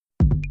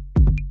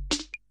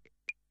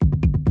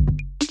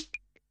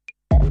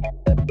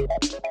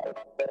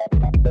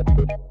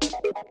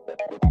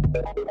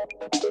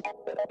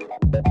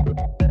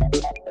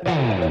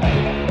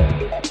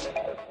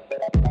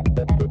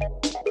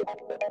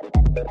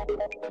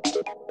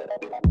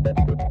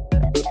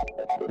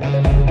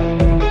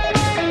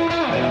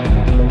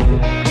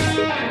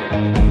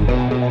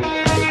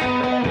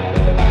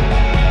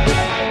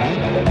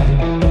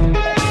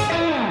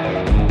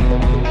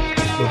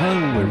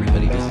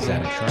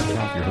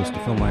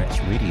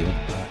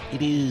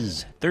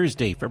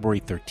Thursday, February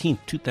 13th,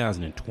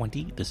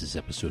 2020. This is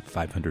episode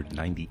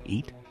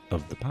 598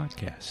 of the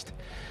podcast.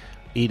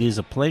 It is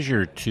a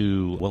pleasure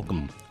to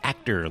welcome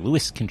actor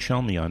Louis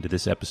Cancelmi onto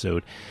this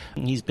episode.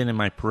 He's been in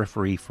my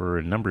periphery for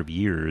a number of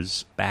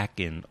years, back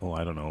in,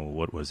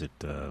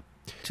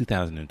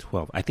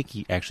 2012. I think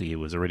it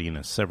was already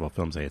in several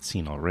films I had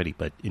seen already,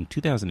 but in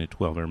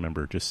 2012 I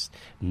remember just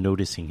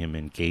noticing him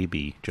in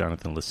Gaby,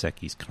 Jonathan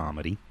Lasecki's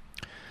comedy.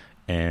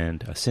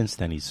 And since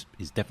then, he's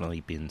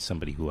definitely been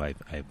somebody who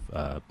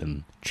I've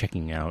been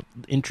checking out,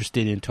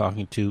 interested in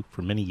talking to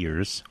for many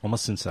years,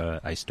 almost since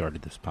I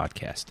started this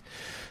podcast.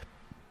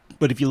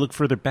 But if you look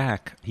further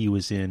back, he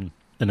was in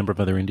a number of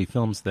other indie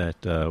films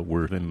that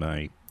were in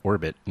my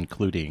orbit,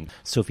 including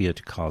Sophia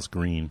Tuchal's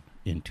Green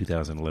in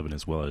 2011,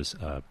 as well as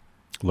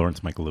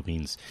Lawrence Michael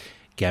Levine's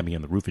Gabby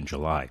on the Roof in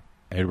July.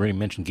 I already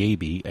mentioned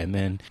Gaby, and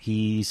then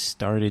he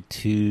started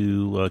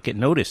to get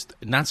noticed,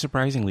 not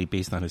surprisingly,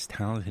 based on his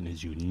talent and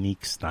his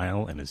unique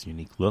style and his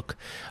unique look.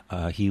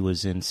 He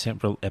was in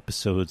several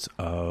episodes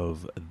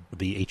of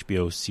the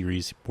HBO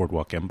series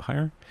Boardwalk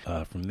Empire.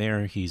 From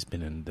there, he's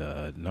been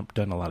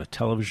done a lot of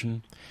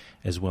television,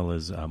 as well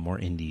as more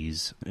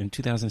indies. In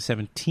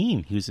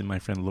 2017, he was in my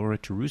friend Laura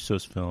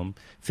Terusso's film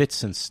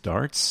Fits and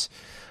Starts.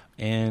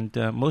 And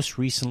most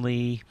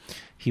recently,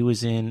 he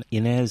was in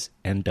Inez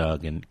and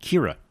Doug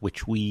Kira,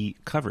 which we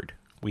covered.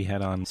 We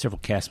had on several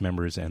cast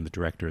members and the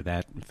director of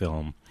that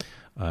film,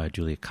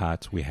 Julia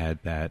Kotz. We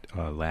had that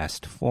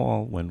last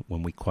fall when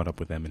we caught up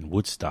with them in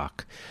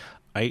Woodstock.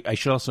 I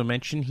should also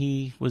mention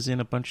he was in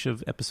a bunch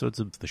of episodes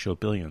of the show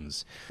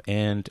Billions.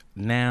 And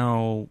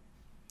now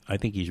I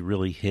think he's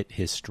really hit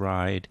his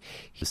stride.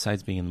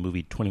 Besides being in the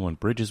movie 21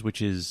 Bridges,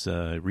 which is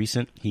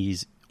recent,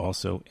 he's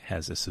also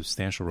has a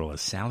substantial role as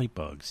Sally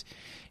Bugs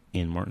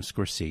in Martin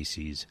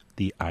Scorsese's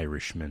The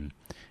Irishman,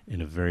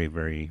 in a very,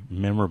 very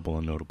memorable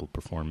and notable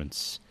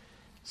performance,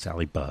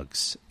 Sally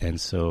Bugs.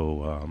 And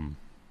so,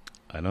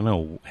 I don't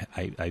know,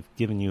 I've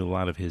given you a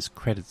lot of his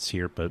credits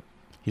here, but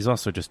he's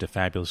also just a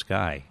fabulous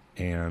guy.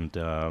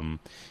 And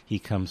he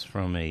comes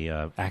from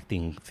a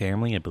acting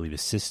family. I believe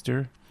his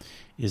sister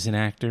is an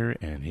actor,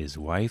 and his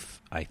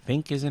wife, I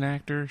think, is an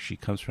actor. She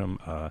comes from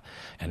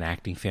an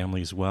acting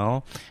family as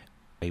well.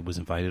 I was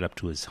invited up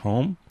to his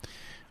home,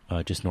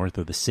 just north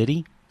of the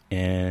city,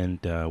 and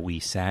we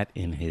sat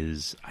in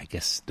his,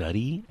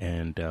 study,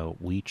 and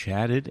we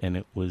chatted, and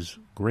it was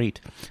great.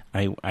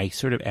 I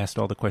sort of asked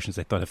all the questions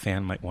I thought a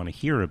fan might want to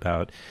hear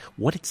about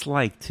what it's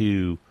like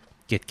to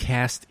get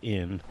cast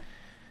in,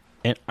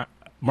 and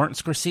Martin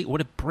Scorsese,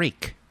 what a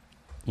break,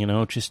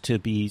 just to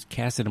be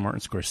cast in a Martin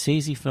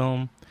Scorsese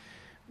film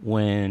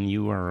when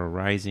you are a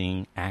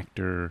rising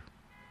actor.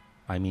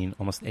 I mean,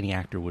 almost any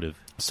actor would have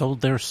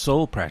sold their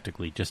soul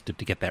practically just to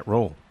get that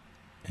role.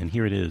 And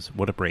here it is.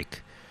 What a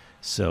break.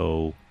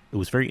 So it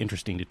was very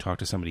interesting to talk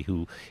to somebody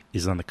who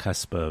is on the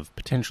cusp of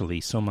potentially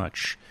so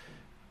much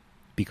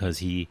because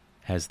he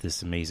has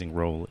this amazing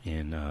role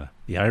in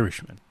The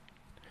Irishman.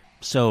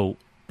 So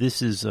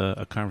this is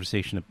a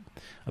conversation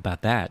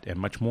about that and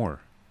much more.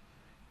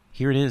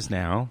 Here it is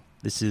now.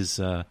 This is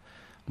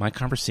my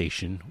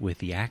conversation with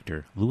the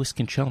actor Louis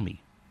Cancelmi.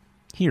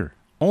 Here,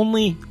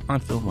 only on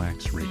Film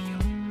Wax Radio.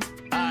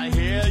 I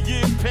hear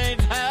you paint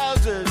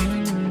houses.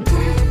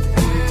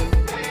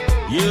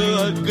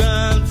 You're a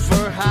gun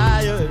for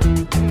hire.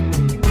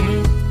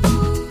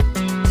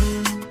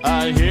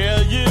 I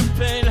hear you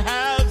paint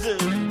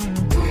houses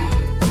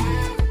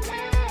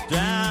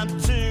down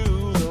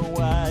to the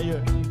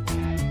wire.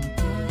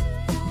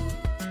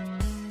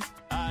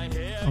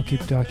 I'll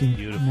keep talking.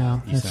 Beautiful.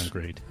 No, you sound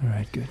great. All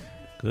right, good.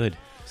 Good.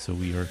 So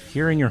we are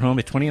here in your home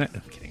at 29.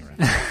 I'm kidding around.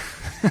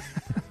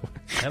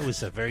 That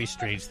was a very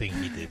strange thing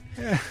he did.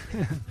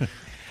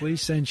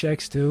 Please send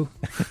checks too.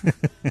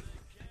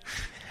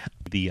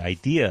 The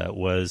idea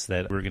was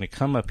that we were going to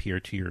come up here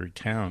to your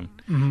town,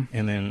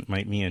 and then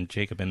me and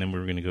Jacob, and then we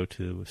were going to go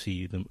to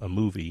see a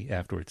movie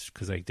afterwards,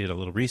 because I did a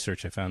little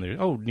research. I found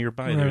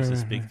nearby there's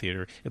this big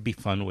theater. It'd be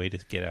a fun way to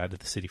get out of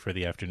the city for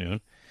the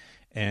afternoon.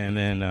 And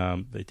then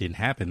it didn't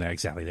happen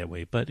exactly that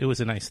way, but it was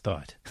a nice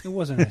thought. It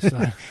was a nice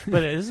thought. But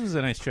this was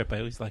a nice trip. I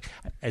always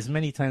as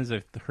many times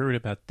I've heard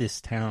about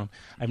this town,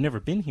 I've never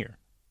been here.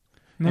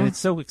 No. And it's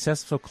so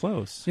accessible, so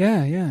close.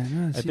 Yeah.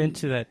 No, I've been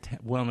to that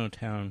well-known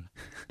town,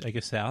 I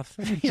guess south.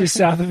 Just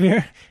south of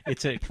here?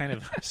 It's a kind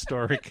of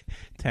historic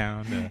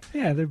town.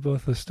 Yeah, they're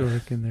both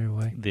historic in their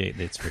way.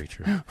 It's very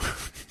true.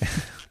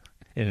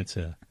 And it's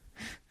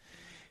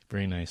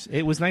Very nice.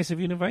 It was nice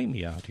of you to invite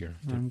me out here.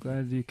 I'm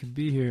glad you could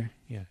be here.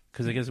 Yeah,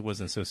 because I guess it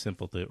wasn't so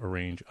simple to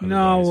arrange.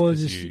 No, well,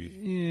 'cause just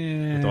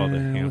with all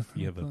the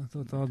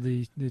with all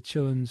the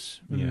chillins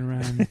running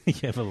around. you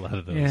have a lot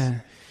of those.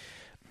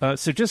 Yeah.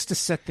 So just to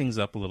set things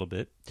up a little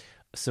bit,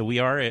 so we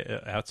are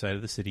outside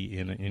of the city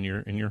in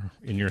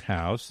your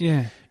house.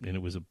 Yeah. And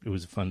it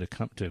was fun to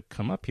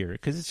come up here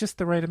because it's just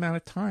the right amount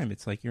of time.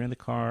 It's like you're in the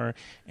car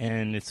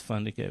and it's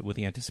fun to get with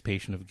the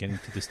anticipation of getting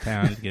to this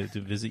town to get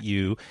to visit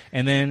you.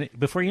 And then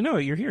before you know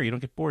it, you're here. You don't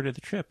get bored of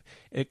the trip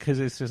because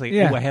it's just like,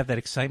 oh, I have that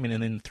excitement.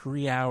 And then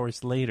 3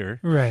 hours later,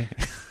 right,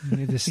 you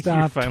need to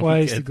stop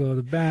twice to go to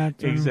the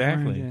bathroom.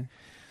 Exactly.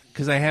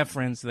 Because I have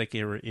friends like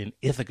they were in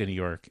Ithaca, New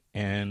York,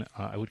 and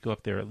I would go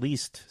up there at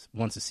least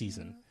once a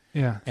season.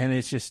 Yeah, and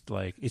it's just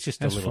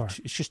That's far.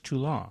 It's just too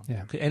long.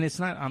 Yeah, and it's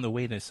not on the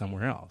way to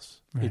somewhere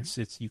else. Right.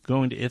 It's you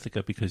going to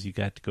Ithaca because you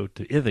got to go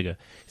to Ithaca.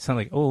 It's not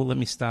like, oh, let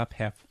me stop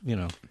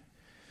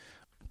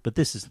But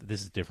this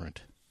is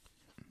different.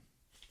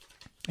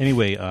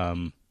 Anyway,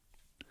 I'm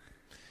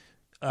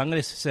going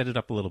to set it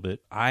up a little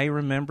bit. I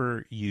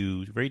remember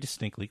you very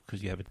distinctly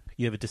because you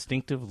have a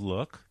distinctive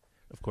look.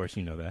 Of course,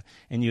 you know that,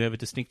 and you have a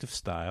distinctive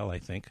style. I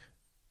think.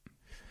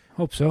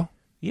 Hope so.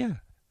 Yeah,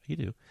 you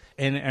do.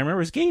 And I remember it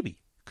was Gaby.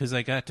 Because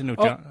I got to know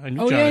Jonathan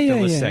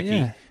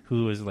Lisecki,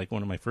 who was like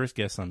one of my first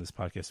guests on this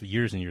podcast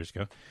years and years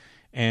ago,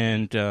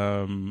 and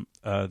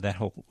that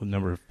whole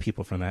number of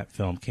people from that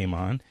film came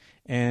on,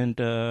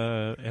 and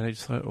I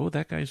just thought, oh,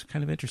 that guy's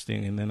kind of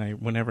interesting. And then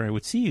whenever I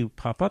would see you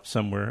pop up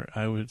somewhere,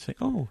 I would say,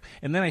 oh,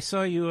 and then I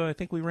saw you. I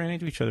think we ran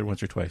into each other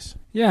once or twice.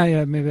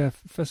 Yeah, maybe a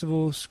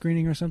festival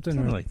screening or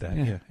something like that.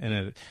 Yeah,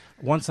 and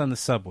once on the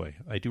subway,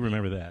 I do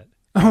remember that.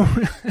 Oh,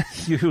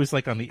 it was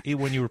like when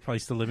you were probably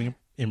still living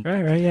in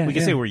right, yeah. We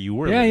can say where you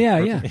were.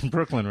 In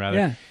Brooklyn, rather.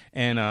 Yeah.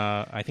 And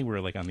I think we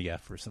were like on the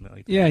F or something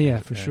like that. Yeah,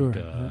 for sure.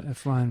 I've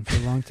flown for a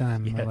long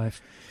time in my life.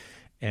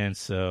 And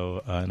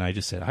so, and I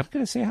just said, I'm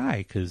going to say hi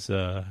because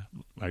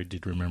I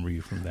did remember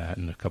you from that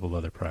and a couple of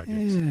other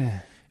projects. Yeah.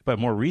 But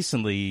more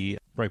recently,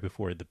 right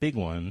before the big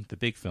one, the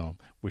big film,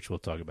 which we'll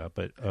talk about,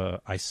 but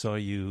I saw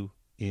you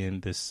in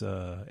this.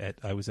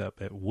 I was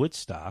up at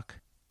Woodstock,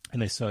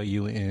 and I saw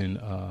you in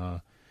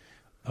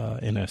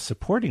a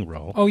supporting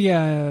role. Oh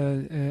yeah,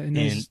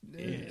 Inez,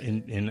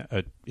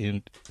 I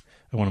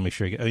want to make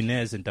sure I get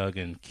Inez and Doug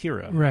and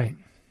Kira. Right.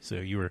 So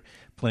you were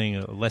playing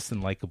a less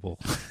than likable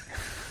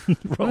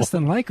role. Less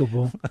than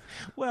likable.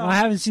 Well, I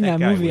haven't seen that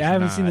movie. I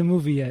haven't seen the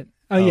movie yet.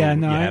 Oh yeah,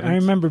 no, I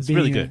remember being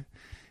really good.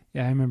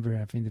 I remember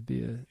having to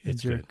be a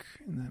jerk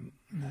in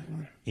that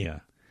one. Yeah.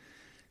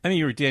 I mean,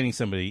 you were dating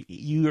somebody.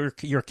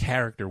 Your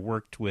character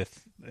worked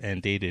with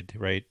and dated,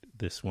 right?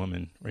 This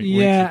woman, right?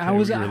 Yeah, I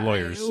was. You were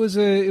lawyers.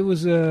 It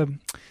was a.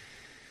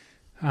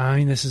 I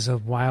mean, this is a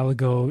while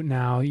ago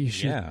now. You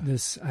should. Yeah.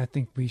 This, I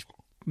think it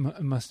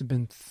must have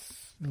been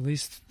at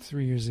least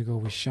 3 years ago.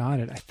 We shot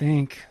it, I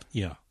think.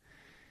 Yeah.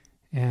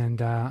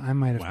 And I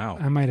might have. Wow.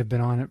 I might have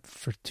been on it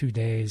for 2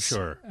 days.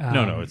 Sure.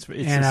 No, it's.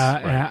 And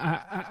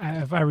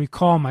right. if I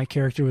recall, my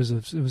character was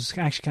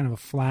actually kind of a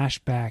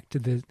flashback to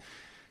the.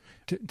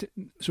 To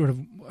sort of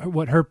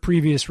what her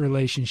previous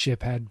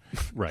relationship had,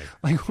 right?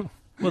 Like,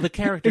 well, the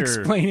character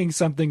explaining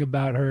something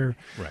about her,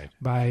 right?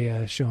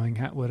 By showing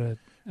what a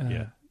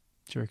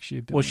jerk she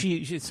had been. Well,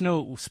 it's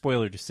no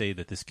spoiler to say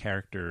that this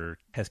character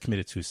has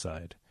committed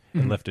suicide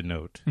and left a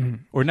note,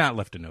 or not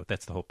left a note.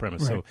 That's the whole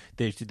premise. Right.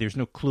 So there's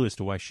no clue as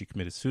to why she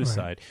committed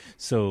suicide. Right.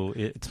 So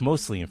it's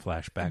mostly in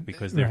flashback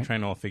because they're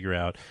trying to all figure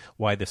out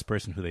why this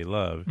person who they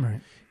love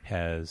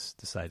has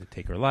decided to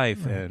take her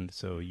life, and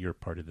so you're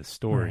part of the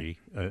story,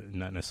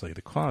 not necessarily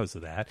the cause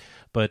of that,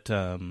 but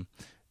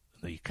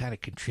you kind of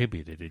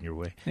contributed in your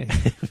way.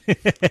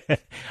 Yeah.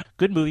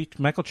 Good movie.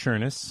 Michael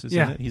Chernus is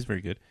in it. He's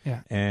very good.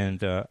 Yeah.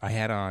 And I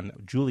had on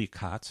Julie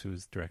Kotz,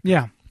 who's the director.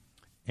 Yeah.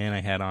 And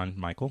I had on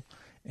Michael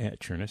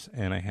Chernus,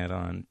 and I had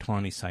on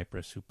Tawny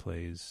Cypress, who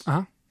plays,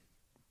 the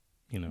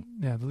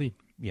lead.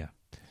 Yeah.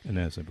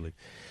 Inez, I believe.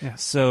 Yeah.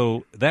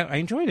 So I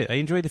enjoyed it. I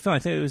enjoyed the film. I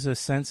thought it was a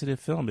sensitive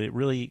film. It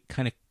really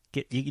kind of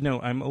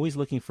I'm always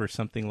looking for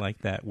something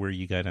like that where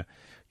you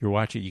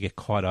watch it, you get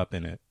caught up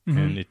in it,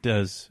 and it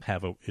does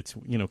have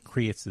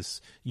creates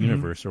this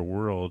universe or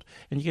world,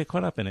 and you get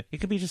caught up in it. It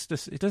could be just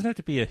it doesn't have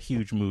to be a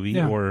huge movie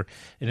or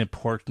an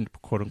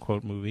important quote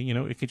unquote movie.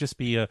 It could just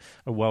be a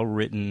well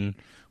written,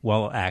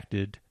 well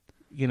acted,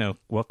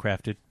 well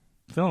crafted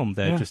film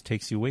that just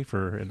takes you away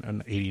for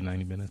an 80,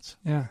 90 minutes.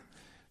 Yeah.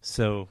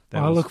 So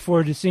I look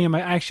forward to seeing him.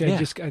 I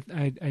just got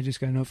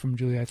a note from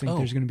Julie. I think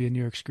there's going to be a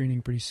New York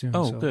screening pretty soon.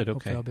 Oh, so good.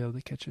 Okay, hopefully I'll be able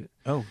to catch it.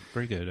 Oh,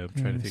 very good. I'm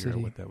trying to figure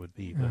out what that would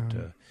be,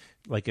 but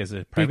like as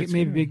a private,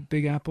 maybe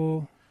Big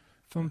Apple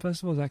Film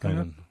Festival. Is that coming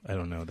up? I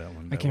don't know that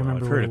one. I can't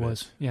remember where it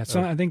was. Yeah,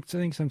 so I think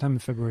sometime in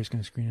February it's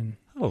going to screen.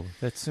 Oh,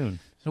 that's soon.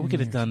 So we could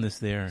have done this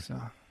there. So.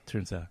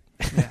 Turns out.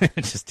 Yeah.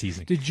 Just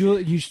teasing. Did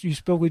Julie? You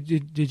spoke with?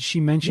 Did she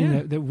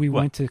mention that we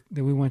went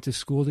to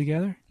school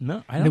together?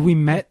 No, I don't. That we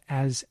met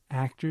as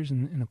actors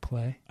in a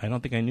play. I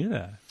don't think I knew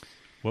that.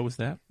 What was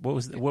that? What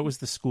was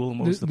the school and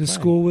what was the play? The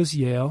school was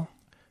Yale.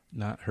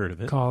 Not heard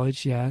of it.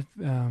 College, yeah.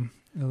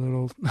 a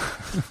little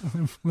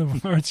liberal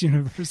arts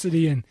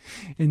university in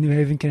New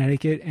Haven,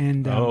 Connecticut,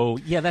 and oh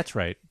yeah, that's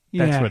right.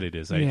 That's what it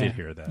is. I did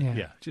hear that.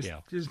 Yeah,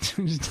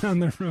 just down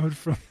the road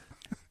from.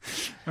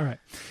 All right.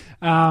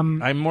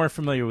 I'm more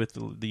familiar with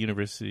the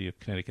University of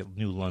Connecticut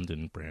New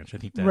London branch. I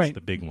think that's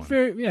the big one.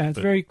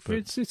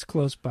 It's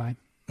close by.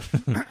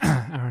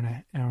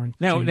 hour and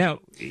now.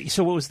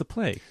 So what was the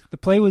play? The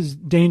play was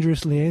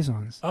Dangerous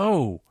Liaisons.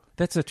 Oh,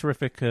 that's a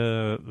terrific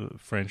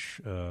French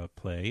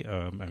play.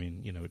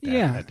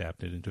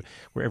 Adapted into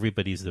where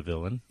everybody's the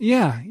villain.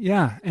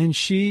 Yeah, and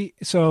she.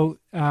 So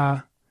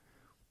I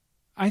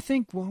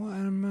think. Well,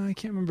 I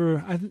can't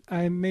remember.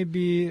 I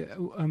maybe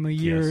I'm a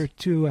year or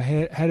two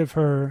ahead of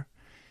her.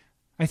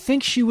 I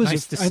think she was. I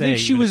think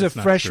she was a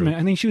freshman.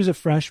 I think she was a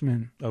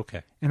freshman.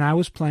 Okay. And I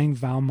was playing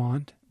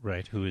Valmont.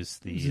 Right, who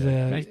is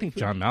I think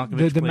John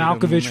Malkovich. The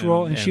Malkovich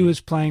role, and she was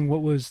playing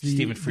what was the...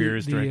 Stephen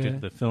Frears directed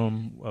the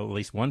film, well, at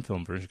least one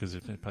film version, because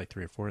there's probably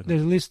 3 or 4 of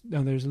them.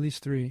 There's at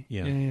least 3.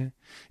 Yeah.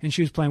 And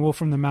she was playing,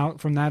 from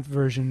that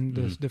version,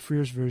 the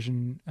Frears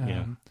version,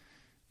 it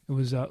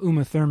was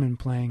Uma Thurman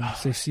playing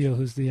Cecile,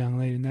 who's the young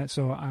lady in that.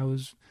 So I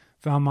was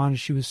Valmont, and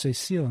she was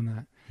Cecile in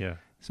that. Yeah.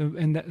 So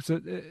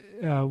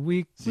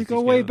we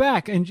go way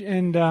back, and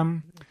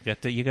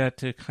you got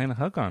to kind of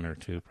hug on her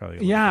too,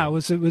 probably. Yeah, it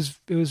was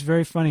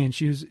very funny, and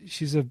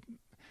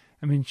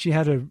she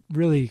had a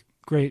really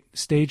great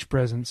stage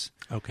presence.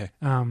 Okay.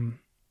 Well,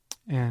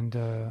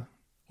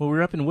 we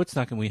were up in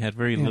Woodstock, and we had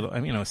very little.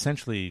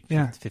 Essentially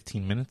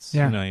 15 minutes.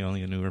 Yeah. I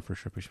only knew her for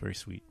sure. She's very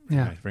sweet.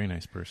 Yeah. Very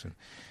nice person.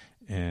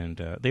 And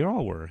they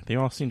all were. They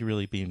all seemed to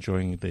really be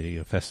enjoying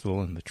the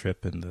festival and the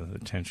trip and the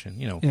attention.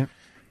 Yeah.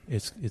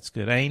 It's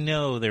good. I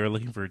know they were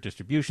looking for a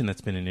distribution.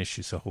 That's been an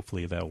issue, so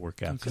hopefully that'll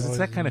work out. Because it's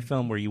that kind of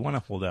film where you want to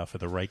hold out for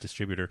the right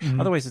distributor.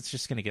 Mm-hmm. Otherwise, it's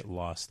just going to get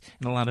lost.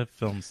 And a lot of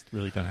films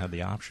really don't have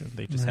the option.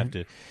 They just have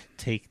to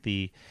take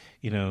the,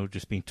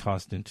 just being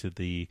tossed into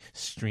the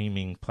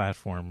streaming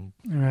platform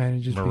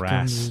it just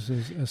morass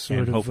becomes a sort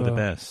and of hope for the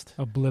best.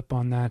 A blip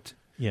on that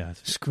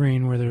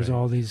screen where there's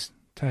all these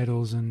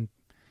titles and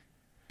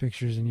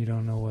pictures, and you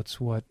don't know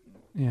what's what.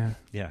 Yeah.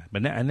 Yeah.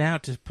 But now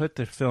to put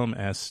the film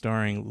as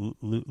starring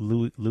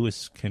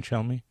Louis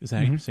Cancelmi, is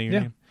that how you say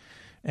your name?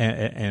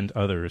 And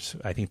others,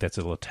 I think that's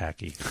a little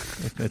tacky.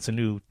 It's a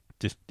new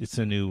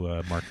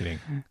marketing.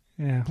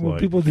 Yeah. Well,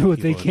 people do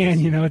what they can,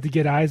 to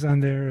get eyes on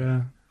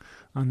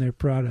their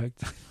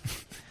product.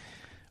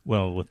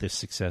 Well, with the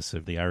success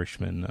of The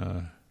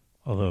Irishman,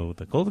 although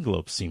the Golden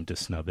Globes seem to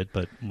snub it,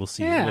 but we'll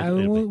see. Yeah,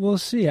 we'll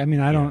see.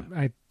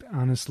 I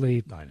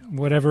honestly,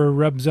 whatever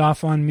rubs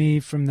off on me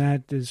from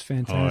that is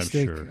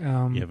fantastic. Oh, I'm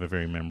sure. You have a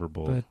very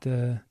memorable.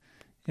 But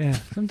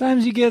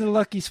sometimes you get a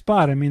lucky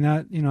spot. I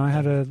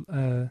had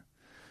a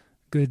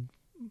good,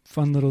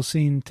 fun little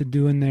scene to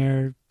do in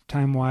there.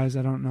 Time-wise,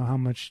 I don't know how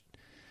much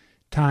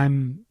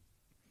time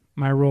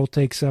my role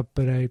takes up,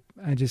 but I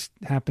just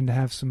happen to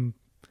have some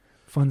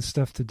fun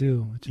stuff to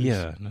do.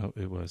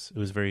 It was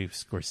very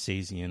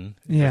Scorsesean.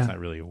 Yeah. That's not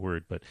really a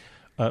word, but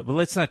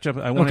let's not jump.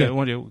 I want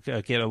to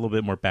get a little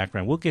bit more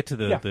background. We'll get to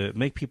the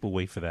make people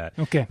wait for that.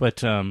 Okay.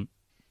 But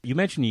you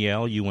mentioned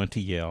Yale. You went to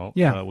Yale.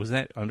 Yeah. Was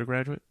that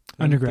undergraduate?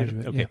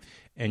 Undergraduate. Okay. Yeah.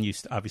 And you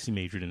obviously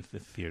majored in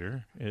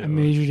theater. I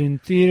majored in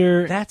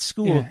theater. That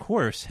school, of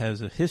course,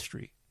 has a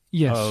history.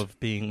 Yes. Of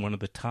being one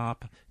of the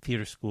top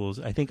theater schools.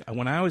 I think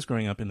when I was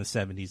growing up in the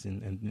 70s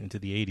and into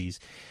the 80s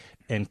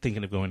and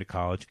thinking of going to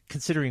college,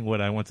 considering what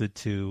I wanted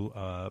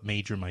to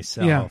major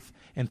myself,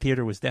 and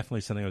theater was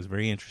definitely something I was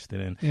very interested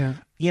in. Yeah.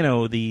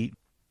 The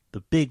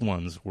big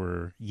ones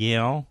were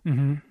Yale,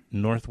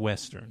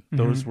 Northwestern. Mm-hmm.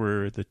 Those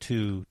were the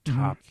two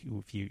top,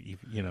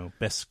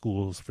 best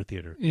schools for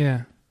theater.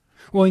 Yeah.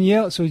 Well, in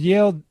Yale,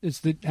 Yale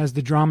has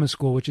the drama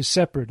school, which is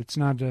separate. It's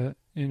not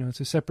it's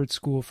a separate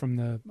school from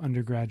the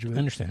undergraduate. I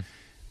understand.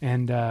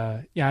 And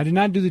I did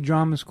not do the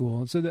drama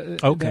school. So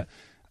but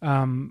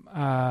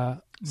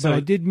I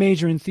did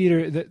major in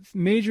theater.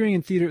 Majoring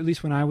in theater, at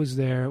least when I was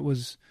there,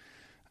 was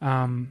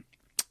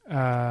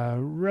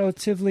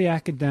relatively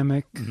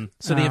academic. Mm-hmm.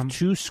 So they have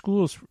two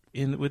schools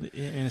in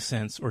a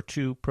sense, or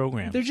two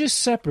programs. They're just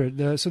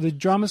separate. So the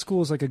drama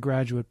school is like a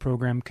graduate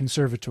program,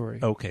 conservatory.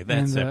 Okay,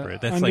 that's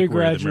separate. That's like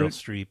where the Meryl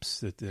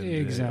Streeps.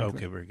 Exactly.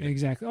 Okay, very good.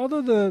 Exactly.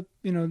 Although the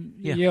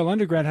Yale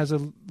undergrad has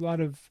a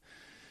lot of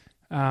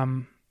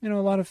a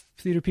lot of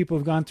theater people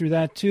have gone through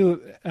that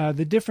too.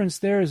 The difference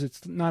there is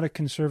it's not a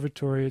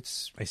conservatory.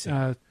 It's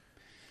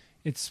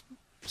it's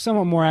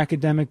somewhat more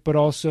academic, but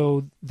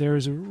also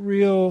there's a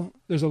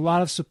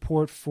lot of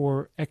support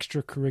for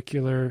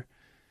extracurricular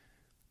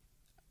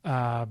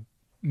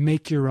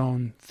make your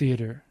own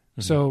theater.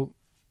 Mm-hmm. So,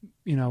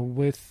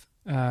 with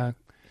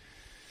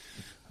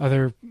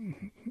other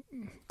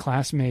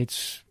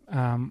classmates,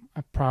 I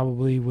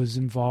probably was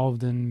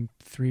involved in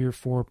 3 or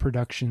 4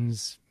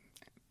 productions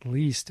at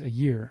least a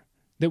year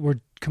that were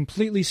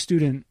completely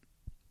student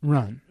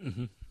run,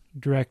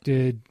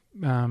 directed,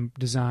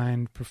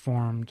 designed,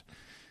 performed,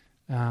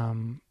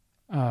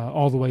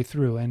 all the way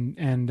through.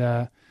 And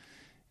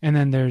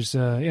then there's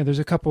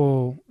a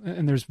couple,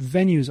 and there's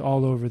venues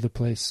all over the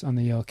place on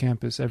the Yale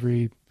campus.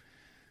 Every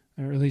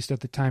or at least at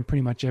the time,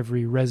 pretty much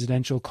every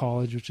residential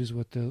college, which is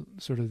what the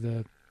sort of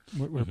the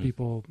where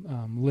people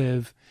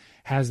live,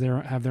 have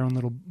their own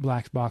little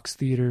black box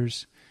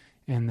theaters,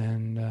 and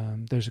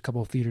then there's a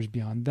couple of theaters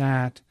beyond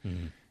that,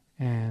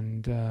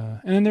 and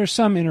then there's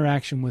some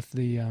interaction with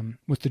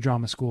the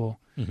drama school,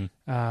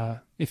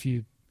 if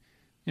you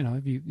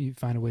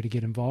find a way to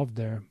get involved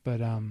there,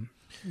 but at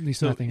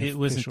least nothing. It official.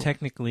 wasn't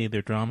technically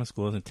their drama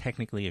school. It wasn't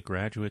technically a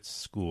graduate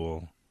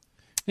school.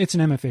 It's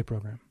an MFA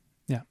program.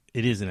 Yeah,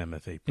 it is an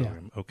MFA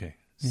program. Yeah. Okay.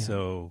 Yeah.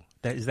 So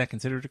is that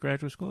considered a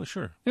graduate school?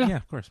 Sure. Yeah,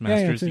 of course.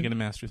 Master's, you get a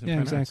master's in fine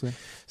exactly. arts.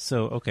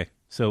 So, okay.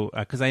 So,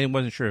 because I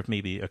wasn't sure if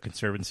maybe a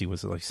conservancy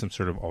was like some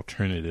sort of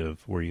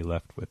alternative where you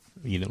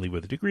didn't leave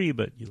with a degree,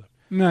 but you left.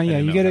 No, yeah,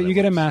 you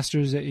get a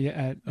master's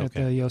at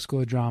the Yale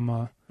School of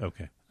Drama.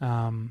 Okay.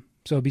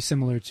 So it'd be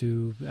similar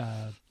to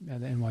the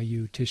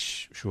NYU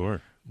Tisch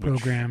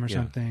program or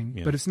something.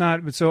 Yeah. But it's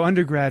not. So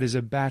undergrad is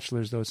a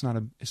bachelor's, though. It's not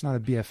a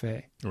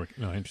BFA. Right.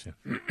 No, I understand.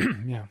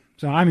 Yeah.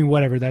 So I mean,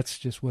 whatever. That's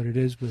just what it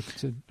is. But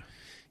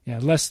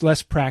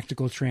less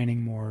practical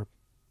training, more,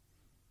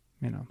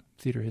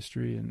 theater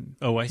history and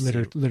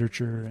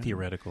literature, and,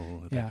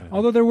 theoretical.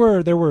 Although there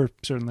were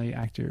certainly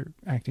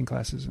acting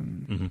classes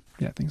and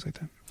things like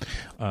that.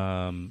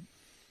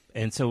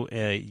 And so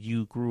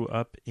you grew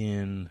up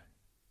in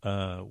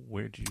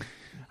where did you?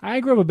 I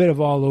grew up a bit of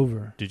all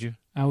over. Did you?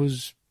 I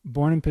was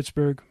born in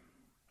Pittsburgh.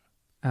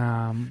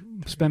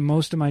 Spent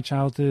most of my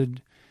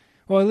childhood.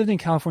 Well, I lived in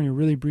California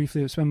really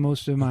briefly. I spent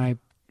most of my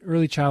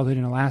early childhood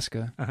in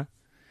Alaska.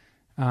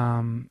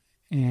 And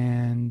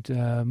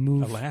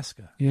moved.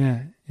 Alaska?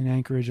 Yeah, in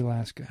Anchorage,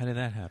 Alaska. How did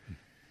that happen?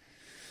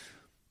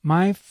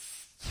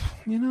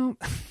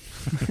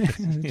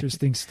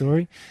 Interesting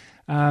story.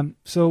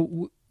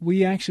 So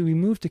we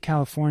moved to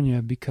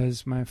California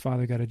because my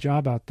father got a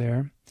job out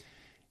there.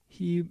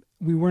 We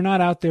were not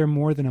out there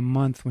more than a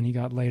month when he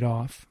got laid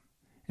off,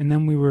 and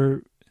then we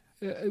were.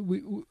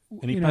 And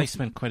he probably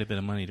spent quite a bit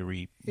of money to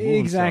remove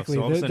exactly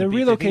stuff, so the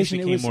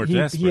relocation.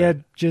 He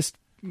had just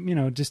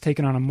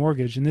taken on a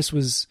mortgage, and this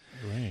was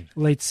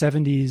late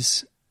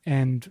 70s,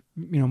 and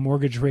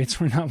mortgage rates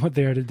were not what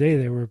they are today.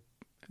 They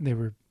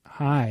were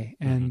high,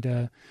 and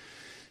it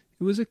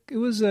was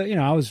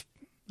I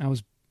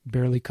was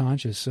barely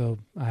conscious, so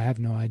I have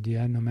no idea,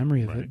 I have no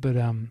memory of it.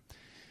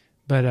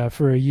 But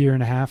for a year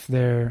and a half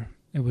there,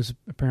 it was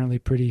apparently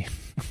pretty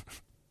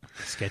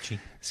sketchy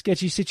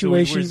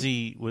situation. So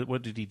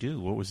what did he do?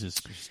 What was his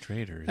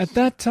trade? At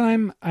that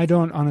time, I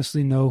don't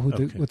honestly know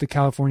what the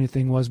California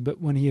thing was,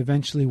 but when he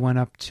eventually went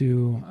up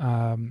to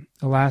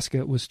Alaska,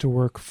 it was to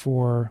work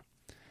for...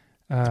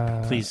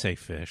 Please say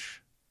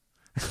fish.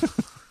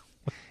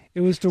 It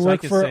was to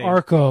work for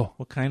Arco.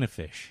 What kind of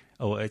fish?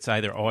 Oh, it's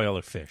either oil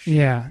or fish.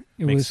 Yeah,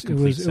 it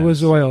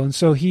was oil, and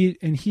so he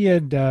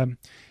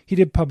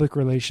did public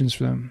relations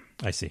for them.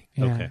 I see.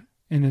 Yeah. Okay.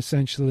 And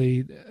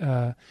essentially,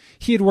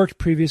 he had worked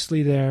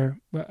previously there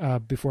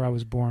before I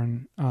was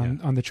born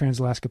on the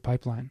Trans-Alaska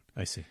Pipeline.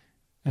 I see.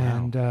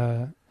 And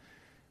and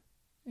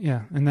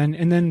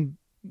then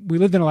we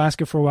lived in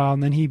Alaska for a while,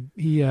 and then he.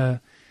 You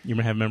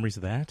have memories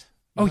of that?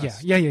 Oh yeah.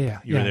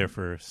 You were there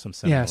for some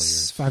several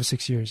years.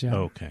 5-6 years. Yeah.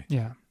 Oh, okay.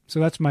 Yeah. So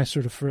that's my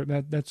sort of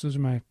those are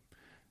my,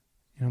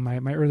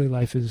 my early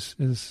life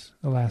is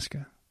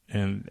Alaska.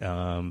 And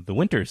the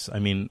winters, I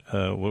mean,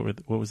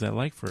 what was that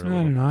like for? I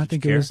don't know. I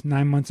think it was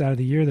 9 months out of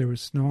the year there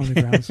was snow on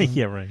the ground. So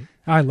yeah, right.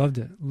 I loved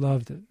it.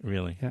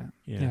 Really?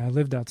 Yeah. I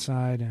lived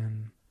outside,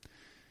 and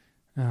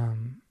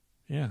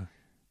yeah.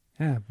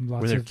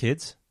 Were there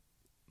kids?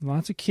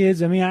 Lots of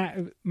kids. I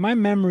mean, my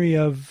memory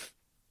of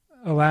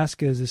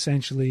Alaska is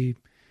essentially,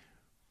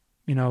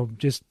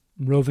 just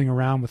roving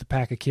around with a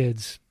pack of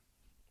kids.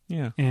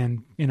 Yeah.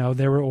 And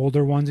there were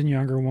older ones and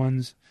younger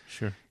ones.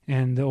 Sure.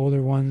 And the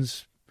older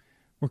ones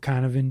were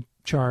kind of in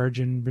charge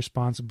and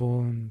responsible,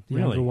 and the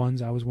younger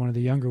ones, I was one of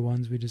the younger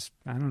ones. We just,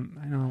 I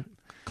don't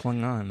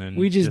clung on, and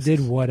we just did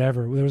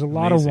whatever. There was a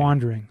lot of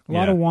wandering,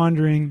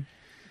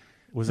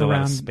 Was there a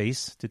lot of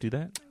space to do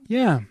that?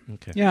 Yeah.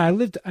 Okay. Yeah, I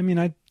lived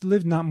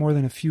not more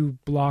than a few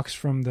blocks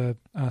from the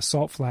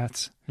salt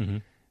flats.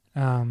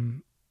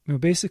 Mm-hmm.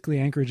 Basically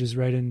Anchorage is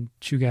right in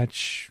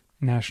Chugach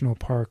National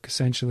Park.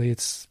 Essentially,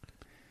 it's,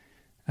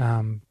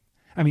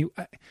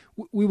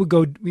 we would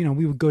go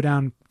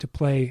down to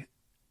play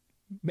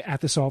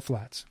at the salt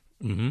flats.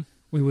 Mm-hmm.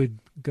 We would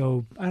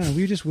go. I don't know.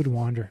 We just would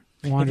wander.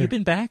 Have you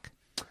been back?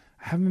 I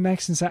haven't been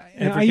back since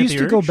I used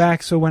to go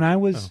back. So when I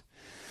was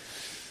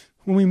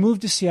when we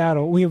moved to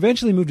Seattle, we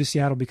eventually moved to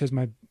Seattle because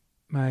my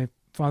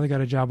father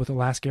got a job with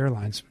Alaska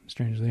Airlines.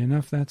 Strangely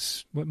enough,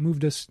 that's what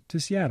moved us to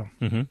Seattle.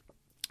 Mm-hmm.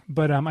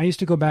 But I used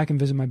to go back and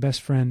visit my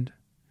best friend,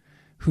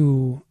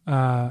 who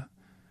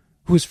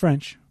was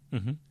French,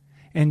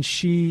 and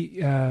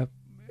she.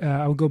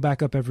 I would go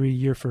back up every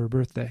year for her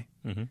birthday,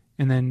 and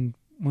then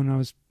when I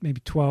was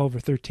maybe 12 or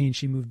 13,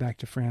 she moved back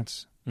to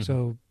France.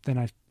 So then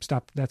I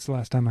stopped. That's the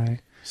last time I.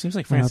 Seems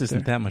like France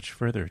isn't that much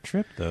further a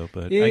trip, though.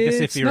 But I guess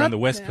if you're on the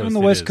West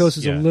Coast,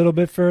 is a little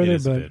bit further,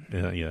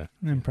 but yeah,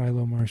 and probably a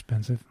little more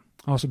expensive.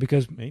 Also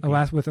because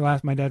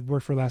my dad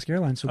worked for Alaska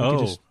Airlines,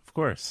 so Of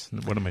course.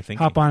 What am I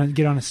thinking? Hop on and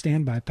get on a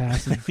standby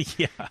pass and,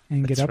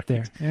 and get up right.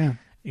 there. Yeah.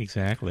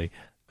 Exactly.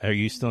 Are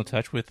you still in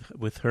touch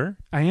with her?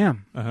 I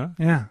am. Uh-huh.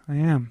 Yeah, I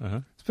am. Uh-huh.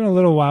 It's been a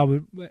little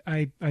while, but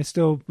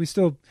we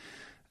still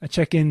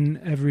check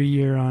in every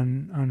year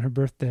on her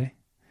birthday.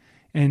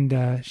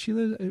 And she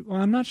lives,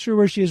 well, I'm not sure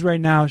where she is right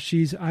now.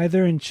 She's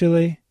either in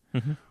Chile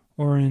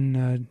or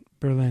in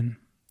Berlin.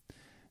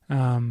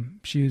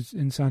 She was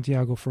in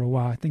Santiago for a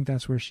while. I think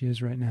that's where she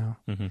is right now.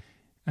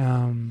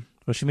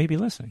 Well, she may be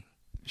listening.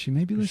 She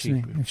may be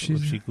listening. If she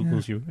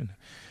Googles you and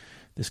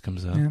this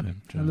comes up. Yeah.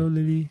 And, hello,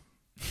 Lily.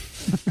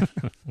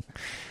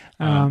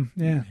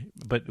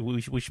 But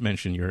we should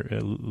mention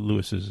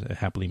Louis is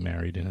happily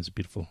married and has a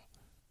beautiful,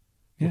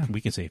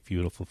 we can say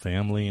beautiful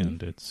family,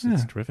 and it's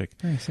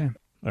terrific. Nice, yeah.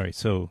 All right,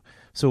 so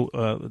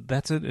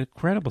that's an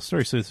incredible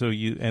story. So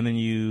you, and then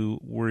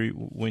you were,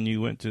 when you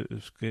went to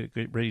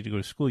get ready to go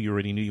to school, you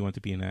already knew you wanted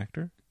to be an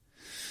actor?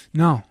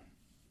 No.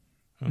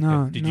 Okay.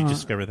 No. Did you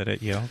discover that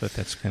at Yale?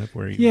 That's kind of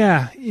where you...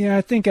 Yeah.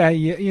 I think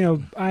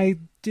I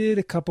did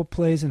a couple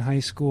plays in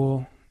high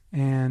school,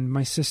 and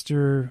my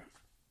sister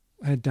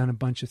had done a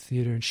bunch of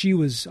theater, and she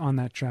was on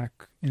that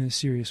track in a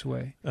serious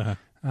way.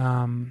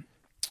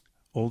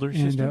 Older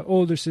sister? And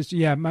older sister,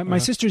 yeah. My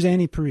sister's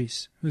Annie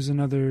Parise, who's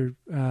another...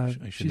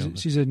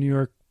 she's a New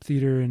York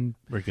theater and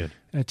very good.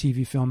 A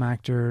TV film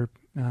actor.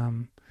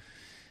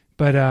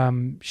 But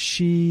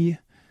she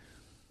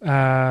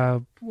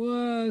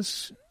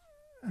was,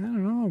 I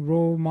don't know, a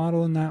role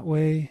model in that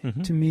way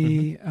to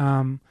me.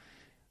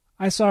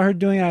 I saw her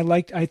doing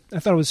it. I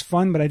thought it was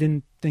fun, but I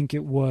didn't think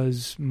it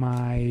was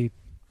my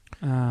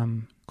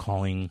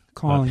calling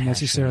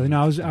necessarily.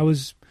 No, I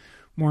was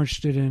more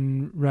interested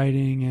in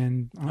writing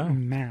and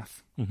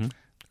math.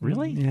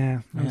 Really?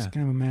 Yeah, I was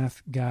kind of a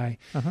math guy.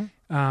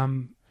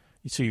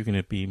 So you're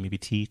going to be maybe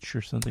teach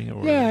or something?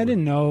 Or, I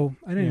didn't know.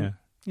 I didn't.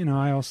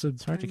 I also...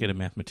 It's hard to get a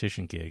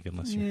mathematician gig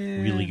unless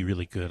you're really,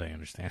 really good, I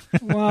understand.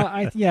 Well,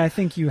 I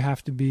think you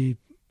have to be,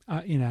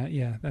 you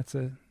have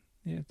to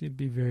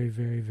be very,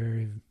 very,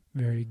 very,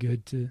 very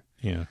good to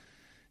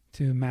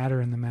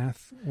matter in the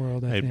math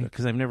world, I think.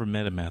 Because I've never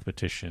met a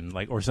mathematician,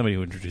 or somebody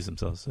who introduced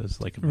themselves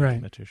as like a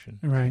mathematician.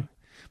 Right.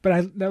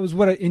 But that was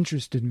what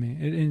interested me.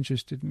 It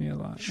interested me a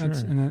lot. Sure.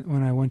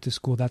 When I went to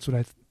school, that's what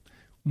I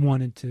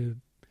wanted to...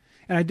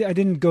 And I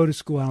didn't go to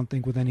school, I don't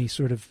think, with any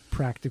sort of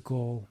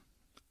practical...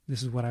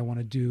 This is what I want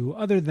to do.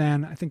 Other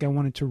than I think I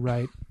wanted to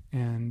write,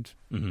 and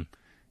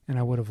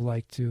I would have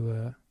liked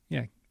to,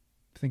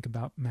 think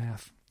about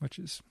math, which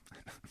is.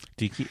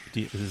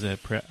 Does that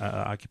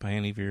occupy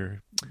any of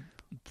your?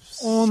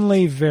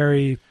 Only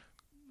very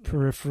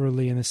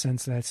peripherally, in the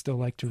sense that I still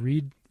like to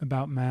read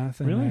about math,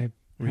 and really? I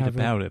read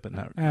about it, but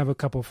not. I have a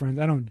couple friends.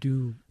 I don't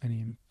do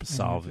any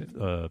solve.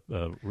 What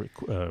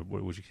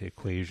would you say?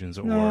 Equations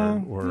or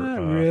not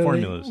really.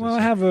 Formulas? Well,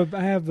 I have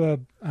a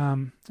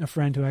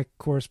friend who I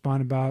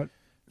correspond about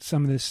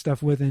some of this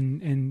stuff with,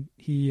 and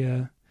he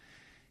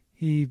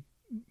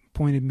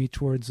pointed me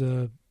towards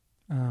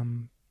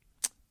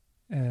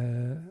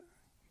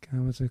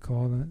what's it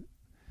called?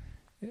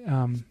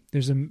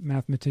 There's a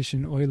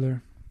mathematician,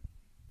 Euler,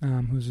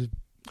 who's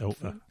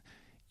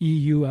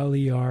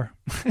Euler.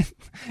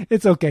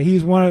 It's okay.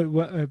 He's one of,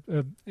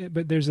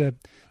 but there's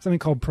something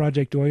called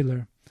Project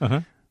Euler.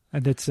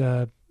 That's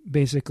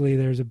basically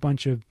there's a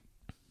bunch of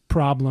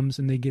problems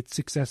and they get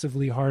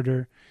successively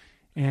harder,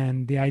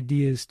 and the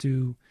idea is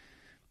to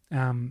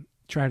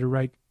try to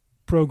write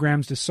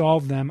programs to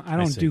solve them. I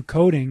don't do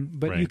coding,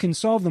 but you can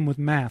solve them with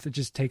math. It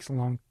just takes a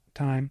long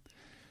time.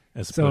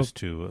 As opposed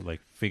to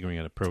figuring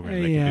out a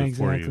program that can do it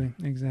for you.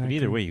 Exactly. But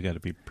either way, you got to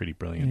be pretty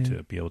brilliant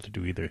to be able to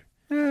do either.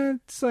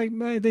 It's like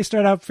they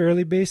start out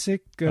fairly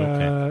basic.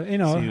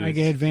 I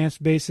get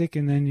advanced basic,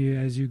 and then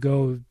as you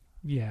go,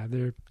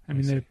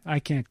 I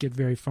can't get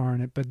very far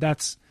in it. But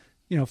that's,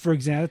 for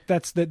example,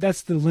 that's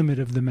the limit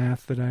of the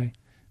math that I.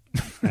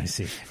 I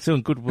see. So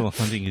in Good Will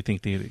Hunting, you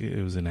think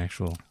it was an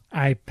actual?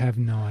 I have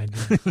no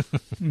idea.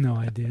 No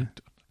idea.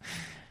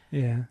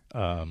 Yeah.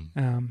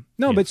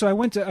 But so I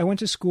went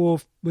to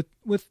school with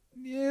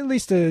at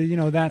least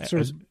that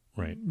sort of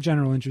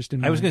general interest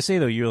in. I was going to say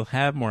though, you'll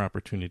have more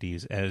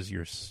opportunities as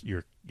your kids.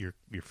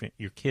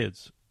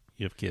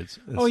 You have kids.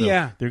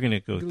 They're going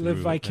to go live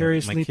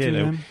vicariously through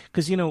them.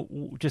 Because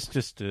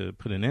just to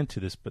put an end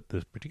to this, but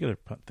this particular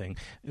thing.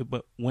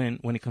 But when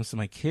it comes to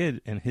my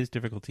kid and his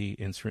difficulty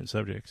in certain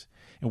subjects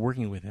and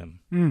working with him.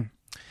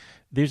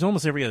 There's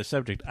almost every other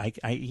subject.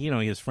 He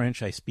has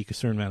French. I speak a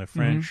certain amount of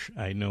French.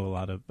 I know a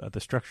lot of the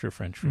structure of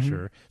French for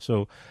sure.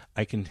 So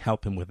I can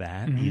help him with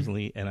that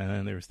easily. And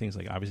then there's things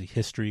like obviously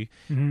history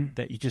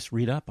that you just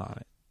read up on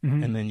it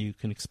and then you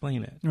can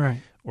explain it. Right.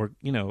 Or,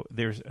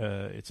 there's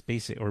it's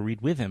basic, or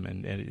read with him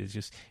and it's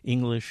just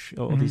English,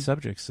 all these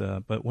subjects.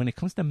 But when it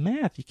comes to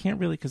math, you can't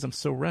really, because I'm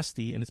so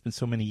rusty and it's been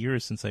so many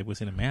years since I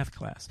was in a math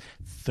class,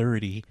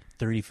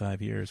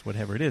 35 years,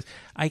 whatever it is.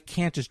 I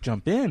can't just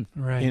jump in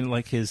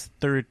like his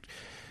third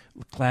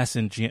class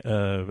in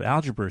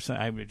algebra, so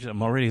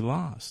I'm already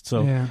lost.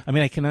 So, I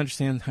mean, I can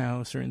understand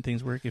how certain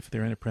things work if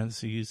they're in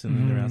apprentices and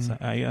then they're outside.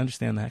 I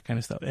understand that kind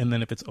of stuff. And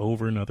then if it's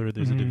over another,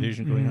 there's a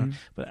division going on.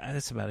 But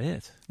that's about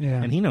it.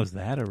 Yeah. And he knows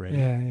that already.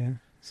 Yeah, yeah.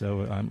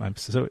 So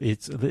so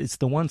it's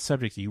the one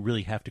subject you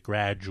really have to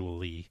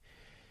gradually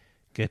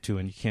get to,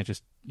 and you can't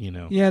just,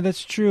 Yeah,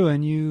 that's true.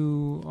 And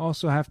you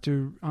also have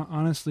to,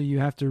 honestly, you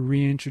have to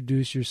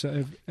reintroduce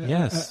yourself.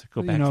 Yes,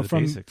 go back to the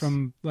basics.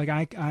 From like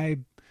I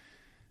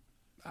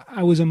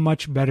was a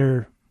much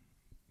better,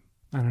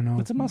 I don't know,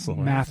 it's a muscle,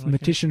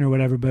 mathematician or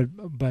whatever,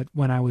 but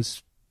when I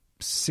was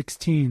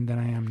 16 than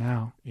I am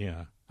now.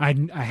 Yeah. I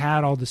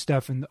had all the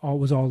stuff and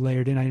was all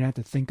layered in. I didn't have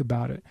to think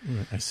about it.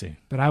 I see.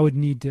 But I would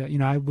need to,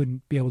 I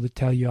wouldn't be able to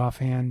tell you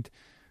offhand,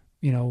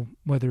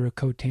 whether a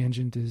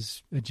cotangent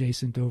is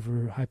adjacent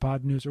over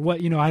hypotenuse or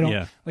what. I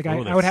don't like. I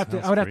would have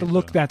to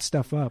look that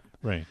stuff up.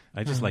 Right.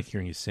 I just like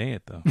hearing you say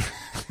it though.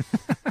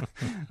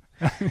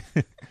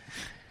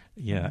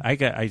 Yeah,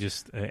 I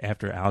just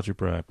after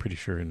algebra, I'm pretty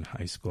sure in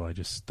high school I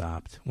just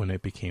stopped when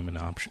it became an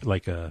option.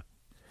 Like I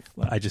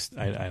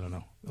don't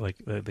know, like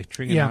the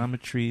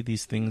trigonometry,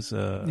 these things.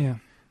 I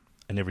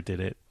never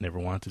did it. Never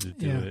wanted to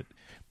do it.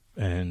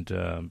 And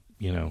and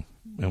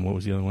what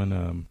was the other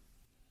one?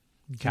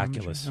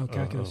 Calculus.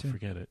 Calculus.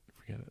 Forget it.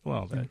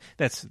 Well,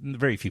 that's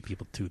very few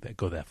people too that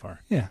go that far.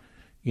 Yeah,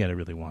 you got to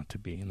really want to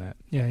be in that.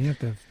 Yeah, you have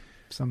to have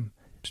some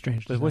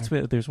strange. But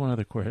there's one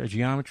other course: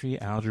 geometry,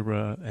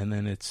 algebra, and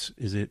then there's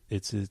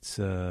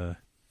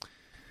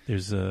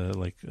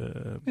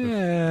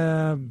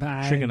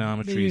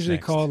trigonometry. They usually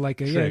call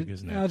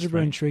isn't algebra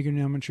right? And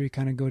trigonometry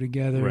kind of go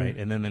together, right?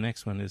 And then the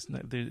next one is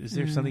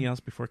there something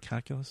else before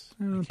calculus?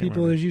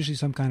 There's usually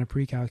some kind of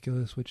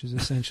pre-calculus, which is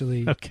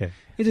essentially okay.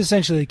 It's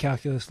essentially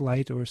calculus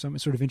light or some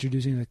sort of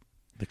introducing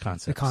the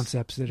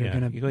concepts that are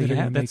going to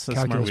make that's a calculus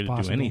smart way to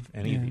possible. do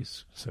any of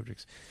these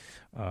subjects.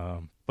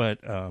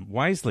 But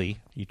wisely,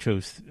 you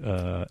chose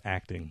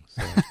acting.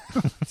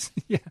 So.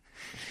 Yeah.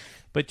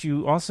 But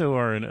you also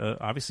are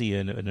obviously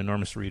an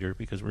enormous reader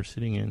because we're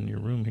sitting in your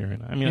room here.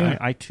 And I mean,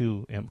 I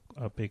too am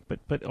a big,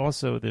 but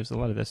also there's a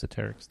lot of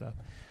esoteric stuff.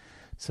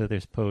 So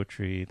there's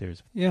poetry,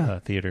 there's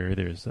theater,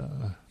 there's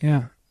I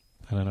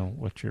don't know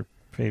what your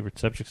favorite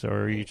subjects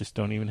are, or you just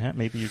don't even have.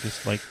 Maybe you're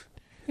just like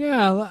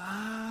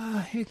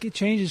it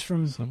changes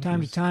from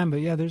time to time.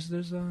 But there's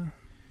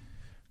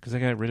because I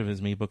got rid of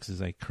as many books as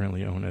I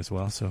currently own as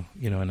well. So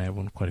and I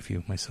own quite a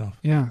few myself.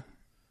 Yeah.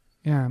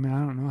 I mean,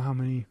 I don't know how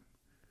many.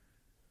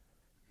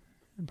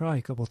 Probably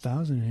a couple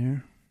thousand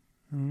here.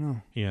 I don't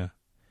know. Yeah.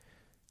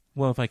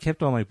 Well, if I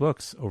kept all my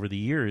books over the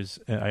years,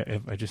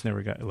 I just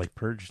never got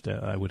purged.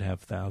 I would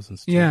have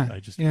thousands.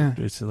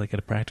 It's like at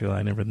a practical.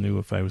 I never knew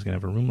if I was going to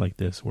have a room like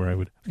this where I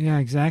would. Yeah,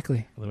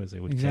 exactly. Otherwise,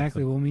 I would.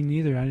 Exactly. Well, me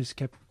neither. I just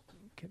kept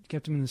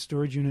them in the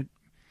storage unit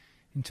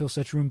until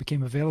such room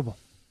became available.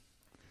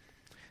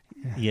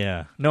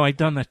 Yeah. No, I'd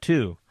done that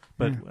too,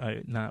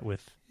 but not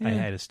with. Yeah. I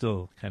had to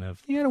still kind of.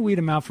 You got to weed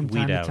them out from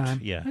time to time.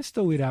 Yeah. I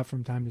still weed out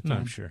from time to time. No,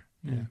 I'm sure.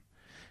 Yeah.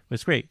 But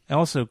it's great. I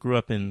also grew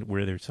up in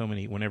where there's so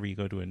many, whenever you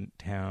go to a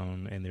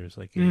town and there's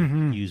like a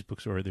used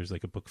bookstore, there's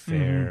like a book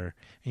fair,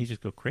 and you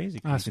just go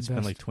crazy. You can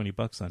spend like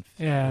 $20 on.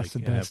 Yeah, that's the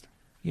best.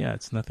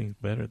 It's nothing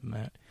better than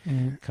that.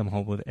 Yeah. Come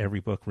home with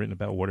every book written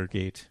about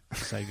Watergate.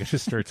 So I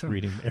just start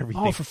reading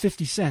everything. All for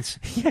 50 cents.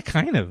 Yeah,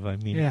 kind of. I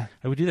mean,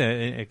 I would do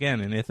that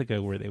again in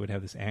Ithaca, where they would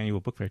have this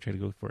annual book fair. I try to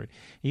go for it.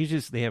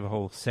 They have a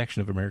whole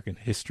section of American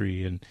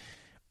history and.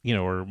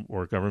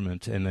 Or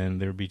government, and then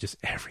there would be just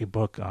every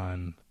book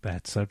on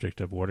that subject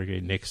of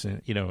Watergate,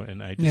 Nixon,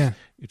 and I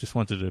just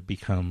wanted to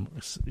become,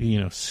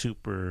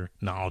 super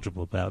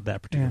knowledgeable about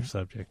that particular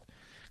subject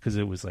because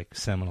it was like a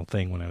seminal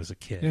thing when I was a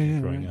kid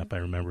growing up. I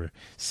remember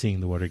seeing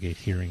the Watergate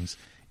hearings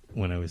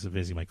when I was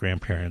visiting my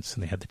grandparents,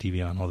 and they had the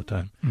TV on all the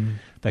time,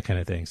 that kind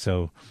of thing.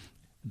 So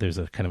there's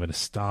a kind of a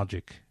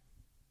nostalgic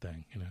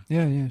thing,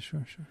 Yeah,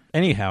 sure.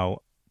 Anyhow,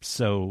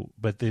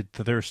 but the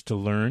thirst to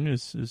learn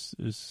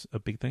is a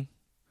big thing.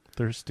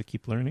 Thirst to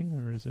keep learning,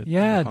 or is it?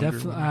 Yeah,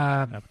 definitely.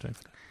 Appetite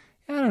for that?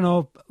 I don't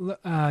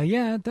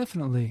know.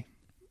 Definitely.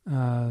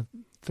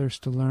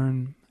 Thirst to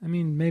learn. I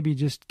mean, maybe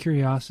just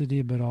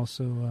curiosity, but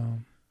also,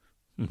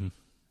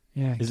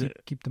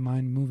 keep the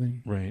mind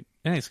moving. Right,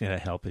 and it's going to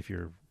help if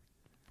you're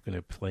going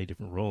to play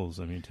different roles.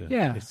 I mean,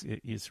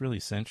 it's really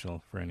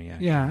essential for any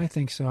actor. Yeah, I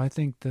think so. I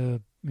think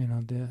the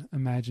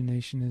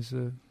imagination is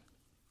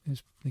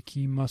the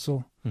key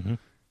muscle,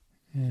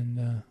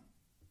 and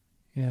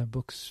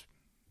books.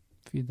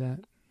 Feed that.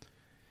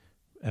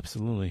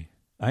 Absolutely.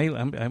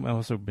 I'm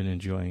also been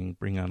enjoying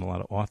bringing on a lot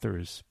of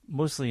authors,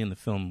 mostly in the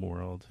film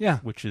world. Yeah.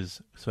 Which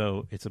is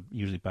it's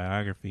usually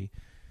biography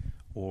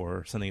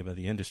or something about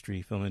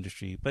the film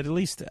industry. But at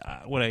least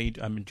what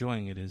I'm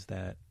enjoying it is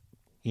that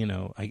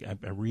I'm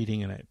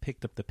reading and I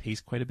picked up the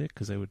pace quite a bit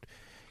because I would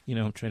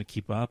I'm trying to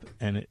keep up,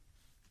 and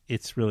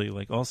it's really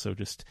like also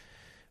just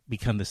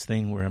become this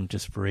thing where I'm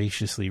just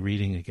voraciously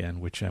reading again,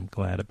 which I'm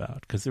glad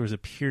about because there was a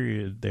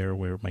period there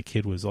where my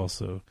kid was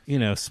also,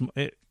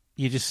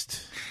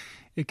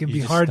 it can be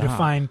hard to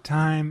find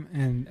time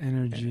and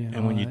energy.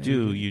 And when you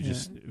do,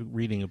 just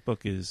reading a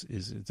book is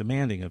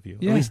demanding of you.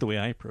 At least the way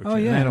I approach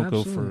it. And I don't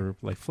go for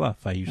like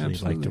fluff. I usually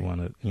like to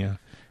want to,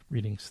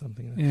 reading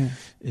something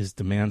that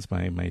demands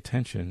my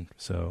attention.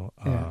 So,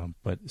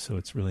 so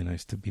it's really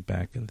nice to be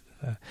back.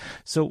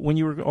 So when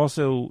you were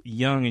also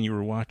young and you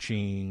were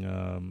watching,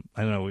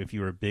 I don't know if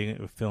you were a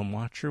big film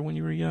watcher when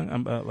you were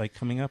young, like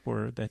coming up,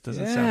 or that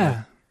doesn't sound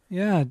like...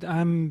 Yeah,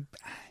 I'm,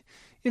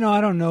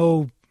 I don't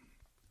know.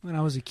 When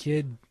I was a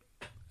kid,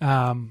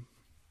 I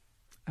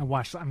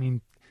watched,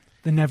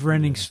 The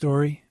Never-Ending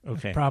Story.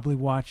 Okay. I probably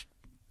watched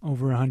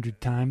over 100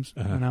 times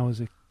when I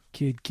was a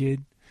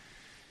kid.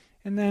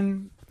 And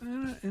then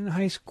in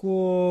high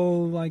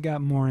school, I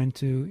got more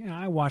into,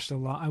 I watched a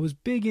lot. I was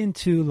big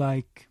into,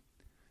 like,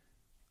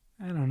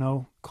 I don't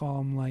know, call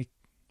them like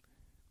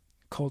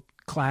cult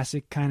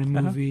classic kind of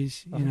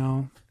movies,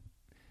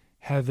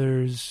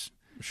 Heathers,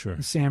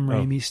 Sam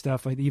Raimi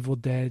stuff, like Evil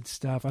Dead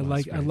stuff. I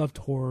loved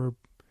horror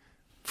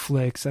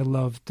flicks. I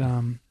loved.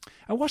 I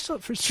watched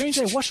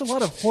a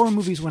lot of horror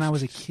movies when I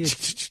was a kid.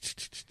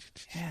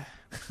 Yeah.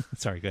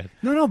 Sorry, go ahead.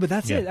 No, but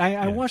that's it.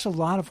 I watched a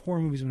lot of horror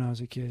movies when I was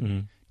a kid. Mm-hmm.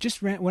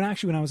 When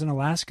I was in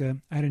Alaska,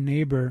 I had a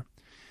neighbor,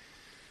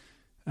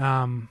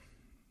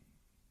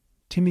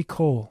 Timmy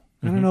Cole.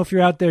 I don't know if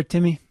you're out there,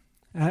 Timmy.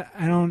 I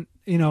don't.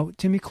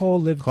 Timmy Cole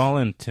lived. Call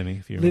in, Timmy,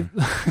 if you're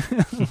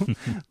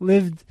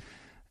lived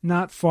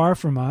not far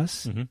from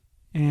us,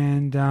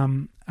 and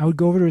I would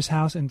go over to his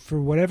house, and for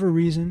whatever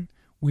reason,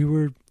 we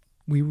were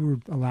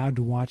allowed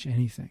to watch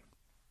anything.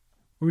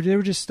 They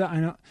were just I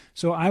know.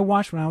 So I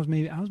watched when I was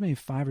maybe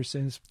 5 or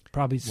 6.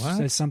 Probably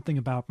says something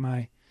about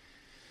my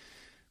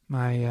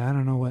I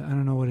don't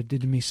know what it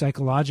did to me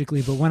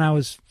psychologically. But when I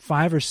was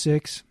 5 or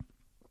 6,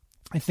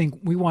 I think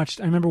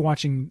I remember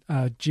watching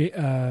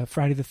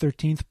Friday the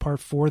 13th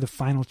Part 4, the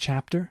final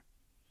chapter.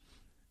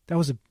 That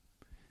was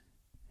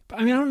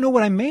I don't know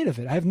what I made of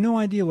it. I have no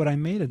idea what I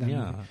made of that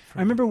movie. I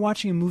remember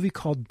watching a movie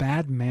called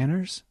Bad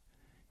Manners.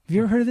 Have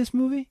you ever heard of this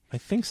movie? I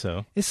think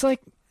so. It's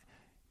like,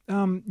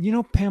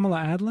 Pamela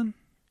Adlon?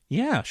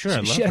 Yeah, sure. I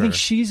love her. I think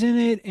she's in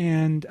it,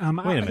 and Wait a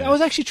minute. I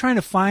was actually trying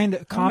to find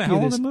a copy of this.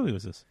 How old a movie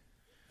was this?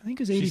 I think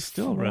it was 84. She's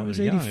still rather it was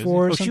young,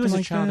 84 or something like that. She was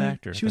a child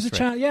actor. She was That's a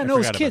child. right. Yeah, no, it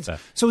was kids.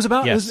 So it was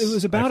about. Yes, it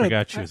was about. I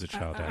forgot she was a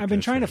child actor. I've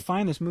been trying to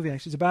find this movie.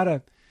 Actually, it's about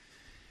I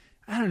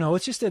don't know.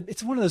 It's just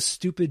it's one of those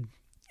stupid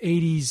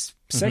 80s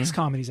sex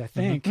comedies. I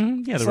think.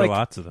 Yeah, there were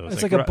lots of those.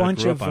 It's like a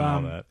bunch of.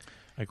 All that.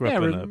 I grew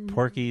up in the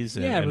Porky's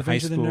and high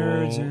school, the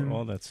Nerds and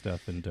all that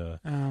stuff, and.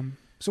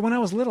 So when I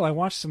was little, I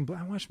watched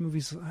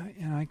movies.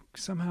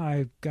 Somehow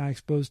I got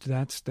exposed to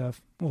that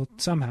stuff. Well,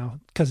 somehow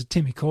because of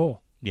Timmy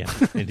Cole. Yeah,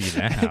 indeed.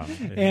 Now.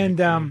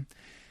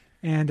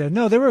 And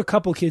no, there were a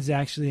couple kids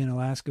actually in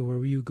Alaska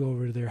where you go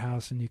over to their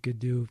house and you could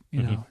do,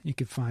 you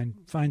could find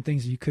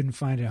things that you couldn't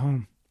find at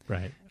home.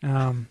 Right.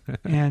 So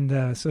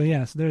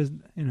there's,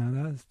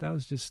 that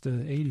was just the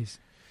 80s.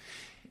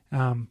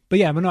 But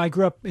no, I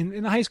grew up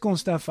in the high school and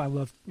stuff. I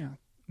loved,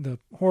 the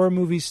horror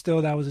movies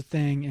still, that was a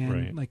thing.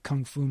 And like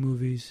Kung Fu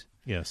movies.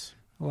 Yes.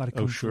 A lot of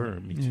Kung Fu. Oh, sure.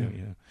 Me too,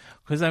 yeah.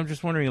 Because I'm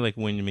just wondering, like,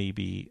 when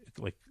maybe,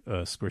 like,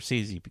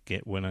 Scorsese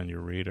went on your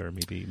radar.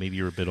 Maybe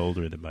you're a bit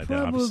older than my dad,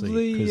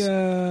 obviously.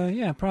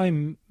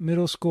 Probably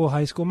middle school,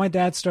 high school. My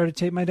dad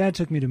My dad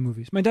took me to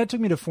movies. My dad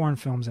took me to foreign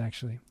films,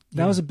 actually.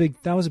 That was a big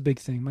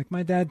thing. Like,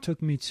 my dad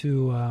took me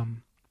to, I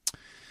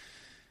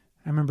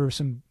remember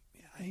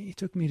he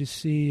took me to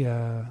see...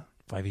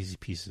 5 Easy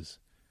Pieces.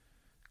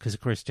 Because,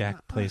 of course,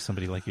 Jack plays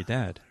somebody like your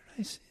dad.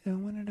 Did I see that?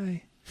 When did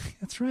I...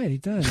 That's right, he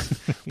does.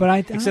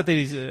 But except that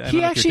he's. I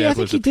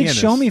think he did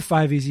show me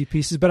 5 Easy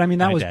Pieces, but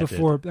that was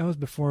before. That was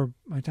before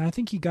my time. I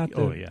think he got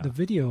the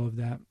video of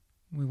that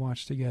we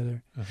watched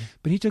together.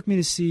 But he took me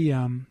to see.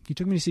 He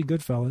took me to see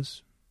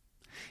Goodfellas.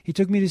 He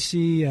took me to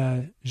see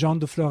Jean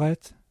de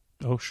Florette.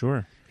 Oh,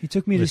 sure. He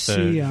took me to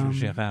see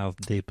Gérard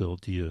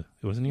Depardieu.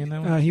 Wasn't he in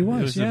that one? He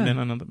was.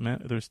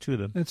 There's two of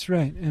them. That's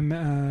right. And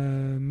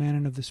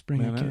Manon of the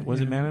Spring. Was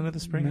it Manon of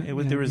the Spring?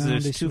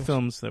 There's two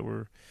films that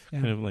were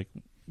kind of like.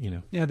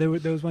 Yeah,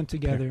 those went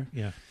together.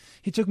 Yeah,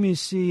 he took me to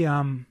see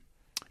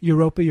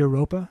Europa.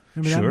 Remember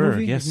that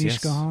movie?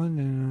 Yes. Holland.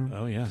 And,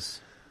 oh yes.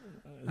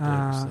 There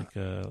was like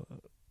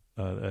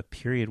a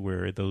period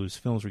where those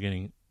films were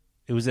getting.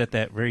 It was at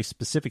that very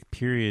specific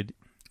period.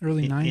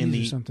 Early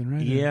 90s or something,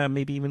 right? Yeah,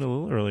 maybe even a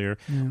little earlier.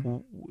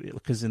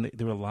 Because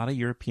there were a lot of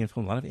European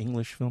films, a lot of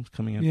English films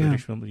coming out,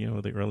 British films,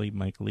 the early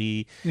Mike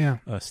Leigh,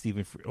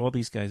 Stephen, all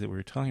these guys that we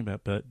were talking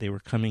about, but they were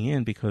coming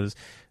in because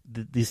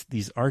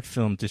these art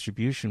film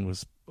distribution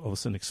was all of a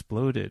sudden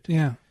exploded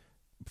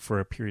for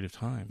a period of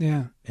time.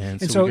 Yeah.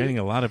 And so we're getting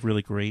a lot of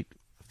really great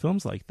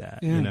films like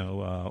that.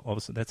 All of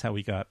a sudden, that's how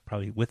we got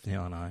probably With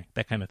Neon Eye,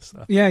 that kind of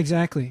stuff. Yeah,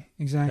 exactly.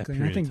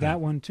 And I think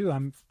that one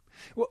too,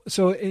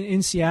 so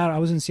in Seattle, I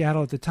was in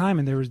Seattle at the time,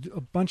 and there was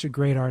a bunch of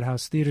great art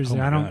house theaters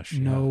there. I don't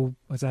know,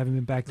 as I haven't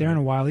been back there in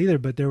a while either,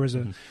 but there was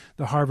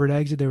the Harvard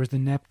Exit, there was the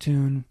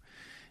Neptune,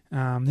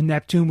 The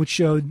Neptune would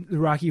show the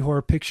Rocky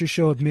Horror Picture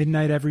Show at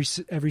midnight every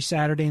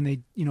Saturday, and they,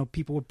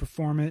 people would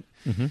perform it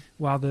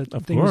while the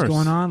thing was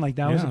going on. Like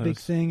that was a big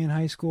thing in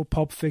high school.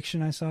 Pulp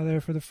Fiction, I saw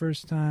there for the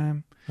first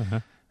time.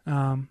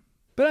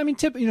 But I mean,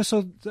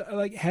 so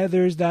like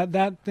Heathers,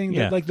 that thing,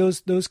 that, like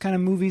those kind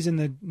of movies in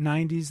the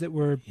 '90s that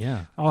were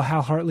all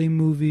Hal Hartley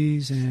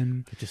movies,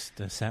 and I just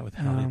sat with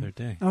Hal the other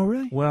day. Oh,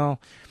 really?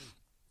 Well,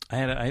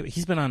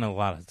 he's been on a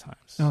lot of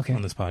times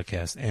on this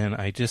podcast, and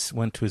I just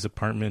went to his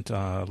apartment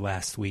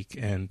last week,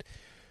 and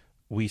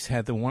we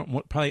had the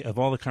one probably of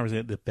all the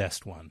conversations, the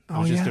best one. It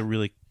was just a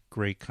really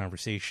great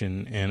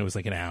conversation, and it was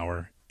like an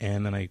hour.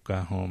 And then I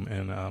got home,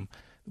 and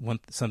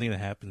something that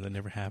happened that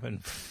never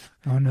happened.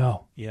 Oh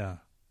no! Yeah.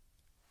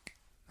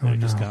 They're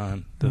just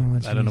gone.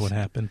 I don't know what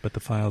happened, but the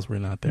files were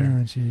not there.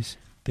 Oh, jeez.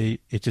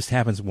 It just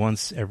happens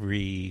once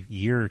every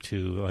year or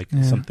two. Like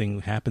something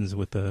happens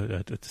with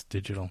it's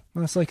digital.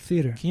 Well, it's like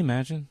theater. Can you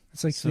imagine?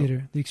 It's like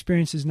theater. The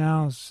experiences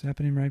now is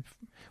happening right.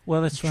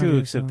 Well, that's true,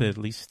 except that at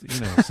least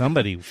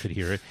somebody could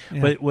hear it.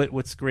 Yeah. But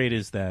what's great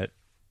is that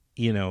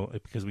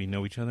because we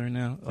know each other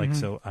now. Like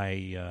so,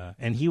 I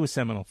and he was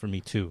seminal for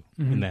me too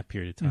in that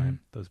period of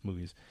time. Those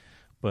movies.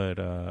 But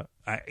we're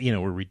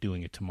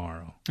redoing it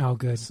tomorrow. Oh,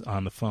 good. It's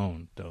on the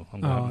phone, though.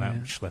 I'm not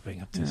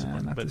schlepping up to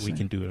someone, but we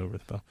can do it over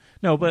the phone.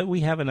 No, but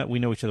we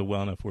know each other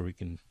well enough where we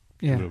can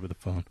do it over the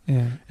phone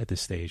at this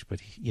stage.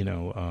 But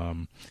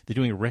they're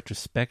doing a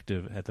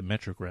retrospective at the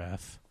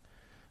Metrograph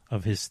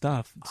of his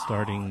stuff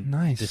starting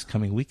this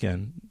coming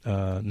weekend,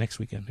 next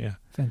weekend. Yeah,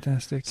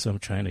 fantastic. So I'm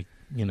trying to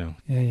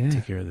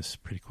take care of this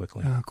pretty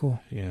quickly. Oh,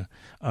 cool. Yeah,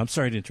 I'm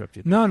sorry to interrupt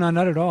you. No,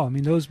 not at all. I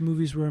mean, those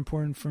movies were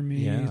important for me.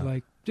 Yeah.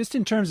 Like just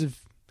in terms of.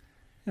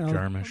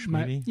 Jarmusch,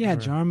 maybe? Yeah,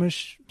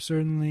 Jarmusch,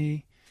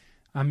 certainly.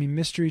 I mean,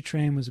 Mystery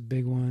Train was a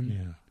big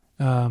one.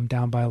 Yeah.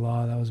 Down by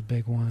Law, that was a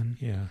big one.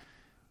 Yeah.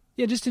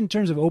 Yeah, just in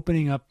terms of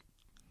opening up,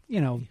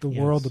 the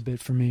world a bit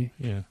for me.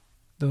 Yeah.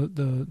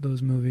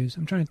 Those movies.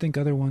 I'm trying to think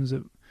other ones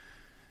that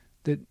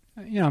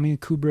I mean,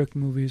 Kubrick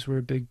movies were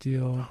a big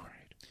deal. Oh,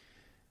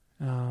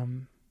 right.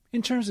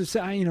 In terms of,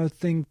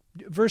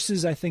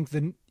 versus, I think,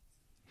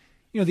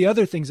 the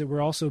other things that were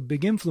also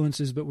big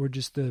influences, but were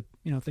just the,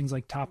 things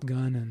like Top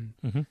Gun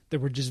and that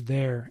were just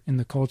there in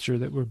the culture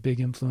that were big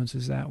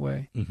influences that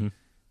way. Mm-hmm.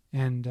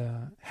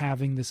 And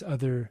having this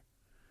other,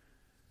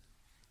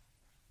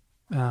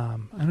 I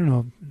don't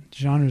know,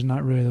 genre is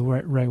not really the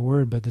right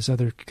word, but this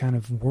other kind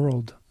of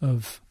world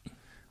of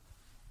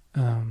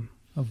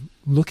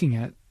looking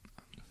at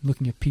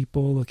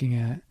people, looking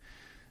at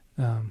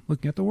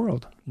the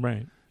world.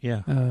 Right.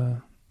 Yeah.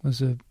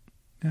 Was a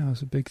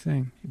big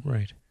thing.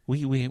 Right.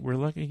 We're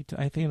lucky.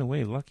 I think in a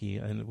way lucky,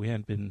 and we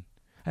hadn't been.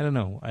 I don't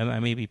know.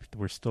 Maybe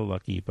we're still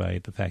lucky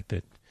by the fact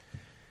that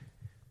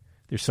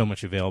there's so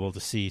much available to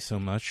see, so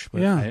much.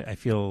 But I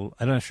feel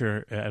I'm not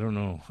sure. I don't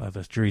know.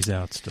 The jury's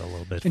out still a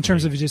little bit. In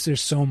terms of just there's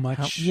so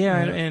much.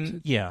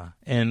 And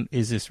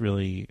is this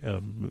really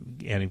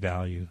adding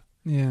value?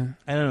 Yeah.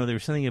 I don't know. There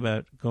was something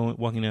about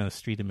walking down the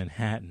street in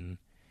Manhattan.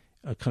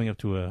 Coming up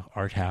to a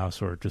art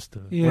house or just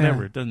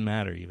whatever, it doesn't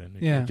matter even.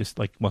 Yeah. Just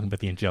like walking by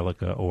the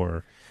Angelica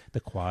or the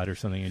Quad or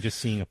something and just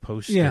seeing a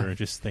poster and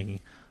just thinking,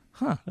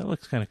 that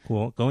looks kind of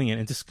cool. Going in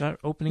and just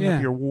opening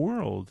up your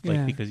world,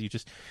 because you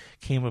just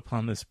came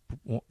upon this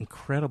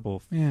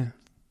incredible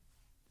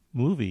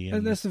movie.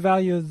 And that's the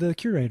value of the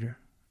curator,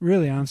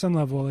 really, on some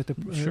level. Like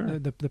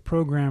the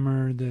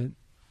programmer that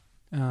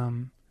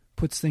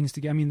puts things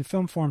together. I mean, the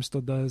Film Forum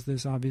still does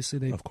this.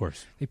 Obviously, of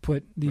course, they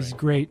put these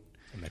great.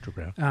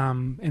 Metrograph.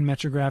 And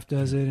Metrograph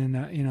does it, and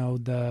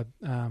the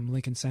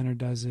Lincoln Center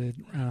does it.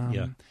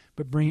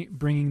 But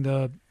bringing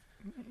the,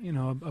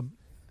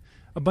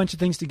 a bunch of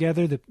things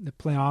together that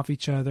play off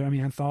each other. I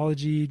mean,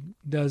 Anthology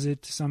does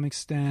it to some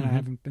extent. I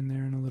haven't been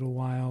there in a little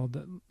while,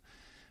 but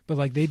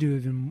like they do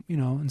even,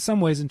 in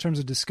some ways in terms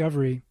of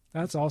discovery.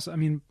 That's also. I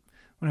mean,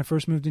 when I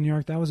first moved to New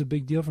York, that was a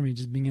big deal for me,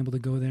 just being able to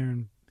go there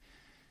and,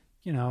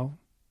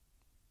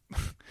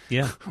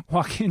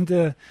 walk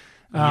into.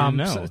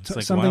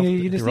 Something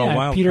you just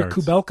Peter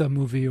Kubelka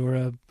movie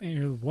or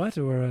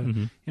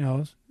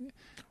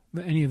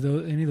any of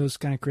those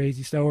kind of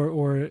crazy stuff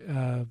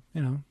or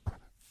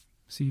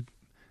see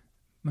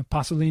a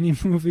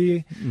Pasolini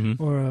movie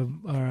or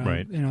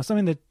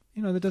something that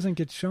that doesn't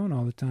get shown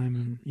all the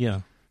time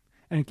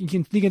and you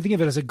can think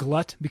of it as a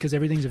glut because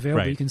everything's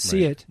available. You can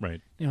see it. Right.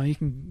 You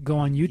can go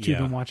on YouTube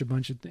and watch a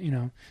bunch of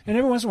and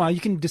every once in a while you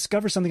can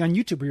discover something on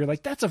YouTube where you're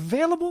like, that's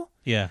available.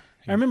 Yeah.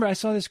 I remember I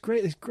saw this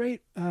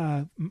great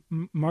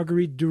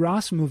Marguerite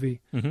Duras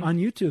movie on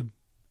YouTube.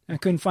 I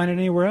couldn't find it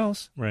anywhere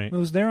else. Right. It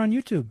was there on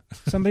YouTube.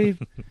 Somebody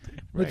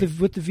with the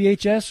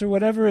VHS or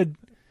whatever had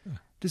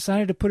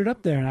decided to put it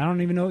up there, and I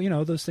don't even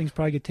know. Those things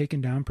probably get taken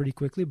down pretty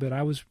quickly, but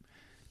I was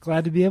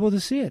glad to be able to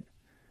see it.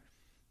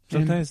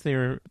 Sometimes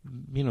they're,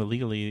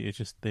 legally, it's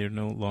just they're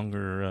no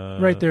longer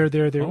right.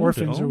 They're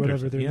orphans or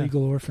whatever. They're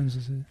legal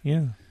orphans.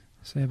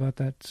 Say about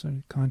that sort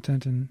of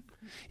content and.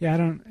 Yeah, I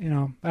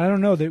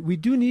don't know that we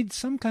do need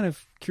some kind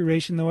of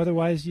curation though.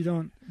 Otherwise, you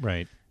don't.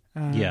 Right.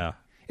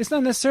 It's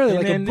not necessarily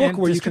like a book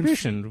where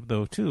distribution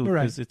though too,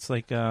 because it's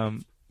like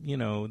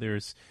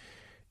there's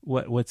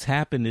what's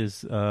happened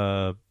is,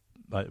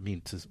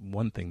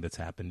 one thing that's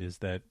happened is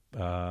that,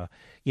 there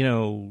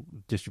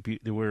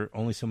were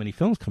only so many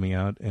films coming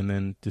out, and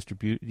then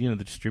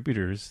the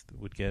distributors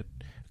would get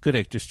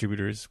good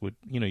distributors would,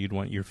 you'd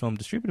want your film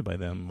distributed by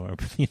them, or,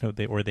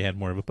 they had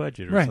more of a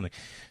budget or something.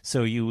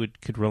 So you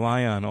could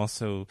rely on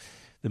also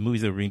the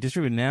movies that are being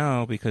distributed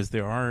now, because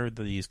there are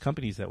these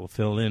companies that will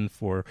fill in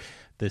for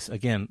this,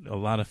 again, a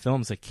lot of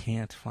films that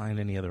can't find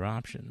any other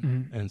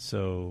option. Mm-hmm. And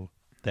so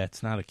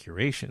that's not a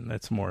curation.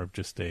 That's more of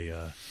just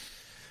a,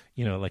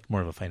 like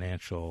more of a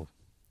financial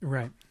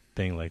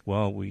thing. Like,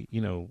 well,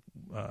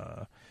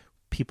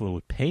 people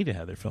would pay to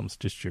have their films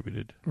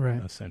distributed,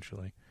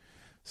 essentially.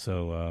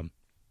 So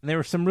there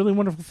were some really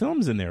wonderful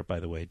films in there, by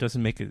the way. It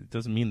doesn't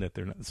mean that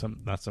there are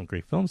not some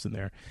great films in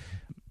there.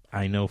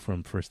 I know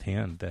from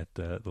firsthand that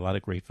a lot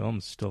of great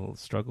films still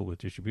struggle with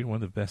distribution.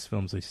 One of the best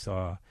films I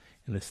saw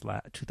in this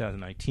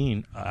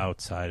 2019,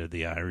 outside of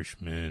The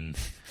Irishman,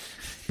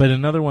 but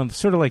another one,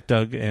 sort of like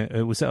Doug,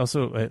 it was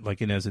also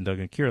like Inez and Doug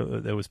and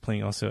Kira, that was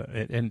playing also,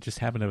 and it just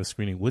happened to have a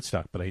screening in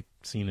Woodstock, but I'd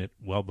seen it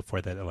well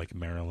before that at like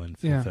Maryland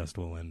Film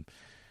Festival, and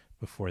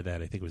before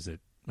that I think it was I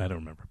don't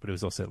remember, but it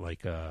was also at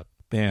like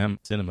BAM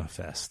Cinema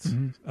Fest.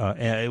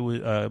 Mm-hmm. It was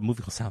a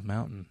movie called South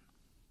Mountain.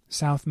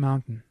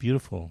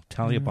 Beautiful.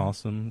 Talia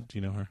Balsam. Do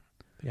you know her?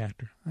 The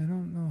actor? I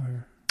don't know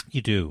her.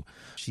 You do.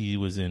 She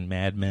was in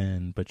Mad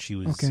Men, but she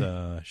was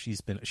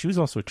she was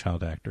also a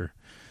child actor.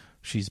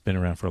 She's been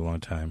around for a long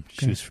time.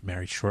 Okay. She was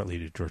married shortly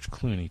to George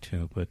Clooney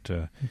too, but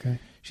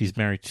she's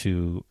married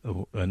to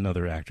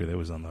another actor that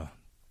was on the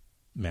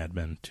Mad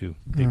Men too.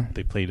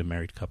 They played a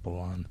married couple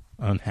on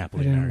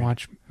Unhappily Married. I didn't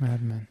watch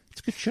Mad Men.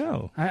 It's a good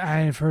show. I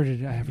have heard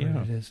it. I have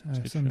heard it is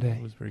someday.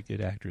 It was very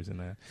good actors in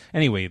that.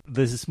 Anyway,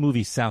 there's this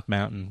movie South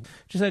Mountain.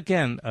 Just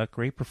again,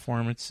 great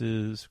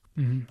performances.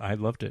 Mm-hmm. I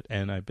loved it,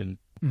 and I've been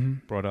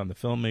brought on the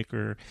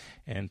filmmaker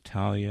and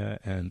Talia,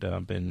 and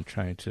been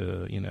trying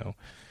to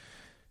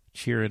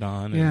cheer it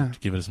on and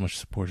give it as much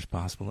support as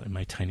possible in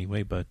my tiny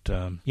way. But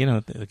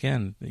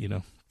again,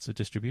 it's a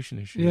distribution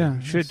issue. Yeah,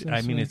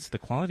 it's the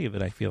quality of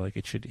it. I feel like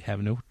it should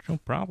have no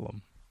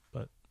problem.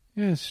 But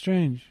it's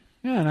strange.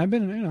 Yeah, and I've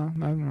been,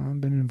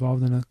 I've been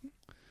involved in a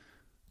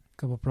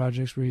couple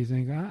projects where you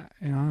think, I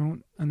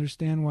don't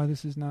understand why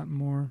this is not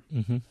more.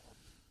 Mm-hmm.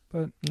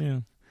 But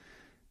I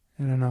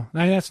don't know.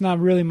 That's not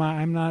really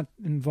I'm not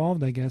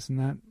involved, I guess, in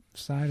that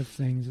side of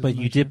things. But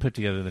you did put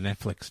together the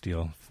Netflix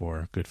deal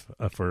for that's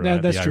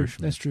The true. Irishman.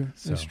 That's true.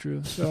 So. That's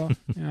true. So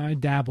I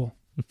dabble.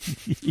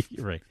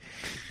 You're right.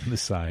 On the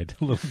side,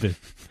 a little bit.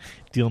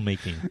 Deal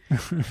making.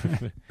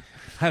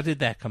 How did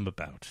that come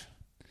about?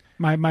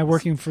 My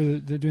working for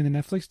doing the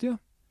Netflix deal?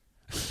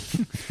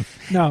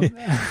 No.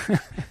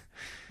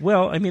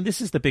 Well,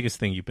 this is the biggest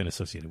thing you've been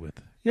associated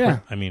with. Yeah.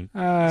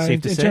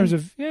 Safe to say? In terms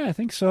of, I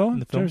think so.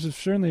 In terms of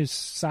certainly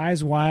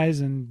size-wise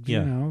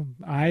and,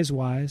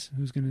 eyes-wise,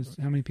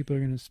 how many people are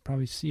going to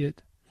probably see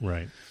it.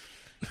 Right.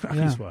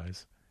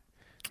 Eyes-wise.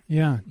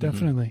 Yeah,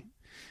 definitely.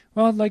 Mm-hmm.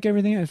 Well, like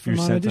everything from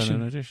You're an sent audition.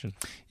 on an audition.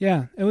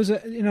 Yeah. It was,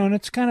 and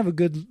it's kind of a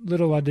good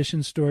little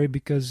audition story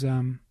because...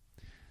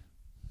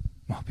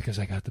 because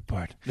I got the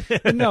part.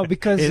 But no,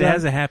 because it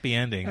has a happy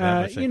ending.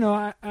 I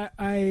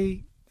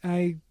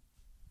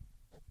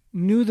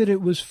knew that it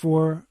was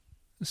for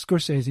a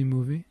Scorsese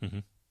movie,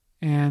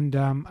 and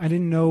I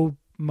didn't know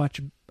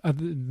much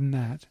other than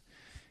that.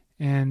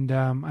 And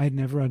I had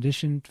never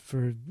auditioned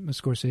for a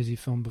Scorsese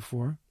film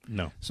before.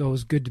 No. So it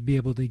was good to be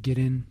able to get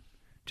in,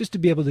 just to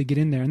be able to get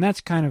in there. And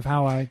that's kind of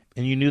how I...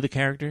 And you knew the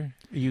character?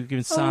 You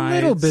given sides? A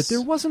little bit.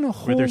 There wasn't a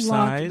whole Were there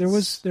lot.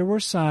 Sides? There were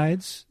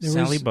sides.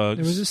 Sally Bugs.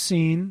 There was a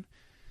scene.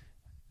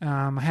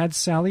 I had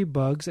Sally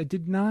Bugs. I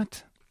did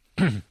not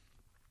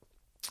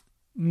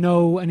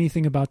know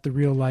anything about the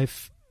real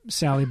life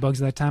Sally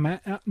Bugs at that time. I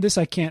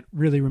can't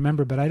really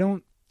remember, but I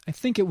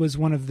think it was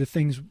one of the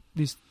things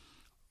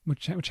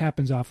which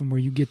happens often, where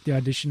you get the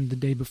audition the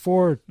day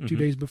before, or 2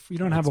 days before. You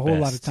don't have a whole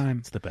lot of time.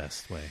 It's the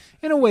best way.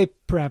 In a way,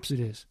 perhaps it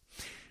is.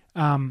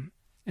 And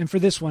for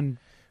this one,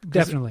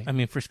 definitely.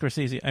 For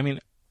Scorsese,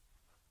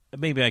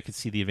 maybe I could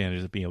see the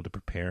advantage of being able to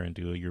prepare and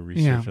do your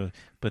research,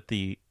 but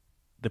the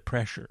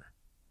pressure.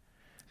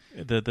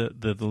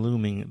 The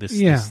looming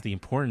the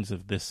importance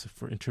of this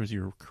in terms of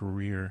your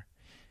career,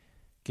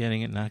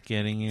 getting it, not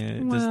getting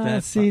it.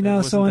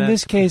 So in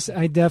this case,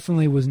 I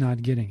definitely was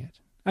not getting it.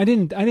 I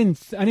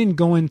didn't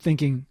go in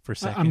thinking for a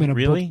second. I'm going to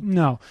really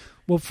no.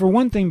 Well, for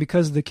one thing,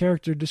 because the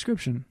character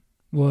description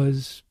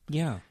was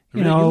you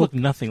look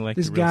nothing like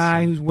this the real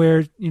guy son.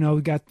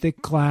 who's got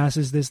thick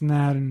glasses, this and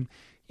that, and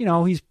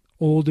he's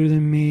older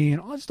than me,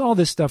 and just all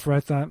this stuff. Where I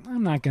thought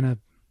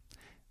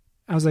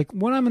I was like,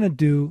 what I'm going to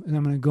do is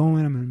I'm going to go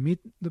in, I'm going to meet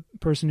the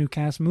person who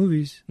casts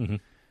movies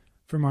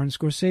for Martin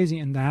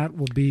Scorsese, and that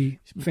will be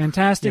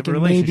fantastic.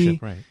 And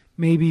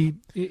maybe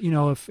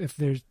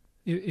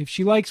if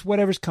she likes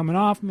whatever's coming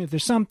off me, if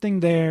there's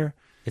something there,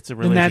 it's a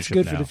then that's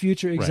good for now. the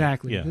future. Right.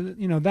 Exactly.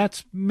 Yeah.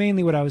 That's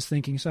mainly what I was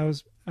thinking. So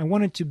I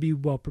wanted to be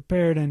well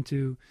prepared and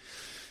to,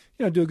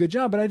 do a good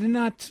job, but I didn't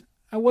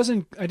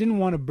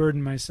want to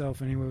burden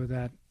myself anyway with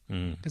that.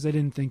 because I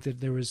didn't think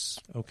that there was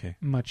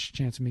much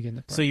chance of me getting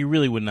the part. So you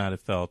really would not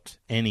have felt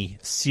any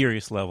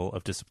serious level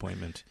of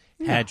disappointment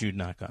had you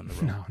not gotten the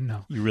role?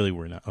 No. You really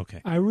were not?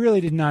 Okay. I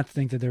really did not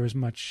think that there was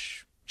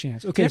much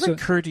chance. Okay, Did it ever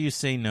occur to you to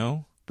say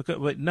no?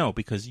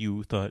 Because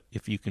you thought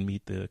if you can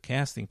meet the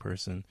casting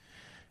person,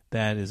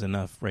 that is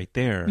enough right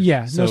there.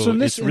 Yeah. So,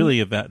 it's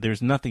really about,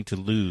 there's nothing to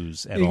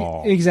lose at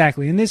all.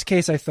 Exactly. In this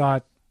case, I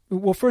thought,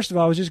 well, first of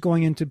all, I was just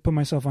going in to put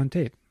myself on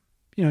tape.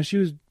 She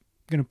was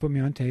going to put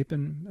me on tape,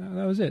 and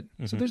that was it.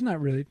 So there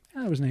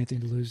wasn't anything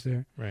to lose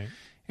there. Right.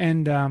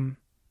 And,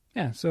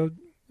 so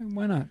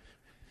why not?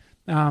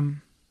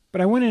 But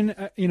I went in,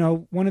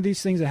 one of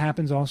these things that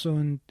happens also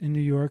in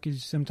New York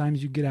is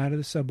sometimes you get out of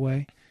the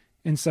subway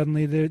and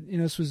suddenly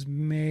this was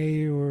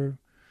May or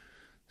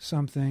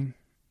something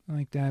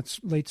like that,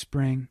 late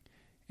spring,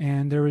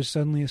 and there was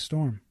suddenly a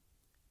storm.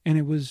 And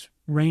it was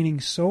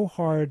raining so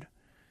hard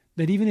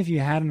that even if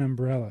you had an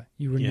umbrella,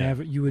 you were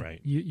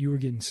you were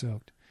getting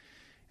soaked.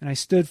 And I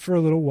stood for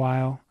a little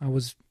while. I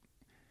was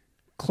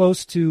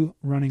close to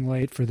running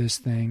late for this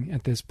thing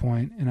at this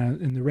point,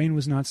 and the rain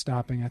was not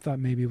stopping. I thought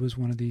maybe it was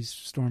one of these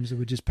storms that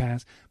would just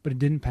pass, but it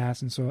didn't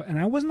pass, and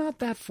I was not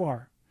that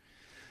far,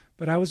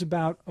 but I was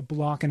about a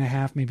block and a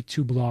half, maybe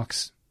 2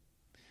 blocks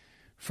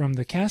from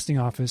the casting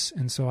office,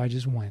 and so I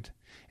just went.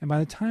 And by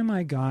the time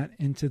I got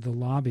into the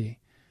lobby,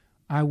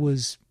 I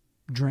was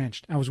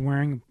drenched. I was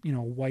wearing a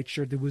white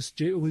shirt. I was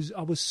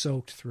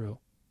soaked through,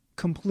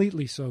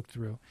 completely soaked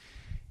through,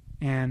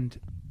 and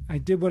I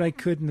did what I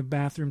could in the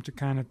bathroom to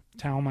kind of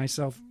towel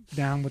myself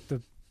down with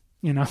the,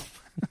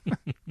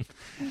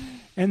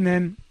 and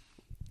then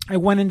I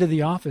went into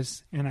the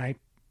office and I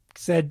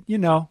said,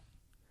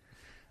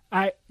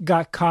 I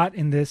got caught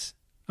in this.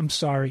 I'm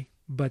sorry,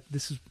 but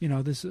this is,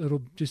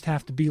 it'll just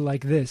have to be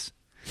like this.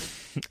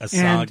 A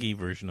soggy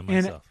version of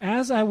myself. And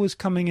as I was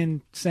coming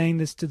in saying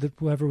this to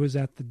whoever was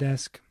at the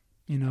desk,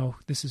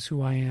 this is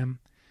who I am.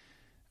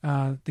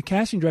 The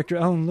casting director,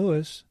 Ellen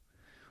Lewis,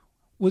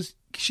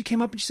 she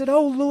came up and she said,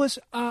 "Oh, Louis,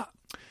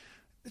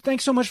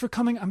 thanks so much for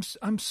coming.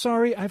 I'm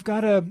sorry, I've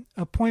got a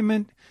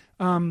appointment.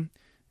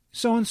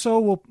 So and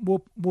so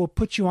will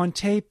put you on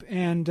tape,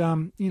 and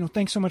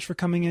thanks so much for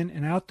coming in."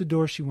 And out the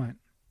door she went.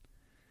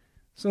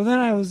 So then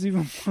I was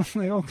even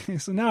like, okay,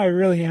 so now I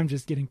really am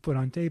just getting put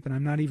on tape, and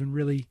I'm not even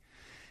really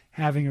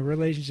having a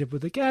relationship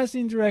with the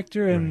casting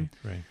director, and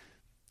right.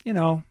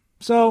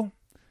 So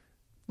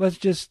let's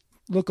just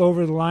look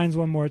over the lines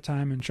one more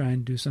time and try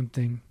and do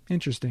something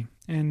interesting.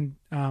 And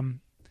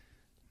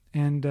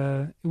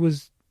it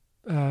was,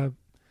 I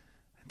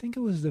think it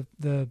was a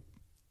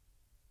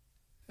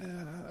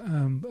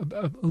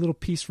little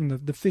piece from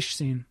the fish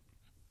scene.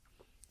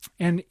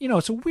 And,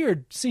 it's a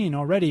weird scene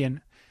already,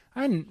 and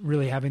I didn't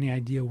really have any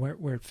idea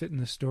where it fit in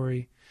the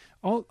story.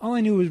 All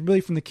I knew was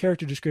really from the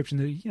character description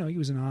that, he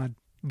was an odd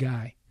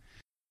guy.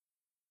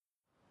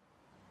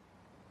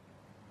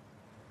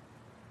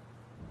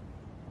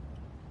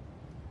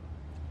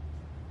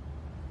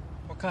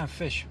 What kind of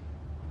fish?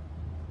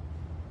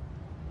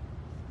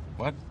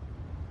 What?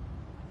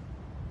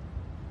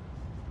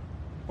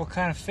 What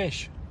kind of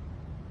fish?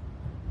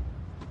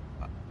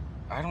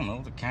 I don't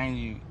know. The kind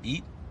you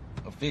eat?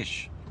 A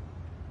fish.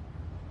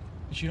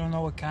 But you don't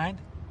know what kind?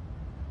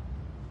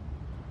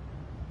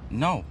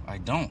 No, I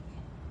don't.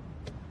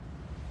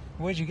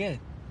 Where'd you get it?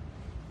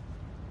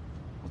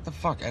 What the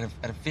fuck? At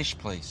a fish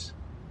place.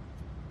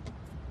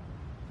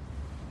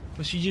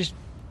 Was you just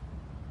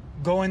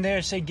go in there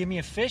and say, "Give me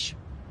a fish"?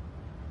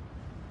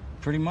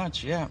 Pretty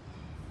much, yeah.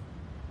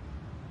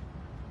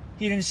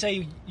 He didn't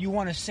say, "You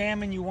want a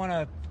salmon, you want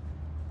a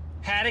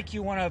haddock,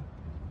 you want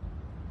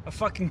a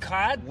fucking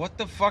cod"? What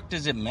the fuck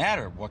does it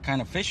matter what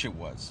kind of fish it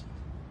was?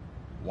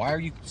 Why are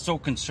you so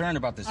concerned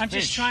about this fish? I'm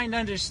just trying to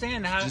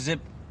understand how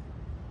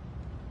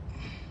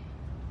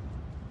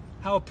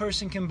a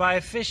person can buy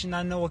a fish and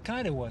not know what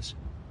kind it was.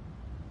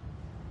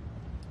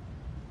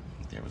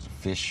 There was a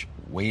fish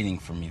waiting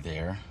for me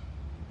there.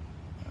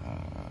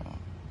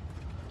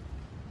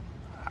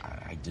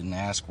 I didn't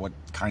ask what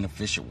kind of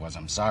fish it was.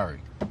 I'm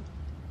sorry.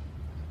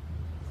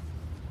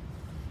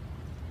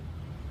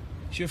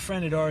 Your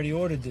friend had already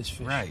ordered this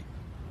fish. Right.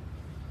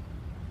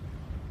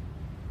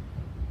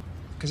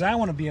 Because I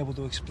want to be able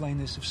to explain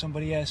this if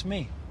somebody asks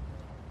me.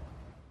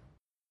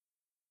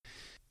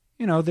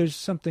 There's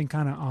something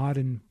kind of odd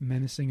and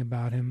menacing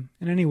about him.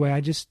 And anyway,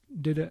 I just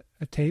did a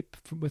tape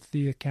with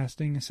the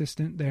casting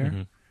assistant there.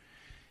 Mm-hmm.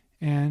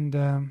 And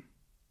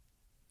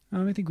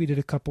I think we did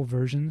a couple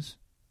versions.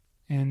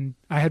 And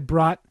I had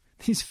brought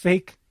these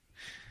fake,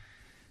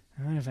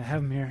 I don't know if I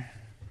have them here,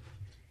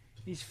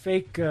 these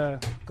fake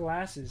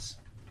glasses.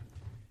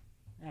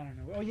 I don't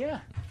know. Oh,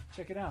 yeah.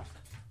 Check it out.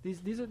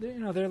 These are,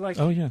 they're like,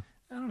 oh, yeah.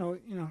 I don't know,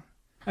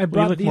 I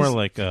brought look these. more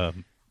like,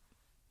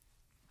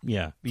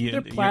 yeah.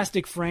 They're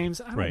plastic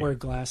frames. I don't right. wear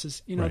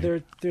glasses.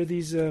 Right. They're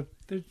these, they're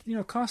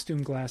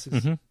costume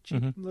glasses.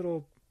 Cheap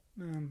little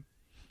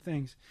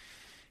things.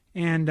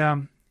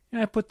 And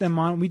I put them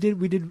on. We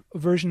did a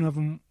version of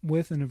them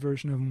with and a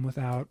version of them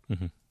without.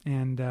 Mm-hmm.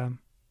 And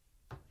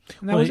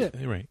And that was it.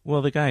 Right.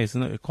 Well, the guy is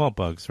called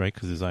Bugs, right?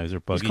 Because his eyes are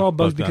buggy. He's called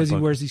Bugs because he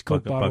wears these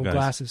Coke bottle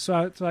glasses.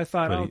 So I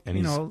thought, and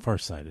he's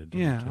farsighted.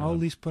 Yeah, I'll at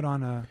least put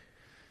on a...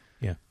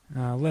 Yeah.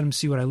 Let him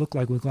see what I look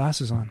like with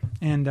glasses on.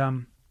 And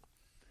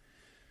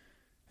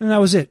that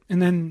was it.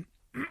 And then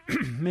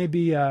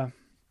maybe a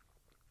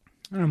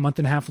month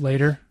and a half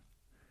later,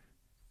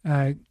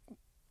 I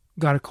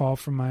got a call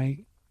from my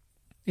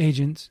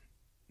agent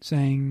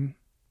saying,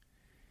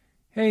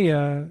 hey,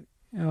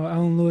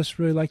 Alan Lewis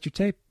really liked your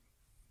tape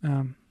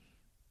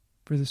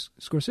for this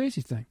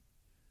Scorsese thing.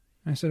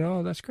 And I said,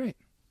 oh, that's great.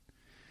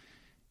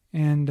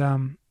 And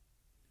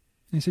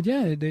they said,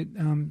 yeah,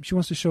 she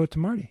wants to show it to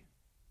Marty.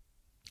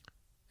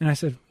 And I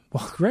said,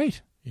 well,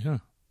 great. Yeah.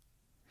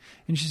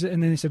 And she said,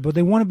 and then they said, but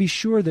they want to be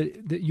sure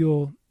that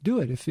you'll do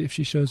it if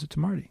she shows it to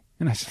Marty.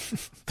 And I said,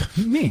 what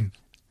do you mean?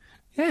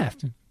 Yeah. What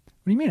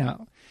do you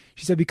mean?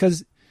 She said,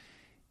 because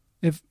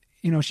if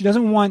she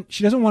doesn't want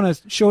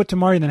to show it to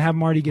Marty and then have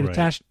Marty get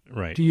attached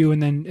to you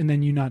and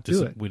then you not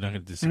do it. We're not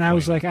going to disappoint. And I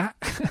was like,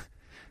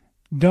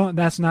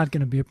 that's not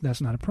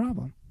a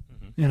problem.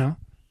 Mm-hmm.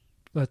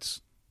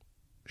 Let's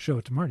show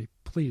it to Marty,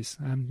 please.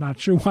 I'm not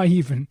sure why you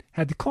even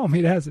had to call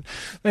me to ask it.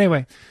 But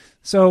anyway,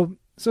 so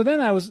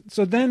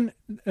then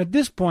at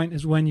this point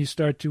is when you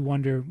start to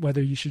wonder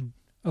whether you should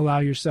allow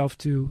yourself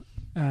to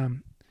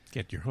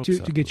get your hopes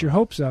up. To get your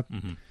hopes up.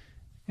 Mm-hmm.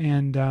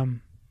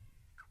 And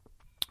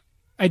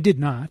I did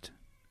not.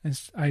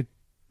 As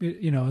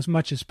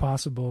much as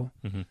possible,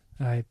 mm-hmm.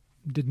 I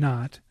did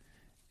not.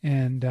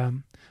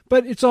 And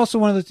but it's also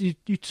one of those you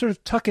sort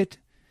of tuck it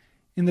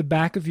in the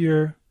back of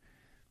your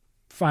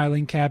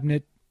filing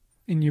cabinet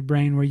in your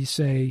brain where you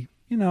say,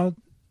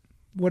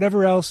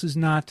 whatever else is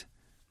not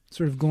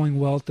sort of going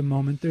well at the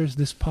moment, there's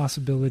this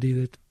possibility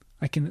that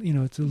I can,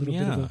 it's a little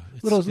bit of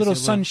a little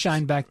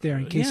sunshine back there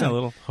in case a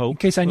little hope, in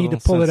case I need to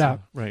pull it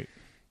out. Right.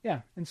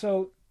 Yeah. And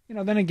so,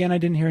 then again, I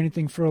didn't hear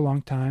anything for a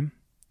long time.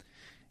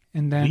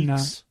 And then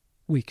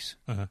weeks.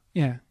 Uh-huh.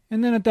 Yeah.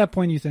 And then at that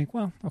point you think,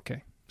 well,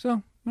 okay.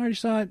 So I already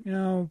saw it,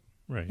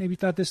 right. Maybe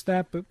thought this,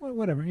 that, but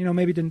whatever.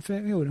 Maybe it didn't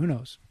fit. Who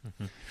knows?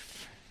 Mm-hmm.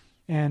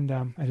 And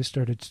I just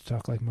started to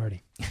talk like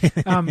Marty.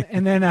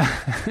 And then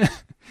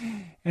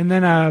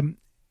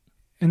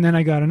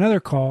I got another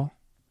call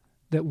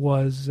that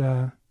was,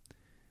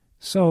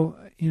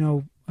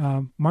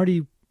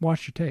 Marty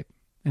watched your tape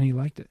and he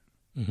liked it.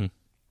 Mm-hmm.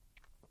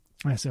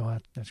 I said,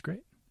 well, that's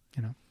great.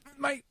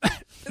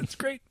 That's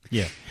great.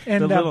 Yeah.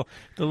 And the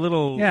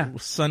little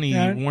sunny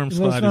warm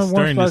spot is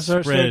starting to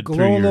spread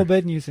glow a little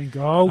bit, and you think,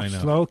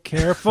 slow,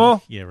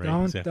 careful. Yeah,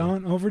 right.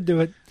 Don't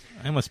overdo it.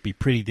 I must be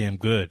pretty damn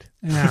good.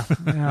 Yeah.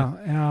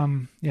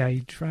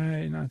 You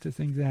try not to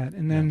think that.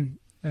 And then,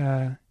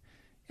 then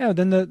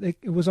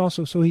it was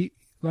also, so he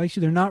likes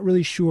you. They're not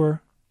really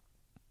sure,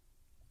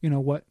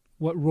 what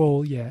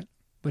role yet,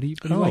 but he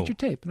liked your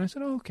tape. And I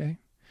said, oh, okay.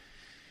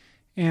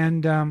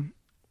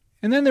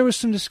 And then there was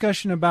some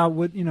discussion about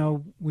what,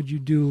 would you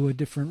do a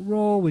different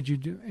role? Would you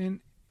do, and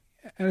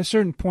at a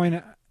certain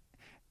point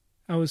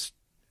I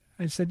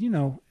said,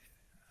 I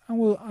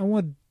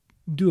want to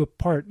do a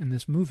part in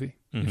this movie.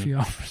 Mm-hmm. If he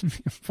offers me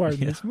a part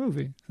in this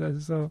movie.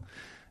 So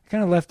I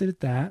kind of left it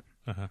at that.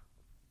 Uh-huh.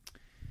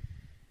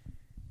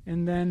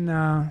 And then,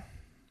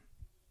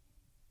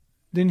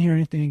 didn't hear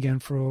anything again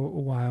for a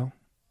while.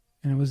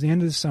 And it was the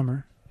end of the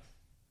summer.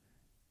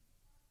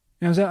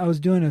 And I was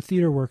doing a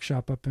theater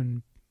workshop up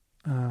in,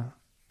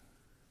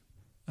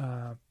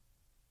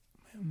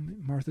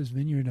 Martha's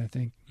Vineyard, I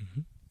think.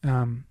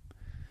 Mm-hmm.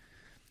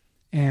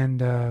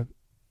 And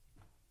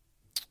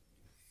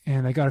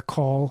I got a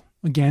call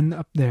again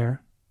up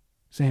there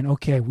saying,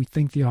 okay, we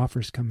think the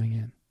offer's coming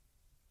in.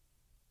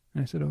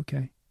 And I said,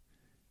 okay.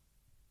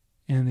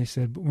 And they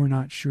said, but we're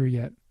not sure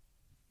yet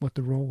what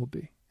the role will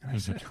be. And I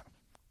said,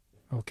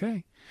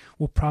 okay,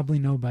 we'll probably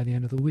know by the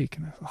end of the week.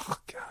 And I thought, oh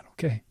God,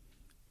 okay,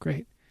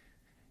 great.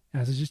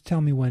 And I said, just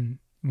tell me when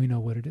we know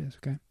what it is,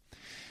 okay?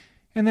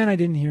 And then I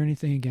didn't hear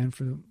anything again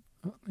for,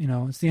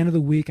 it's the end of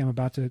the week. I'm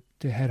about to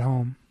head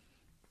home.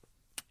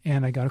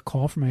 And I got a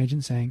call from my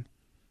agent saying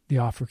the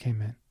offer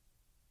came in.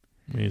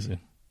 Amazing.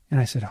 And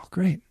I said, oh,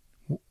 great.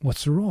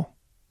 What's the role?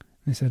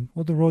 And they said,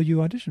 well, the role you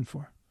auditioned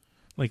for.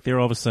 Like they're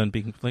all of a sudden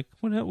being like,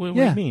 what do you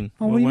mean?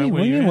 Oh, what do you mean?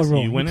 What do you mean what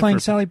role? You're playing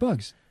Sally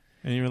Bugs.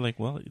 And you were like,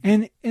 well.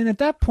 And at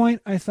that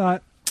point I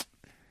thought,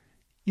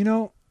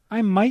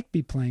 I might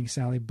be playing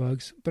Sally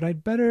Bugs, but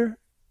I'd better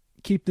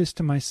keep this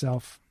to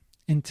myself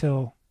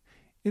until,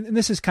 and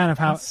this is kind of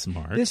how. That's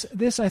smart.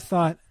 This I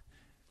thought,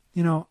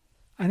 I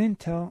didn't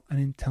tell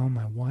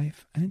my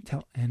wife. I didn't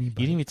tell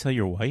anybody. You didn't even tell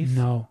your wife?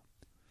 No,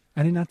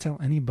 I did not tell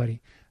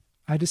anybody.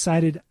 I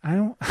decided I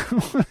don't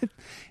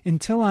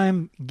until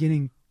I'm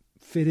getting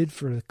fitted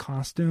for the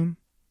costume.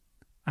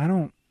 I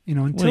don't,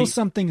 until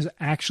something's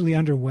actually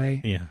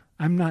underway. Yeah,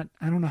 I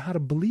don't know how to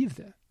believe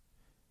that.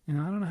 I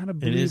don't know how to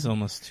believe it. Is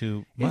almost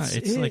too much.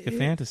 It's like a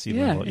fantasy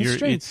yeah, level. It's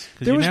strange.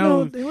 There was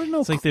no.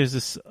 It's like there's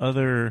this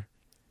other.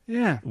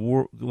 Yeah.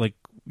 Parallel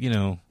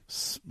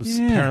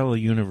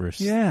universe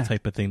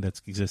type of thing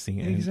that's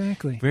existing.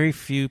 Exactly. Very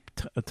few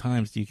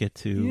times do you get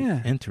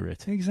to enter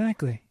it.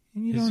 Exactly.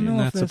 And you don't know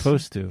not if that's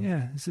supposed to.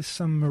 Yeah, is this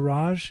some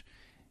mirage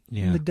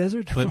in the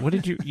desert? But what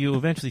did you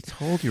eventually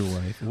told your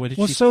wife? What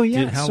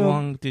did how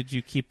long did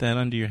you keep that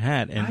under your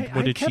hat? And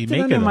what did she make of it? I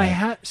kept it under my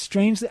hat.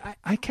 Strangely,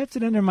 I kept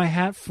it under my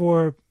hat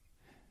for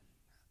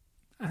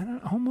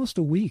almost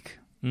a week.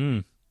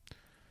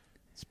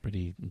 It's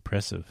pretty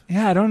impressive.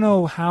 Yeah, I don't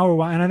know how or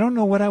why, and I don't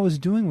know what I was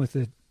doing with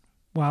it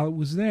while it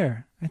was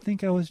there. I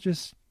think I was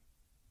just,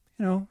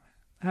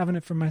 having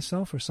it for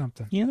myself or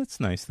something. Yeah, that's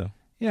nice though.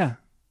 Yeah.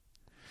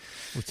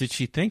 What did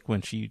she think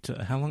when she?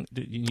 How long?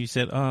 You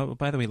said, "Oh,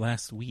 by the way,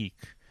 last week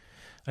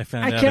I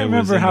found out." I can't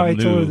remember how I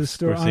told her the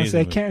story. Scorsese Honestly,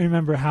 I movie. can't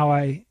remember how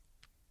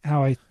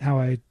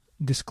I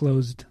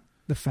disclosed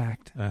the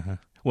fact.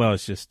 Well,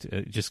 it's just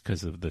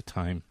because of the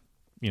time,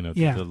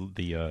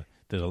 the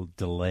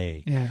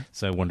delay. Yeah.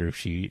 So I wonder if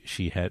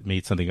she had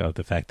made something out of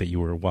the fact that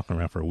you were walking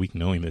around for a week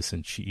knowing this,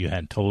 and you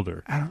hadn't told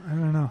her. I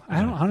don't know.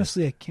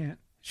 Honestly, I can't.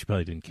 She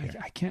probably didn't care.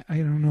 I can't. I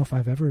don't know if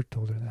I've ever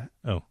told her that.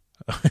 Oh.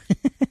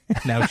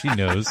 Now she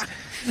knows.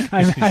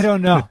 I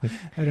don't know.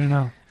 I don't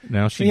know.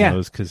 Now she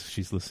knows because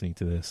she's listening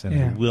to this,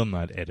 and I will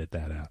not edit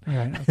that out. All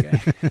right. Okay.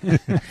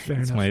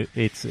 Fair enough.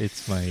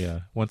 It's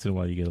my once in a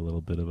while you get a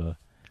little bit of a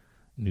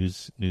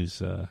news.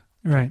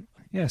 Right.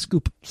 Yeah.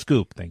 Scoop.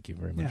 Thank you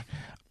very much. Yeah.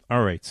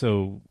 All right.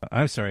 So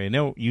I'm sorry. I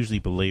don't usually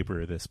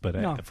belabor this,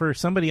 but for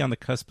somebody on the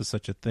cusp of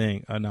such a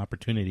thing, an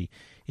opportunity,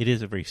 it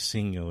is a very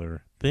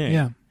singular thing.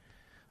 Yeah.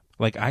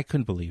 Like I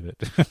couldn't believe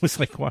it. I was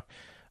like, "What?"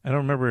 I don't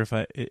remember if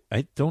I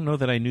don't know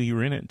that I knew you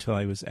were in it until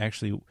I was at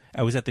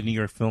the New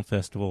York Film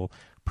Festival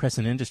press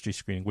and industry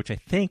screening, which I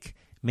think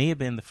may have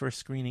been the first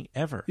screening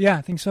ever. Yeah,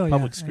 I think so.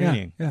 Public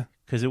screening. Yeah.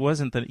 Because it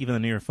wasn't even the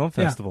New York Film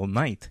Festival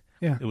night.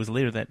 Yeah. It was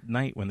later that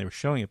night when they were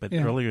showing it, but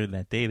earlier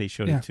that day they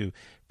showed it to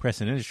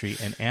press and industry,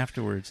 and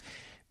afterwards,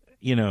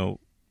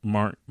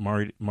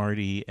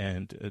 Marty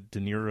and De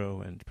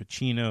Niro and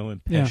Pacino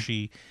and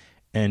Pesci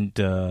and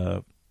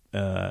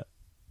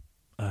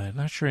I'm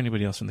not sure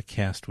anybody else in the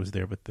cast was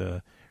there, but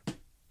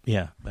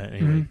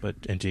anyway,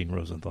 and Jane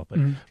Rosenthal. But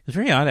it's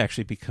very odd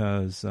actually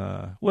because,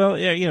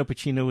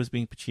 Pacino was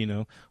being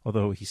Pacino,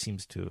 although he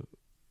seems to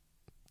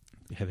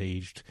have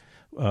aged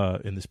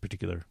in this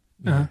particular.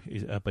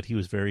 But he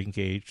was very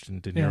engaged,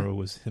 and De Niro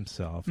was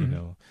himself.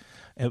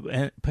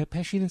 And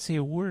Pesci didn't say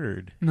a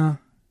word. No,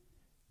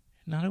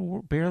 not a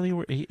word, barely a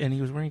word, and he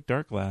was wearing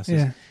dark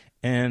glasses. Yeah.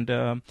 And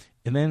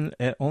then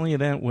only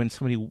then when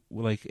somebody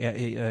I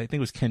think it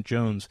was Kent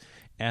Jones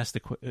asked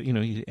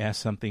he asked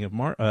something of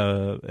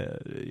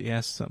he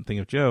asked something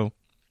of Joe,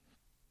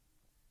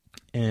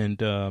 and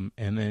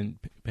then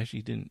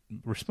Pesci didn't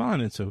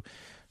respond, and so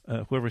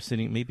whoever was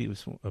sitting, maybe it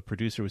was a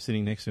producer, was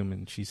sitting next to him,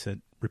 and she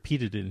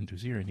repeated it into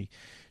his ear, and he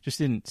just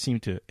didn't seem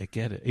to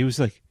get it. He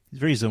was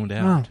very zoned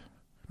out.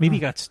 Maybe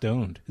he got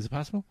stoned. Is it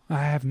possible?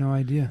 I have no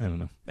idea. I don't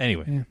know.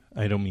 Anyway,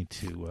 I don't mean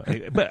to.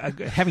 But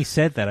having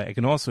said that, I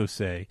can also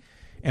say,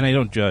 and I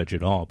don't judge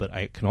at all, but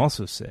I can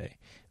also say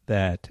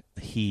that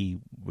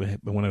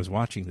when I was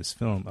watching this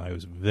film, I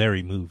was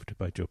very moved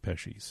by Joe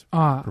Pesci's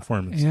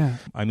performance. Yeah.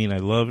 I mean,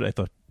 I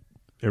thought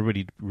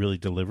everybody really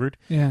delivered.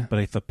 Yeah. But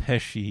I thought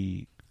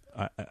Pesci,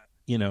 I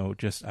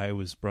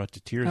was brought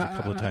to tears a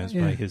couple of times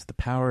by the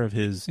power of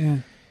his. Yeah.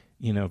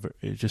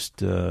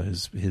 Just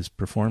his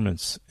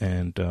performance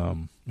and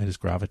his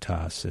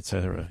gravitas,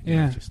 etc.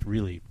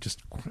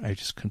 I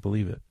just couldn't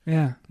believe it.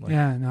 Yeah,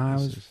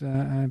 I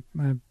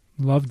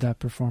loved that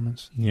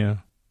performance. Yeah,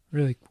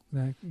 really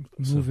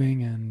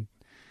moving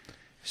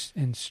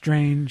and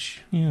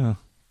strange. Yeah,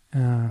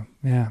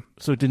 yeah.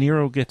 So De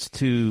Niro gets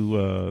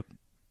to.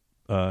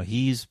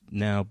 He's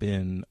now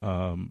been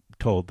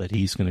told that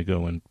he's going to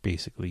go and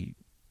basically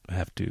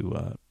have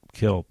to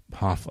kill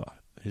Hoffa.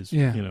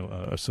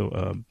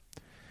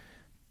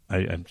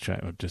 I'm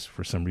trying, just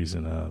for some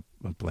reason, I'm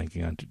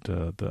blanking on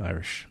the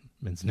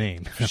Irishman's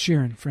name. Frank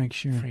Sheeran. Frank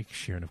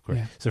Sheeran, of course.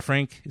 Yeah. So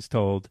Frank is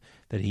told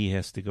that he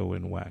has to go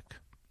and whack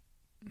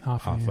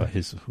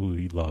Hoffa, who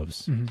he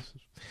loves. Mm-hmm.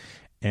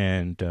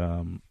 And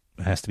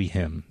it has to be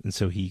him. And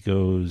so he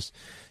goes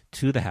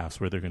to the house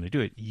where they're going to do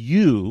it.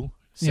 You,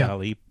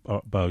 Sally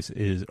Bugs,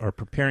 are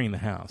preparing the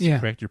house,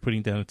 correct? You're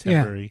putting down a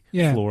temporary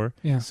floor.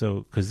 Yeah.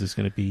 So, because it's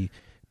going to be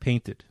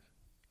painted.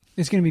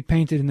 It's going to be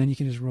painted, and then you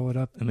can just roll it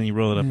up. And then you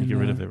roll it up and get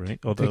rid of it, right?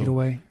 Although take it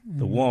away.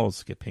 The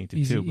walls get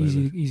painted too.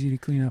 Easy to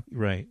clean up.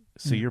 Right.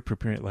 So you're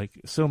preparing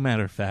so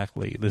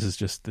matter-of-factly. This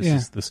is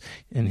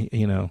and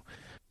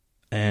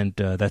and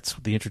that's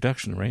the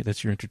introduction, right?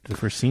 That's your the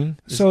first scene.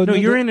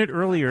 You're in it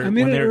earlier. I'm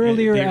in it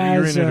earlier.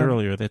 You're in it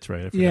earlier. That's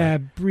right. I forgot. Yeah.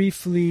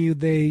 Briefly,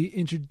 they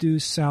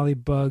introduced Sally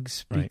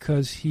Bugs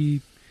because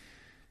he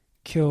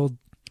killed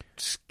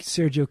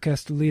Sergio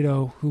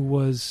Castellito, who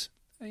was.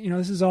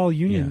 This is all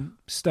union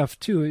stuff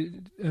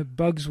too.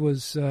 Bugs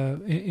was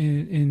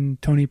in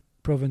Tony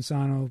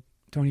Provenzano,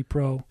 Tony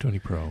Pro.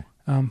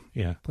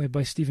 Played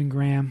by Stephen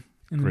Graham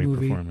in the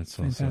movie. Performance,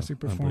 fantastic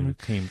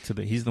performance.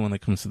 He's the one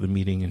that comes to the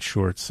meeting in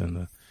shorts and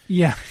the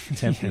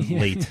tent and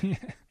late,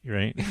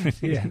 right?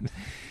 Yeah.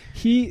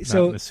 Not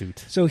in a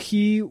suit. So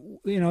he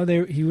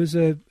was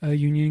a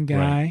union guy.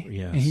 Right.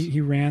 Yes. And he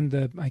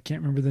ran I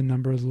can't remember the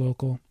number of the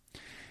local.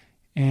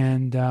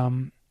 and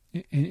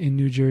in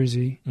New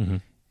Jersey,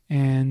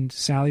 and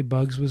Sally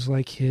Bugs was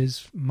like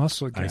his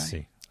muscle guy. I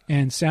see.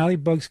 And Sally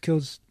Bugs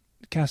kills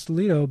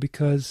Castellito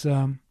because,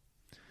 and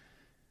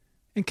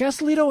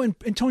Castellito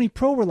and Tony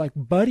Pro were like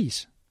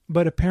buddies,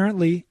 but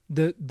apparently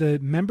the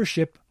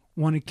membership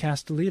wanted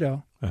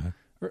Castellito.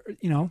 Or,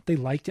 they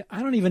liked it.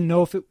 I don't even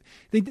know if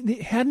they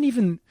hadn't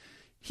even.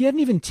 He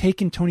hadn't even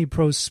taken Tony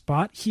Pro's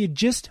spot. He had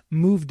just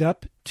moved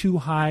up too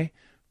high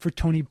for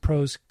Tony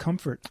Pro's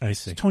comfort. I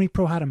see. So Tony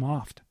Pro had him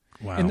offed.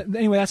 Wow. And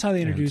anyway, that's how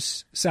they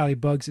introduced Sally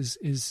Bugs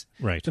is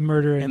right. the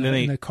murder in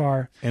the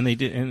car. And they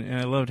did, and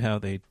I loved how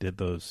they did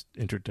those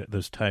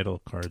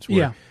title cards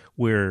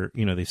where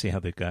they say how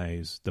the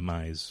guy's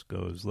demise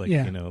goes, like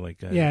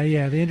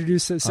They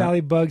introduced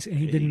Sally Bugs, and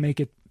he didn't make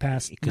it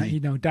past.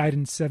 Died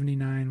in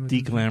 '79.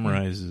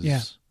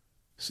 Deglamorizes.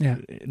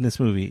 In this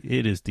movie,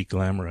 it is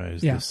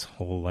deglamorized, this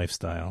whole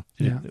lifestyle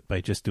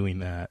by just doing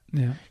that.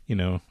 Yeah.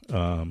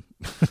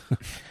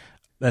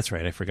 That's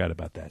right. I forgot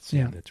about that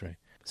scene. That's right.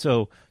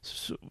 So,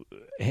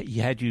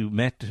 had you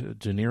met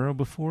De Niro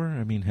before?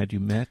 I mean, had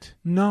you met?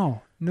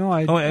 No.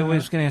 I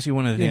was going to ask you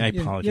one other thing. I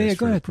apologize.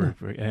 Go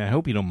ahead. I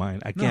hope you don't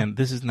mind. Again,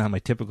 this is not my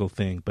typical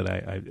thing, but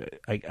I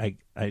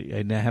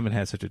haven't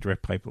had such a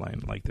direct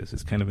pipeline like this.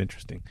 It's kind of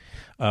interesting.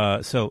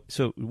 So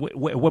at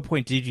what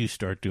point did you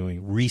start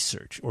doing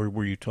research, or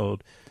were you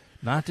told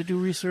not to do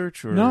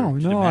research? Or no,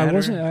 I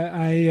wasn't.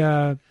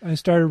 I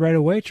started right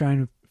away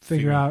trying to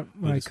figure out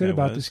what I could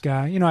about this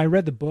guy. I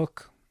read the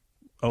book.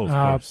 Oh, of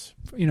course.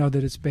 That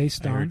it's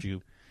based on.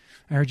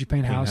 I heard you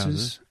paint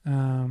houses.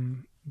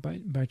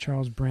 By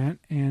Charles Brandt,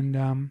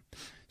 and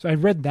so I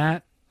read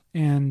that,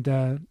 and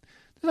there's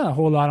not a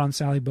whole lot on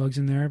Sally Bugs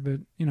in there, but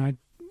I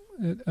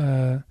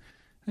think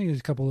there's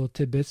a couple little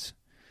tidbits.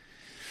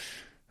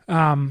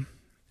 And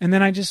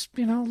then I just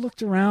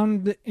looked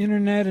around the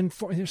internet, and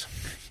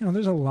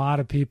there's a lot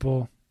of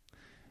people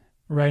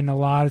writing a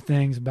lot of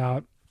things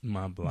about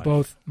mob life,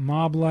 both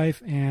mob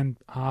life and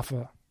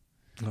Hoffa.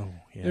 Oh,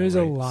 yeah, there's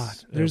a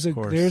lot. There's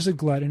a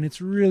glut, and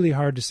it's really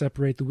hard to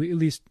separate the wheat. At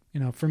least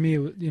for me,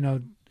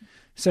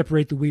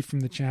 separate the wheat from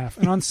the chaff.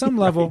 And on some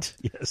level,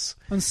 yes.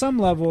 On some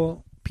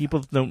level, people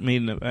don't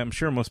mean. I'm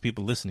sure most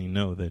people listening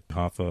know that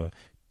Hoffa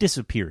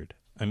disappeared.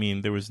 I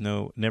mean, there was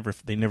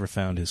they never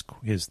found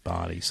his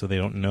body, so they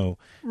don't know.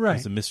 Right.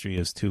 There's a mystery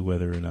as to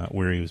whether or not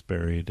where he was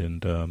buried,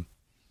 and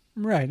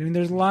right. I mean,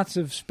 there's lots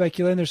of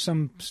speculation. There's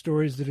some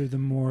stories that are the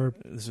more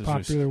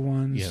popular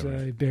ones,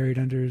 buried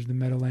under the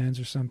Meadowlands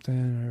or something,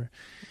 or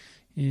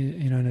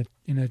in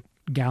a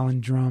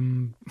gallon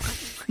drum,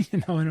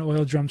 in an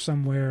oil drum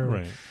somewhere.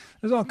 Right.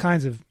 There's all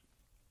kinds of,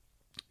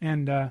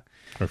 and or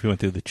if you went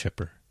through the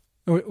chipper,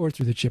 or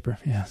through the chipper,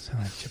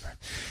 chipper,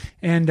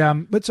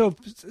 and but so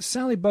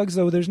Sally Bugs,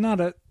 though, there's not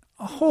a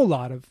whole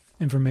lot of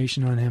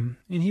information on him,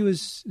 and he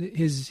was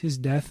his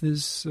death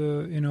is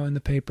in the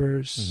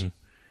papers,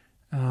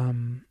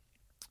 and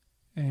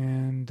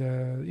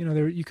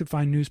there you could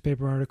find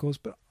newspaper articles,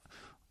 but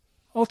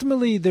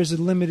ultimately there's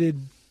a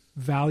limited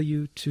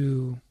value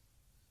to,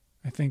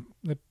 I think,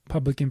 the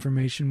public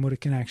information, what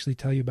it can actually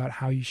tell you about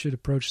how you should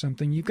approach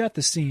something. You've got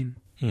the scene.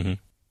 Mm-hmm.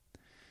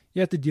 You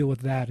have to deal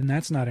with that, and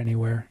that's not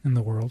anywhere in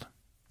the world.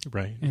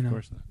 Right, of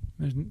course not.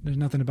 There's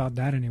nothing about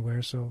that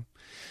anywhere, so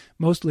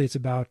mostly it's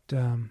about,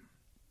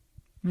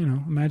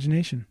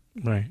 imagination.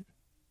 Right.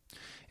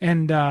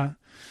 And, but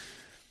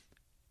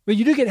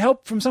you do get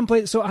help from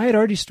someplace. So we'd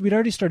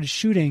already started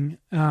shooting,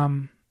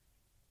 and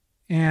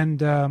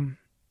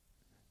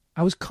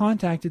I was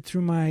contacted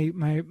through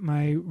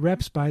my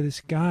reps by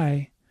this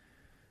guy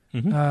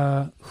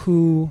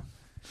who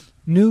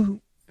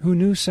knew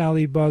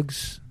Sally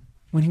Bugs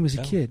when he was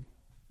a kid.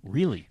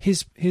 Really?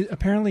 His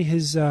apparently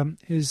his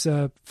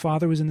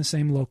father was in the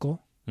same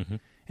local,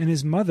 and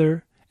his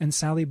mother and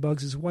Sally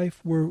Bugs'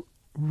 wife were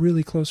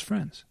really close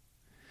friends.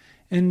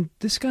 And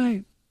this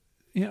guy,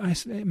 I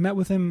met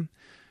with him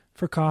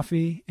for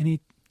coffee, and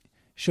he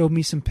showed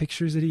me some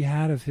pictures that he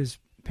had of his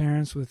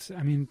parents with,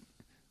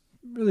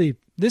 really,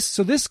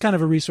 this kind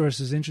of a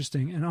resource is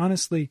interesting. And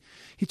honestly,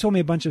 he told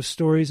me a bunch of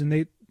stories,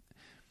 and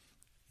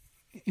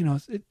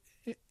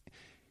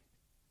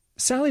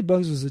Sally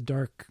Bugs was a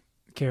dark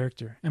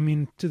character.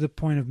 To the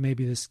point of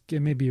maybe a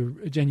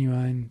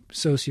genuine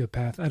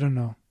sociopath. I don't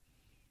know.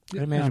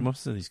 I imagine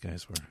most of these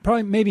guys were.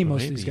 Probably,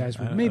 most of these guys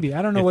were.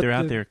 I don't know if they're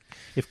out there.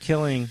 If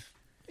killing,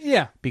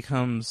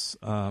 becomes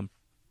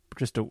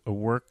just a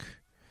work,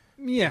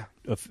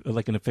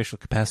 like an official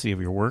capacity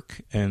of your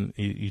work, and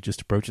you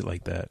just approach it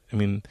like that.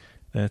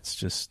 That's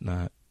just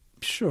not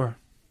sure.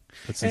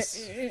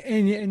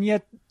 And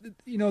yet,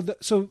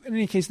 so in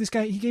any case, this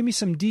guy, he gave me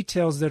some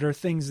details that are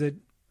things that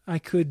I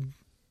could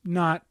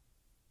not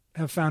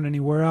have found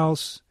anywhere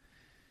else.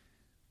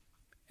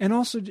 And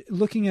also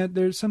looking at,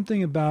 there's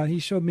something about, he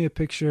showed me a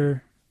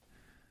picture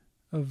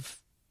of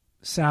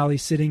Sally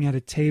sitting at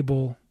a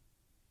table,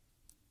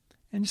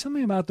 and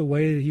something about the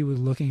way that he was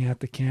looking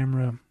at the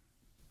camera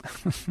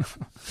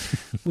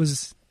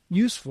was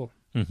useful.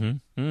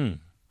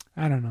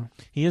 I don't know.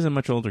 He is a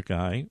much older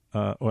guy.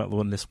 Well,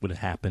 when this would have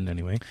happened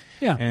anyway.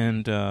 Yeah.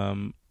 And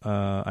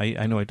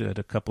I know I did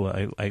a couple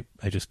of. I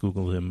just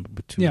Googled him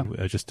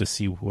just to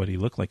see what he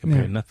looked like.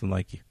 Apparently, nothing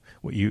like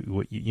what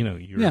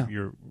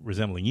you're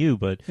resembling you,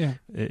 but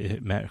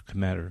it could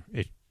matter.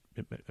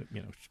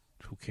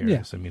 Who cares?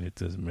 Yeah. I mean, it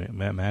doesn't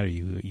matter.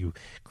 You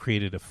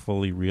created a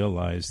fully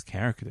realized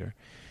character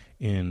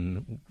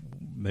in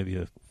maybe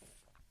a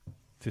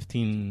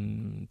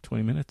 15,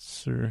 20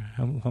 minutes, or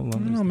how long? I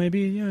don't know.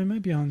 Maybe it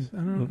might be on. I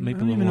don't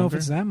even know if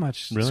it's that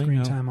much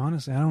screen time.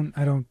 Honestly,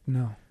 I don't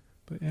know.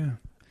 But yeah.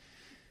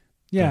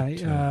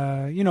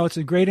 It's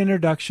a great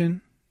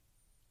introduction.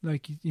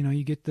 Like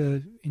you get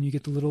the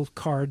little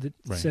card that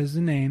says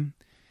the name,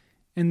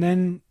 and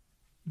then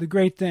the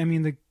great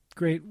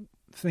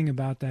thing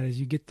about that is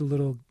you get the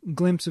little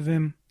glimpse of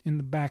him in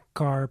the back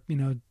car,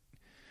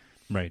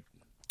 right,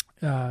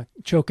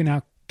 choking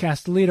out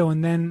Castellito,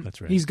 and then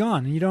That's right. he's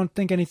gone, and you don't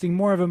think anything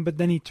more of him. But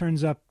then he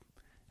turns up,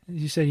 as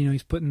you said,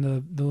 he's putting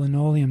the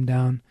linoleum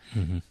down,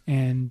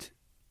 and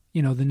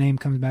the name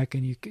comes back,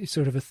 and you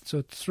sort of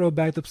so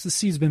throwback. The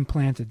seed's been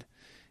planted,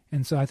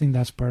 and so I think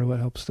that's part of what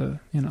helps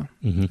that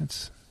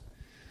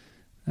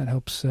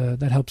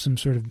helps him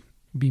sort of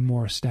be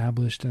more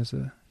established as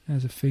a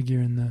figure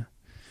in the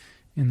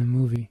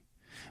movie.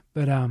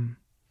 But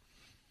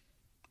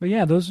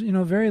yeah, those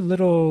very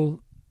little.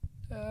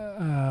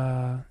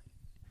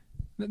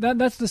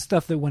 That's the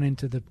stuff that went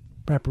into the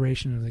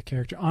preparation of the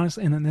character,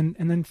 honestly, and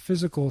then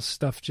physical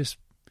stuff, just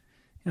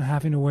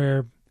having to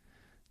wear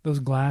those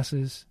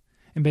glasses,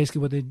 and basically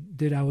what they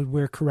did, I would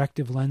wear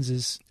corrective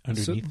lenses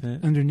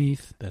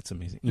underneath. That's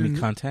amazing. You mean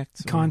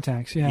contacts?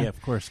 Contacts, yeah. Yeah,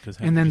 of course, because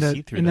then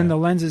the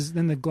lenses,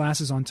 then the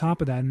glasses on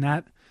top of that, and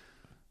that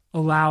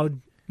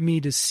allowed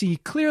me to see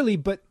clearly,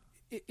 but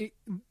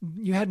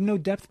you had no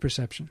depth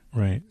perception,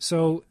 right?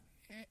 So,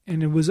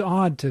 and it was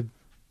odd to,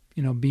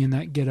 be in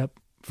that get-up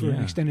for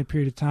an extended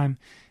period of time.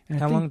 And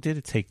how long did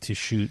it take to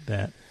shoot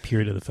that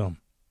period of the film,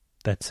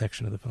 that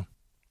section of the film?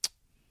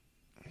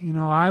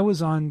 I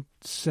was on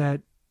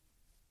set,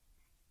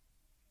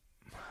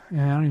 I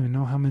don't even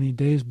know how many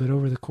days, but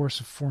over the course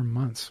of 4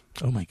 months.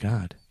 Oh my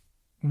God.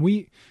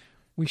 We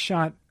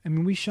shot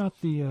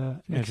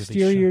the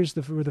exteriors.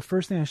 The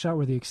first thing I shot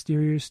were the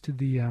exteriors to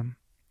the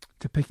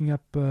to picking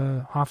up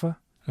Hoffa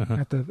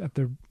at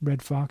the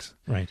Red Fox.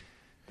 Right.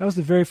 That was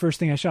the very first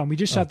thing I shot. And we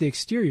just shot the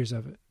exteriors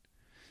of it.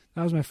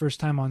 That was my first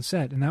time on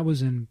set, and that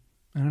was in,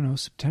 I don't know,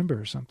 September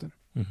or something.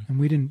 Mm-hmm. And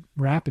we didn't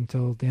wrap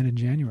until the end of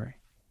January.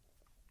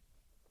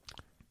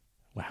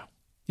 Wow.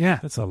 Yeah.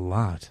 That's a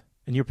lot.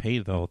 And you're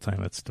paid the whole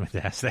time. That's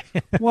fantastic.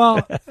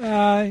 Well,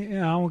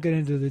 I won't get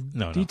into the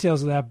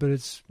details of that, but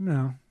it's,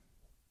 let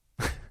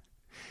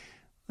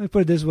me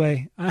put it this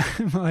way.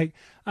 I'm like,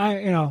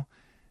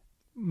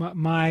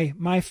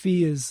 my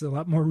fee is a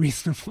lot more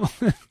reasonable.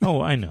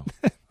 Oh, I know.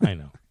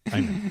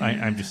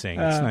 I'm just saying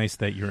it's nice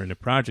that you're in a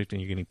project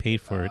and you're getting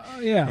paid for it.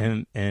 Yeah.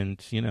 And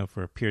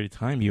for a period of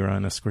time you're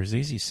on a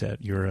Scorsese set.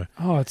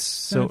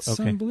 It's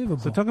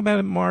unbelievable. So talk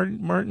about Martin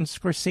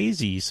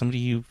Scorsese,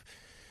 somebody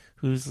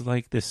who's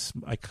like this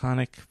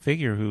iconic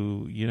figure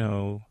who,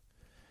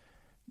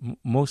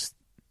 most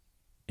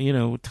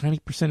tiny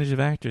percentage of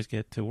actors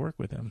get to work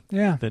with him.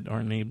 Yeah. That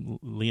aren't named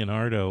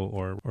Leonardo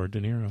or De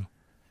Niro.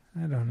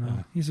 I don't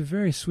know. He's a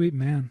very sweet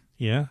man.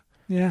 Yeah.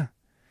 Yeah.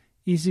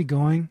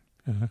 Easygoing.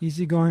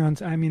 Easygoing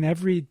on.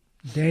 Every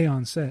day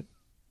on set,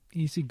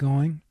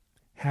 easygoing,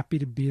 happy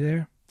to be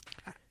there.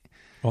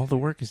 All the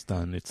work is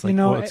done. It's like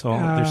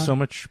there's so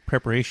much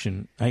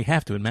preparation. I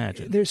have to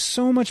imagine there's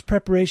so much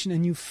preparation,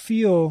 and you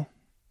feel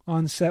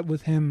on set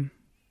with him.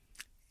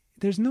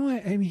 There's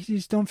you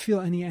just don't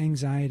feel any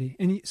anxiety,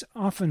 and he's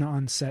often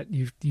on set.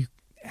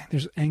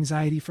 There's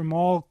anxiety from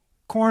all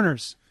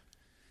corners.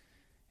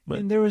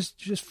 And there was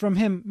just from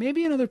him.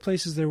 Maybe in other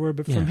places there were,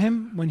 but from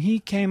him when he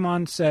came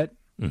on set.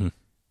 Mm-hmm.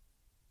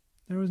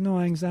 There was no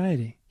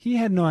anxiety. He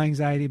had no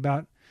anxiety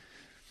about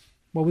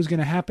what was going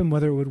to happen,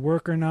 whether it would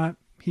work or not.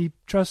 He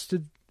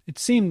trusted. It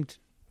seemed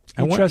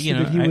he trusted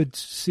that he would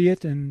see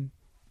it and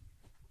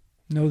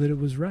know that it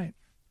was right.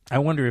 I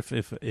wonder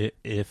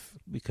if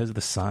because of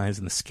the size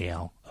and the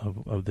scale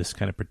of this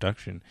kind of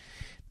production,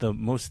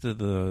 most of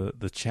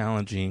the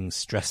challenging,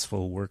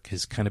 stressful work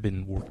has kind of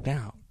been worked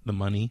out. The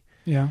money,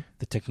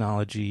 the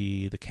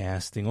technology, the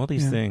casting, all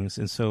these things,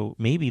 and so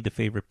maybe the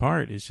favorite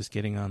part is just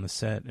getting on the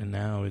set, and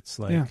now it's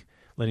like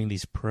letting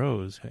these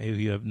pros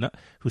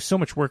who so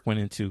much work went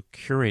into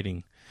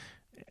curating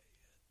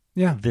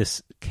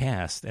this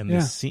cast and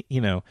this,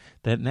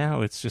 that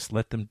now it's just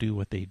let them do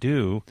what they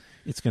do.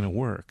 It's going to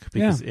work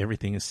because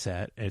everything is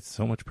set. It's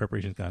so much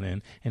preparation's gone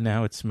in, and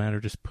now it's a matter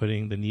of just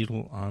putting the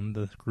needle on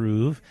the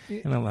groove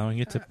and allowing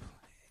it to.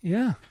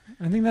 Yeah,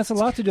 I think that's a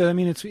lot to do.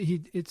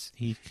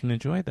 He can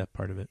enjoy that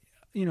part of it.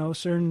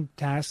 Certain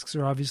tasks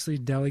are obviously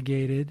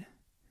delegated.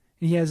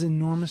 He has an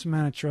enormous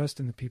amount of trust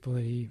in the people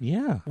that he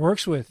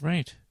works with.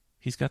 Right.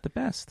 He's got the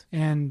best.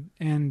 And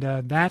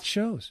that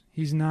shows.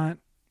 He's not,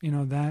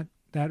 that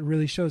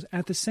really shows.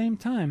 At the same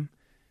time,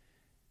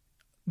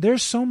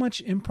 there's so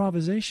much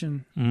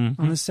improvisation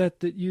on the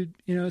set that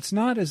it's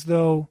not as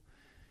though,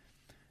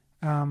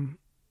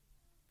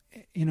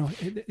 you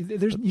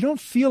don't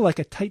feel like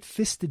a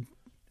tight-fisted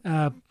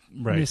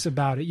ness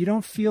about it. You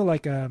don't feel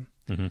like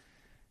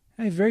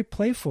very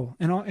playful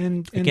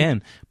and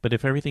again. But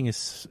if everything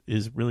is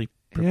really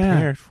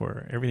prepared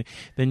for everything,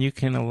 then you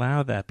can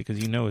allow that because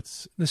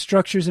it's the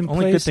structure's in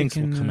only place. Good things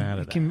will come out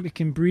of that. It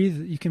can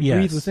breathe. You can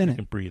breathe within it. You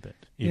can breathe it.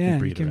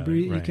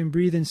 You can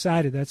breathe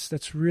inside it.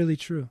 That's really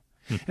true.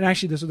 And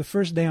actually, this was the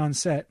first day on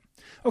set.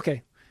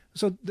 Okay,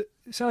 so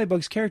Sally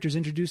Bugg's character is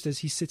introduced as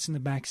he sits in the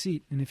back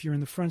seat, and if you're in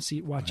the front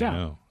seat, watch out.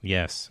 Know.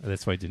 Yes,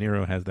 that's why De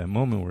Niro has that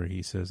moment where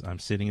he says, "I'm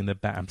sitting in the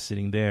back. I'm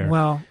sitting there."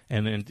 Well,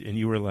 and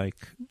you were like,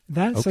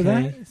 "That."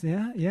 Okay.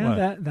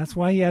 So that's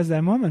why he has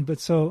that moment. But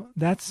so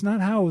that's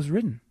not how it was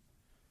written.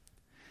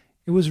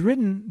 It was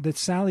written that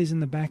Sally's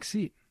in the back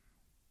seat.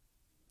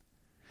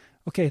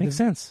 Okay, makes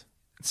sense.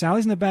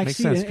 Sally's in the back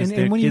seat,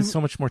 and when you so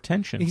much more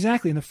tension.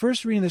 Exactly. In the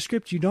first reading of the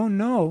script, you don't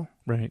know.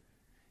 Right.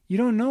 You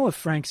don't know if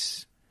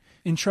Frank's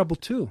in trouble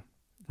too.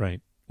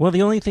 Right. Well,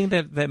 the only thing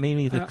that made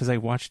me, because I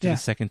watched it a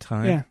second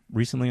time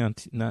recently on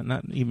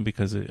not even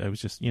because I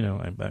was just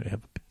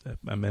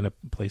I'm in a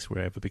place where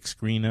I have a big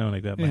screen now and I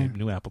got my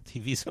new Apple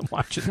TV, so I'm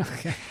watching it.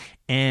 Okay.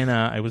 And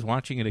I was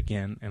watching it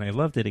again and I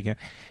loved it again.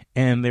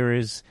 And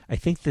I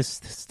think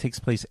this takes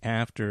place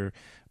after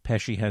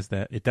Pesci has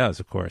that. It does,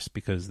 of course,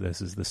 because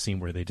this is the scene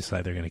where they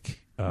decide they're going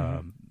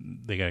to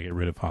they got to get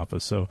rid of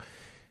Hoffa. So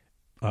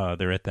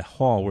they're at the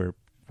hall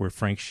where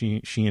Frank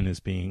Sheehan is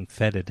being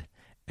feted,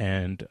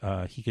 and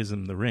he gives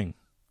him the ring.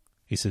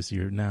 He says,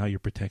 "You're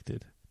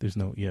protected. There's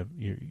no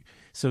you're."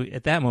 So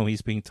at that moment,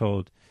 he's being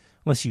told,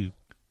 unless you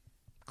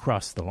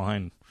cross the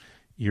line,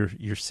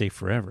 you're safe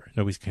forever.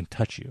 Nobody can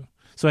touch you.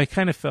 So I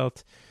kind of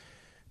felt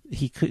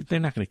they're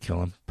not going to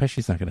kill him.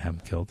 Pesci's not going to have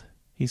him killed.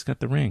 He's got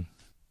the ring.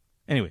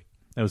 Anyway.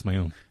 That was my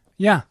own.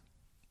 Yeah.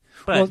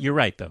 But you're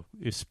right, though,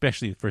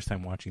 especially the first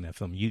time watching that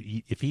film.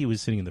 If he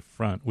was sitting in the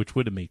front, which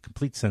would have made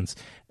complete sense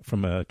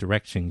from a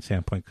directing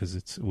standpoint because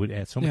it would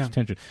add so much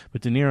tension.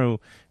 But De Niro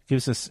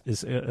gives us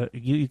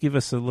you give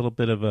us a little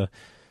bit of a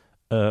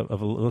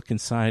look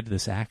inside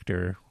this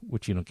actor,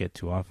 which you don't get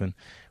too often,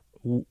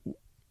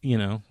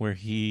 where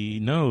he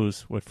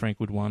knows what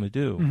Frank would want to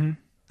do.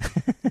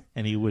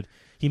 And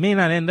he may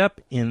not end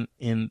up in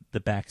the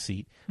back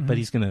seat, but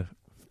he's going to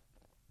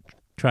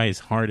try his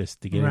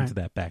hardest to get into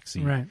that back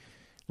seat.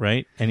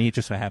 Right? And it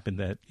just so happened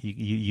that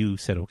you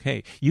said,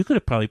 okay. You could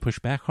have probably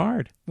pushed back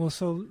hard. Well,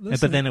 so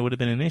listen, but then it would have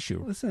been an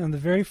issue. Listen, on the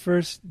very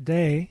first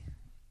day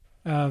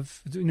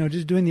of,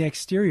 just doing the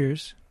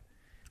exteriors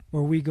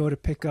where we go to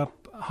pick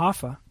up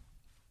Hoffa,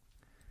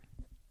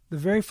 the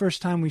very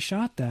first time we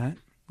shot that,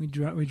 we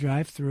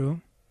drive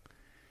through,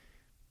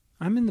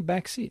 I'm in the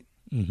back seat.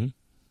 Mm-hmm.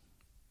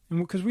 And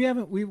because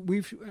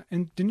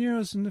and De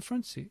Niro's in the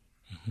front seat.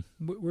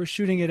 Mm-hmm. We're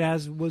shooting it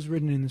as was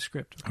written in the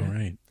script. Okay? All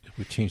right.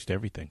 We changed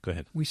everything. Go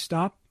ahead. We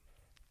stop.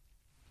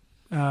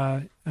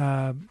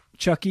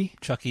 Chucky.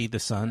 Chucky, the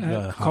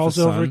son. Calls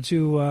over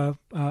to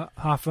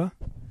Hoffa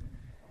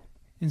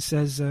and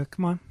says,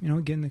 come on,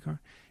 get in the car.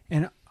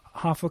 And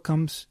Hoffa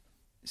comes,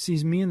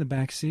 sees me in the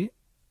back seat.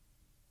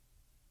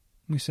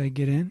 We say,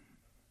 get in.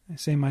 I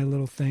say my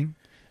little thing.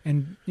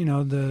 And, and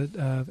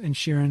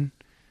Sheeran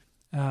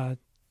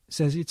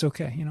says, it's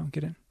okay,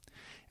 get in.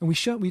 And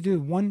we do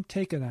one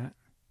take of that.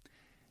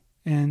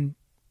 And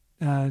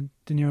De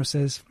Niro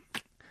says,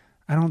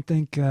 I don't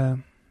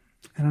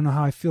know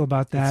how I feel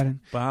about that.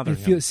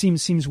 It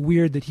seems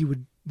weird that he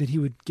would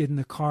get in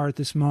the car at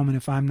this moment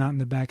if I'm not in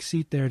the back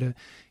seat there to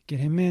get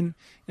him in.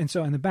 And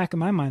so in the back of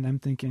my mind, I'm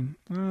thinking,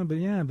 but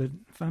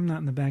if I'm not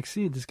in the back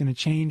seat, it's going to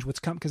change what's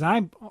coming. Because I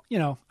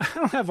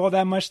don't have all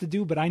that much to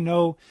do, but I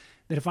know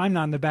that if I'm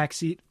not in the back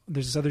seat,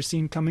 there's this other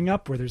scene coming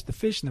up where there's the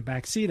fish in the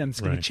back seat, and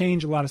it's going to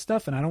change a lot of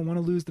stuff, and I don't want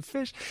to lose the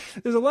fish.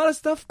 There's a lot of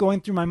stuff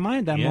going through my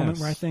mind that moment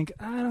where I think,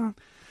 I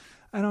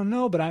don't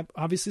know, but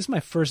obviously this is my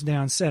first day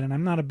on set, and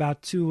I'm not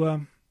about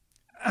to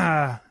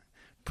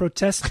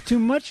protest too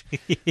much.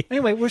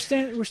 Anyway, we're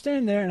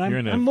standing there,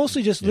 and I'm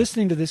mostly just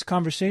listening to this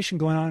conversation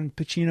going on.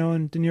 Pacino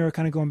and De Niro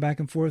kind of going back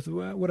and forth.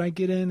 Would I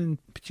get in? And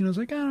Pacino's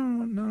like, I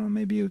don't know,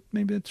 maybe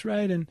that's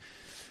right. And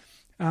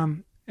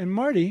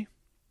Marty,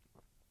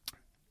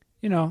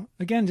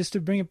 again, just to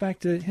bring it back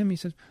to him, he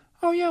says,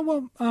 "Oh yeah,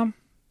 well,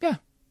 yeah,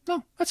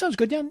 no, that sounds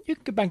good. Yeah, you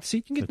can get back to the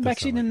seat. You can get the back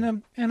seat,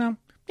 and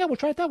we'll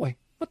try it that way.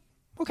 But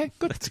okay,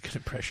 good. That's a good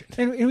impression.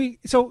 And we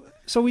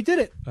we did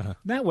it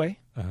that way,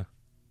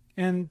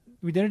 and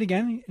we did it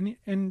again,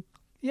 and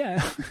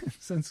yeah,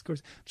 of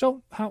course.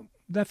 So how did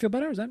that feel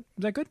better? Is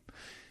that good?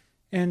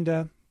 And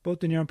both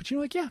De Niro and Pacino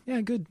like, yeah,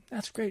 good.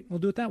 That's great. We'll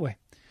do it that way.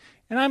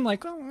 And I'm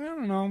like, oh, I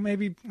don't know,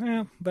 maybe,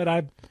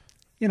 but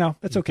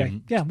that's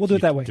okay. Yeah, we'll do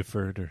it that way.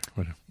 Deferred, or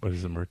what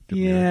is the word?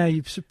 Yeah,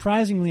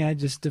 surprisingly, I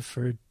just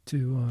deferred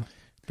to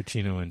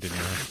Pacino and De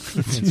Niro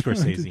and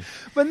Scorsese.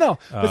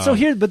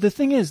 But the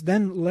thing is,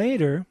 then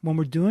later when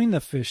we're doing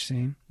the fish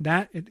scene,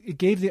 that it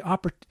gave the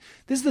opportunity.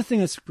 This is the thing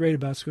that's great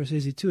about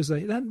Scorsese too, is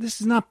like that.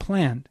 This is not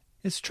planned.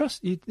 It's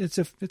trust. It's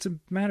a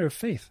matter of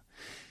faith.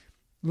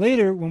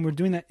 later, when we're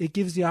doing that, it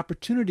gives the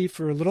opportunity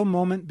for a little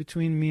moment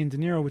between me and De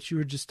Niro, which you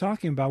were just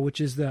talking about, which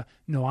is the,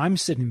 no, I'm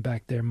sitting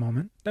back there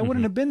moment. That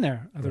wouldn't have been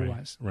there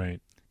otherwise. Right.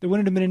 There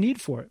wouldn't have been a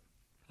need for it.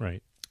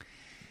 Right.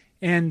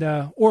 And,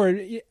 or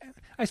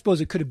I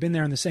suppose it could have been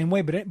there in the same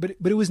way, but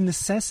it was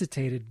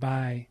necessitated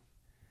by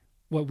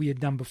what we had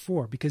done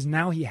before, because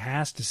now he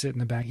has to sit in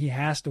the back. He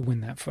has to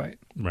win that fight.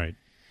 Right.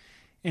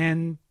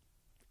 And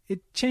it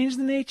changed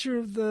the nature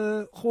of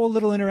the whole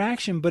little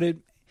interaction, but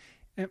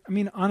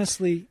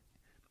honestly,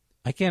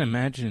 I can't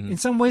imagine. In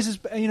some ways,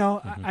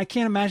 I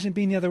can't imagine it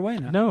being the other way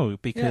now. No,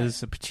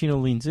 because Pacino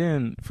leans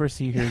in. First,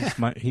 he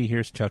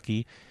hears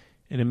Chucky,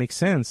 and it makes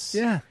sense.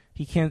 Yeah.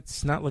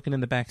 He's not looking in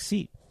the back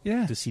seat.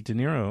 Yeah. To see De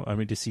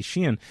Niro. To see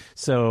Sheehan.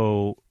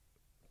 So,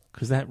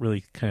 because that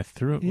really kind of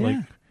threw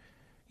it,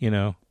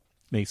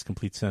 makes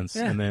complete sense.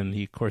 Yeah. And then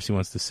he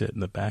wants to sit in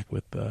the back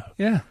with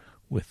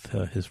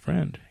his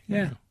friend.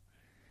 Yeah. Know.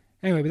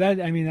 Anyway,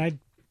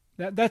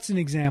 but that's an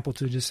example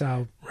to just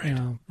how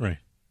right.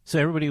 So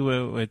everybody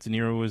at De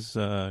Niro was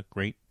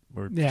great,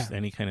 or just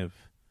any kind of,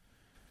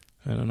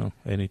 I don't know,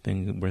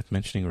 anything worth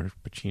mentioning, or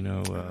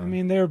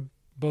Pacino. They're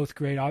both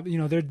great.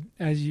 They're,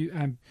 as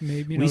you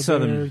maybe we saw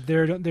them.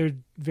 They're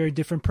very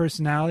different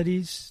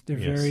personalities. They're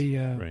very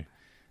right.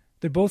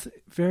 They're both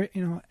very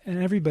and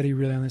everybody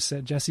really on the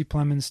set. Jesse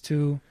Plemons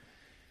too.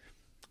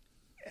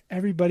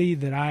 Everybody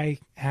that I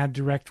had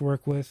direct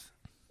work with,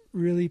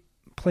 really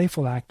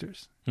playful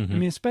actors.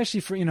 Mm-hmm. Especially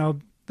for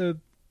the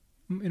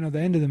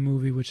end of the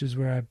movie, which is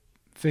where I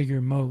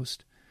figure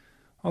most.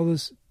 All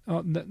those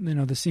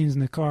the scenes in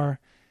the car.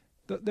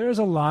 There's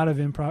a lot of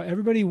improv.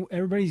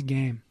 Everybody's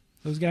game.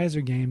 Those guys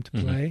are game to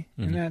play,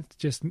 and that's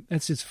just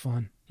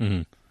fun.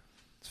 Mm-hmm.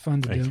 It's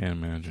fun to do. I can't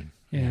imagine.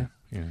 Yeah.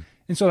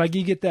 And so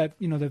you get that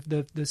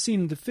the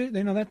scene,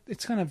 that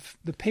it's kind of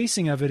the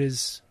pacing of it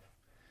is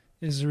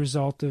a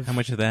result of how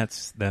much of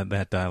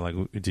that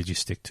dialogue did you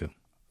stick to?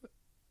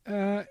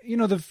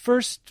 The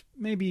first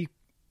maybe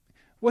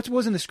what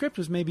was in the script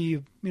was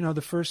maybe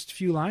the first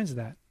few lines of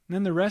that, and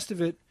then the rest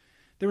of it.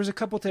 There was a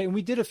couple and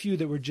we did a few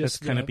that were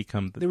just kind of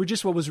they were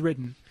just what was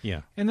written.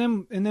 Yeah. And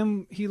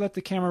then he let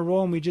the camera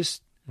roll, and we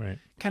just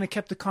kind of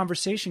kept the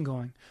conversation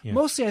going. Yeah.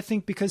 Mostly, I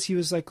think, because he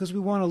was like, because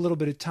we want a little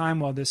bit of time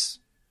while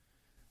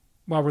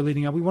we're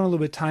leading up. We want a little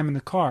bit of time in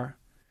the car,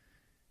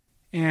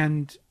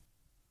 and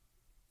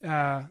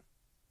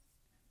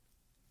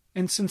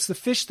since the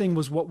fish thing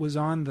was what was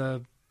on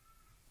the,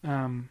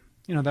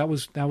 that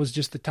was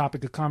just the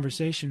topic of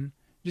conversation.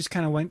 Just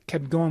kind of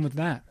kept going with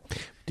that.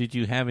 Did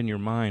you have in your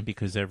mind,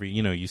 because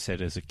you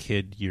said as a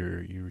kid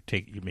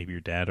maybe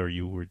your dad or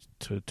you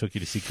took you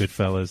to see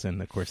Goodfellas,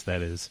 and of course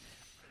that is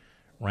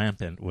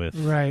rampant with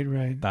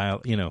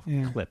dial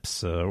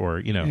clips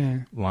or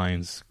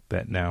lines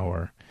that now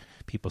are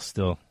people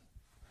still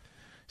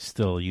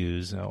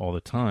use all the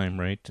time,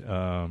 right?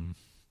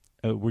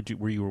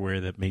 Were you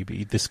aware that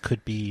maybe this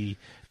could be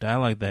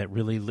dialogue that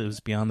really lives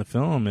beyond the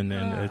film, and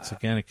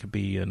it could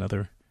be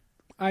another.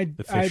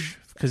 The fish,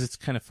 because it's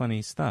kind of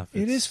funny stuff.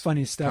 It is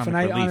funny stuff, and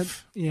I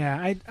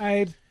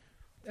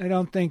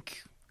don't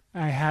think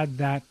I had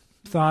that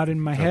thought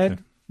in my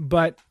head,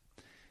 but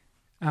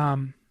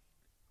I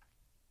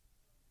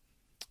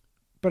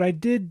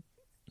did.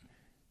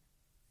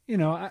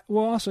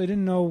 Also I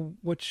didn't know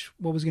what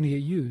was going to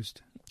get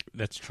used.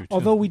 That's true. Too.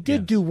 Although we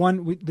did do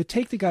one, the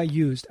take that got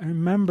used. I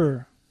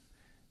remember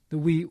that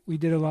we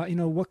did a lot.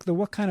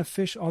 What kind of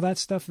fish, all that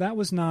stuff. That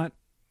was not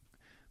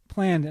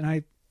planned, and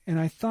I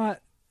thought.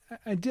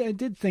 I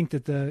did think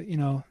that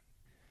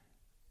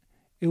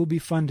it would be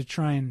fun to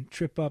try and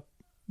trip up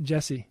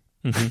Jesse,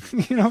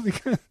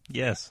 because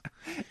yes,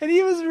 and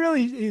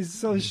he's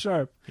so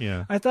sharp.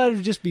 Yeah, I thought it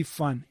would just be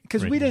fun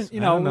because we didn't,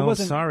 I don't know, it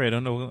wasn't. Sorry, I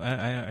don't know.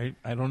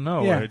 I don't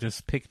know. Yeah. I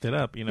just picked it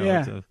up.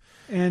 Yeah,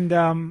 and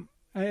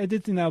I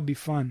did think that would be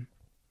fun,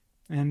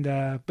 and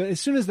but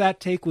as soon as that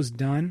take was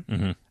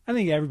done, I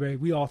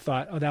think we all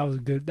thought, oh, that was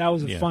good. That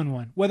was a fun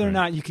one. Whether or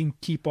not you can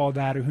keep all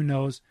that or who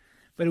knows.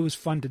 But it was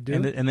fun to do.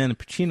 And then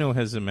Pacino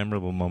has a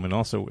memorable moment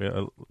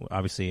also,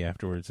 obviously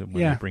afterwards when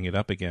they bring it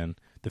up again,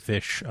 the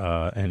fish,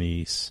 and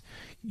he's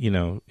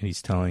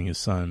telling his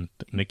son,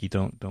 Nicky,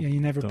 don't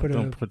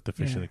put the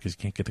fish in there because you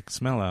can't get the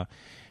smell out.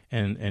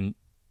 And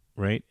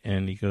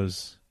he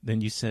goes,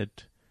 then you said,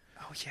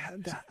 oh yeah,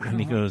 and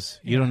he goes,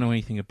 you don't know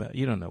anything about,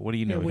 you don't know. What do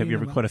you know? Have you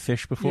ever caught a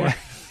fish before? Yeah.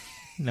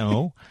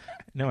 No.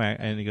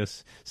 And he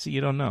goes, see,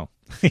 you don't know.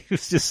 It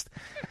was just,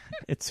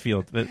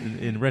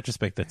 in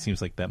retrospect, that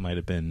seems like that might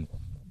have been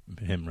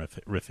him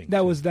riffing.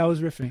 That was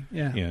riffing.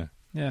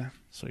 Yeah.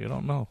 So you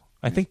don't know.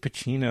 I think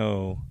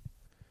Pacino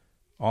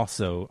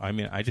also.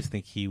 I just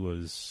think he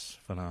was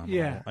phenomenal.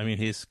 Yeah.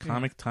 His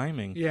comic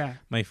timing. Yeah.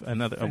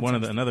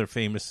 Another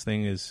famous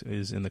thing is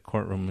in the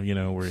courtroom.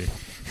 Where he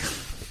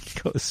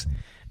goes.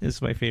 This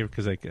is my favorite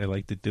because I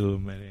like to do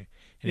him. And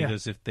he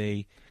goes, if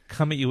they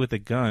come at you with a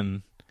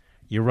gun,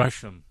 you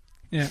rush them.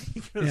 Yeah. He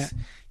goes,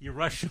 you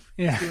rush them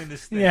doing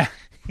this thing. Yeah.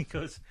 He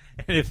goes,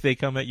 and if they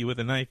come at you with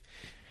a knife,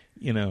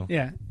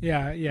 Yeah.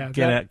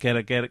 get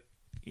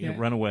it.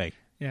 Run away.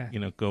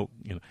 go.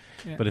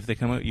 But if they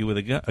come at you with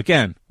a gun,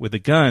 again with a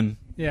gun,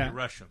 you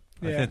rush them.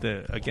 Yeah.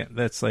 I think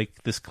that's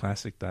like this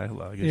classic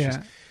dialogue. It's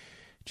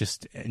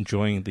just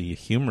enjoying the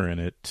humor in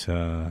it.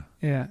 And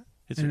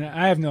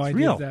I have no idea.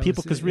 Real if that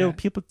people, because real yeah.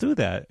 people do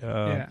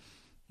that.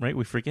 Right?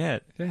 We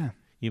forget. Yeah.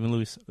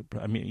 Even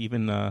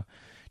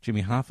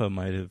Jimmy Hoffa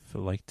might have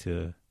liked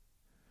to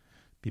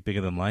be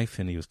bigger than life,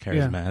 and he was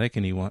charismatic,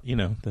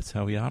 and that's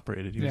how he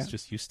operated. He was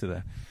just used to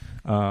that.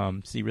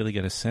 So you really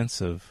get a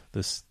sense of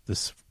this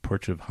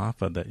portrait of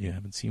Hoffa that you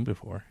haven't seen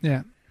before.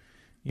 Yeah.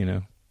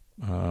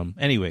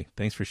 Anyway,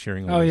 thanks for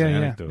sharing all those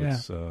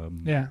anecdotes.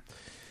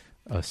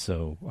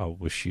 So I'll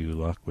wish you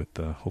luck with.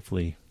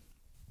 Hopefully,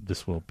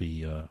 this will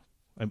be.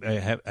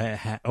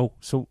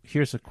 So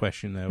here's a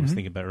question that I was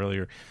thinking about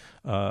earlier.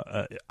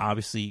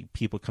 Obviously,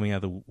 people coming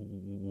out of the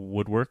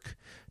woodwork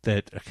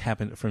that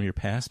happened from your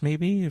past,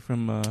 maybe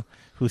from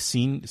who's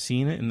seen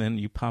it, and then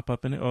you pop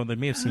up in it. Oh, they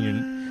may have seen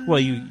you. Well,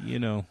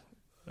 you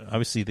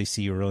obviously they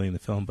see you early in the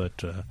film,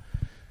 but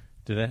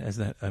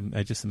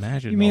I just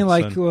imagine. You mean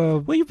like?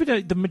 You've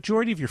been the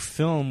majority of your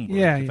film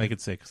work, if I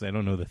could say, because I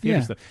don't know the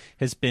theater stuff,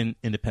 has been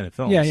independent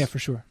films. Yeah, for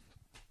sure.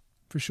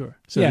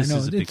 So this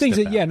is a big things.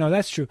 Step out.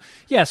 That's true.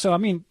 Yeah, so I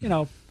mean,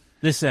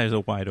 this has a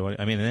wide audience.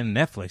 I mean, and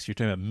then Netflix, you're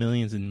talking about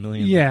millions and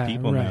millions of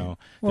people now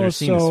that are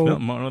seeing this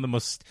film. One of the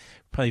most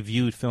probably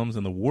viewed films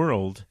in the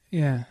world.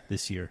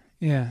 This year.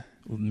 Yeah.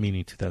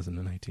 Meaning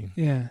 2019.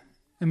 Yeah,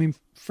 I mean,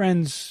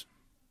 Friends.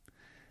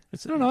 I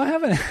don't know. I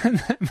haven't had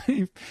that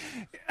many,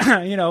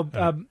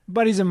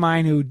 buddies of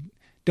mine who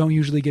don't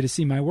usually get to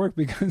see my work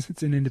because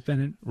it's in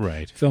independent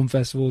film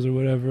festivals or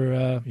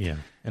whatever.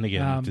 And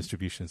again,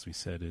 distribution, as we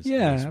said, is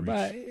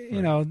but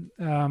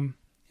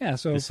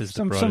So this is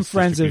some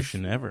friends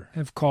ever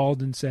have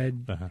called and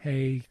said,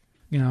 "Hey,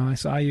 I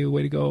saw you.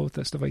 Way to go!"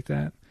 Stuff like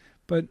that.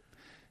 But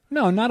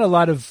no, not a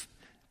lot of.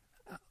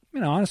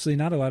 Honestly,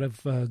 not a lot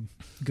of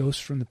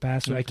ghosts from the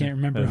past. So I can't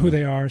remember who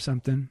they are or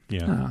something.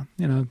 Yeah.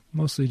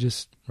 Mostly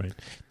just. Right.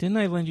 Didn't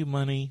I lend you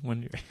money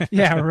when you're...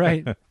 Yeah,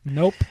 right.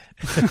 Nope.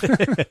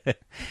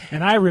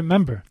 And I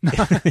remember.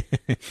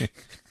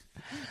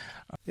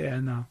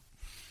 No.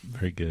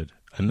 Very good.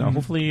 And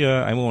hopefully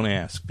I won't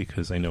ask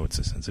because I know it's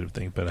a sensitive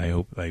thing, but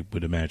I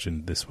would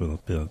imagine this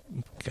will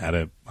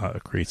gotta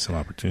create some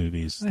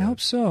opportunities. I hope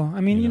so.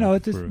 I mean,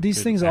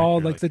 these things all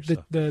like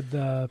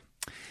the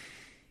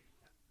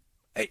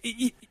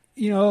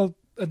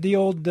the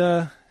old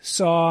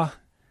saw,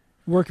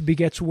 work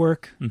begets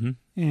work,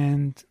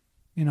 and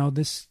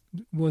this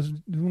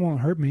won't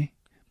hurt me,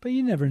 but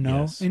you never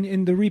know. Yes. And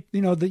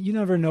you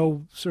never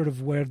know sort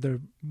of where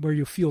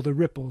you feel the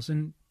ripples.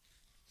 And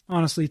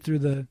honestly, through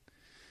the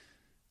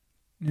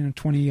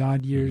 20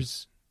 odd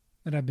years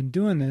that I've been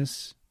doing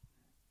this,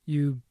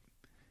 you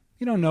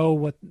don't know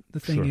what the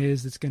thing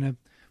is that's going to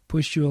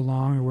push you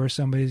along or where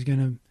somebody's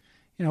going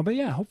to, but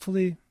yeah,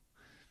 hopefully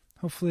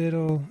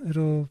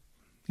it'll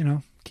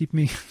keep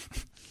me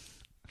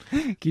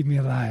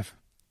alive.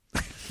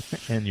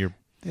 And your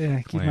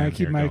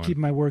keep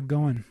my work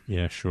going.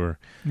 Yeah, sure.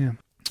 Yeah.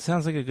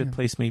 Sounds like a good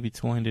place maybe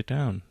to wind it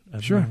down.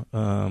 Sure.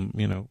 Well,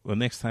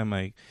 next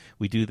time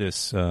we do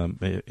this,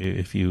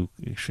 if you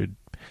should,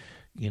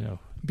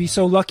 be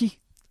so lucky.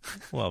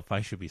 Well, if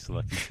I should be so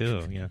lucky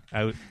too,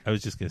 I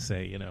was just gonna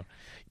say,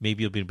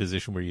 maybe you'll be in a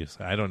position where you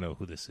say, I don't know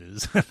who this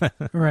is.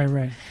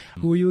 Right.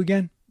 Who are you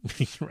again?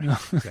 Right,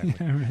 exactly.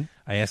 Yeah, right.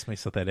 I ask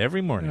myself that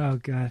every morning. Oh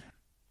God.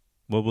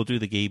 Well, we'll do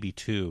the Gaby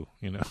too,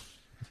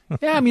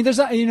 Yeah, I mean, there's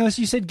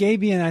you said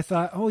Gaby, and I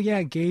thought, oh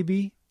yeah,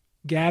 Gabby.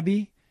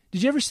 Did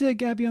you ever see that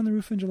Gabby on the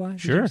Roof in July?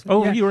 Sure.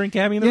 You were in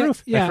Gabby on the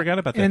Roof. Yeah. I forgot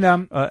about that.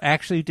 And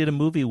actually did a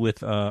movie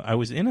with. I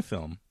was in a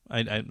film.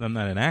 I'm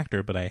not an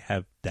actor, but I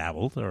have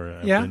dabbled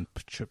or been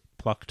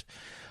plucked.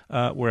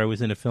 Where I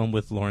was in a film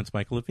with Lawrence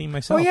Michael Levine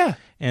myself. Oh yeah.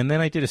 And then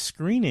I did a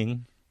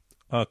screening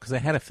because I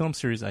had a film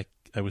series I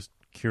was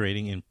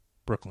curating in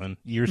Brooklyn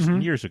years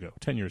ago,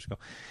 10 years ago,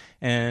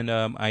 and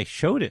I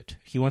showed it.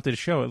 He wanted to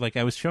show it, like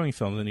I was showing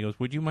films, and he goes,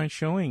 "Would you mind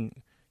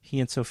showing?" He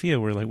and Sophia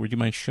were like, "Would you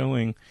mind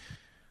showing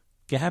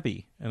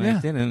Gabby?" And I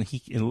did, and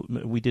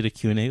we did a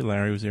Q&A.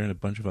 Larry was there, and a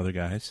bunch of other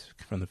guys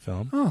from the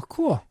film. Oh,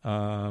 cool.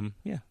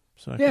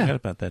 So I forgot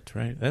about that.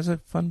 Right, that's a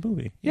fun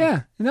movie.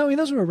 Yeah, and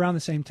those were around the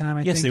same time.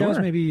 I think they that were. Was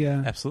maybe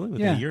absolutely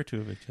within a year or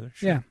two of each other.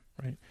 Sure. Yeah,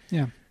 right.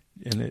 Yeah.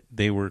 And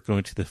they were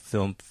going to the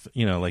film,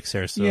 like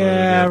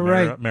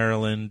Sarasota,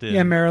 Maryland.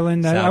 Yeah,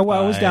 Maryland. I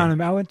was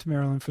down. I went to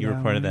Maryland for that. You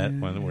were part of that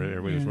one where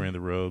everybody was wearing the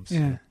robes.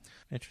 Yeah.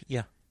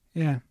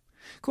 Yeah.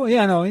 Cool.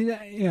 Yeah. No.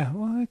 Yeah.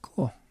 Well,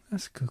 cool.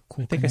 That's a cool.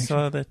 I think connection. I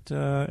saw that.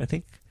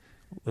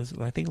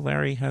 I think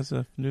Larry has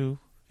a new.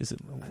 Is it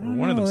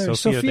one of them?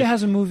 Sophia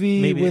has a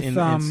movie maybe with in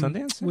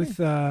Sundance. With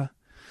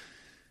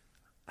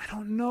I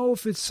don't know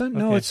if it's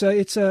no. It's a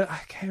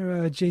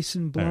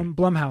Jason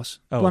Blumhouse.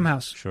 Oh,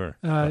 Blumhouse. Sure.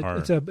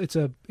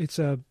 It's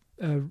a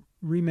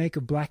remake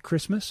of Black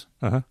Christmas.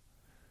 Which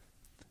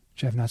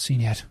I've not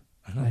seen yet.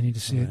 I need to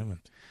see it.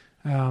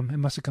 It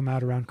must have come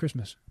out around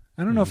Christmas.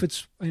 I don't know if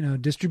it's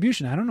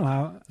distribution. I don't know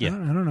how. Yeah.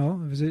 I don't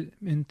know. Is it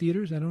in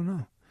theaters? I don't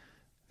know.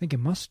 I think it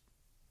must.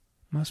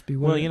 Must be.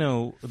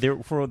 Well, there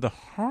for the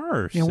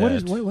horror. Yeah,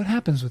 set, what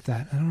happens with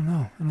that? I don't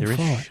know. There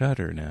is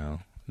Shudder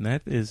now. And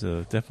that is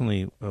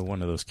definitely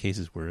one of those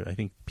cases where I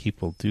think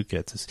people do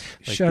get this.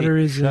 Like Shudder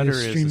is a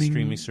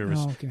streaming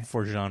service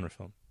for genre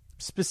film.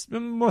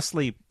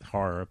 Mostly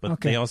horror,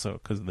 but they also,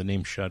 because of the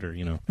name Shudder,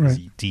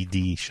 right.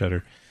 DD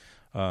Shudder.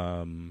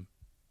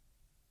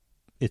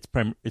 It's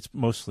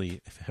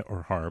mostly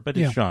horror, but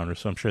it's genre,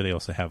 so I'm sure they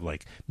also have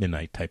like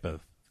midnight type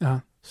of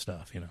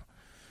stuff,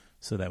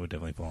 So that would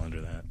definitely fall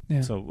under that.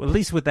 Yeah. So at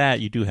least with that,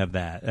 you do have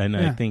that. And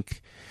I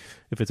think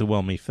if it's a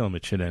well-made film,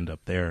 it should end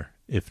up there,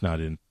 if not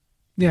in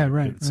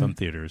some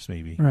theaters,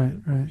 maybe. Right.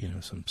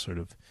 Some sort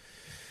of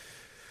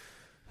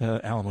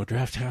Alamo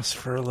Drafthouse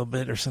for a little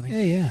bit or something.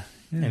 Yeah.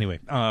 Anyway.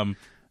 All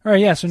right,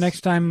 yeah, so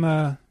next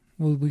time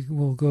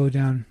we'll go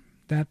down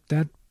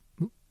that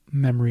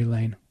memory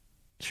lane.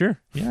 Sure.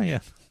 Yeah.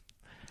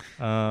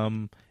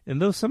 And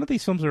some of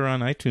these films are on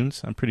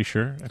iTunes, I'm pretty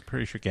sure.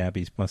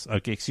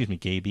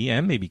 Gaby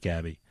and maybe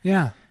Gabby.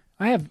 Yeah.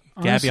 I have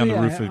Gabby on the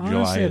Roof of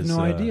July. I have no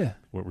idea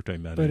what we're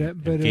talking about.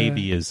 But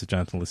Gaby is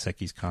Jonathan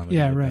Lisecki's comedy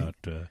about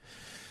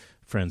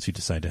friends who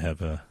decide to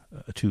have a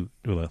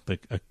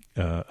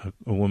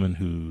woman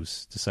who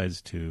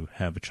decides to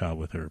have a child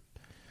with her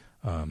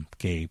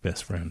gay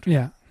best friend.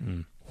 Yeah.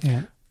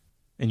 Yeah.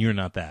 And you're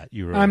not that.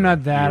 I'm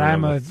not that.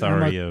 I'm a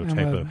Lothario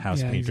type of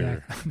house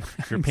painter.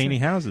 Exactly. You're painting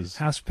houses.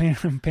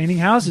 I'm painting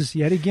houses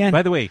yet again.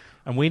 By the way,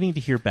 I'm waiting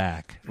to hear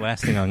back.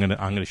 Last thing I'm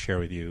gonna share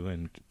with you,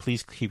 and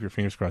please keep your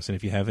fingers crossed. And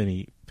if you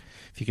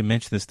can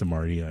mention this to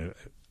Marty, I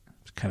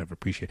kind of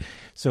appreciate it.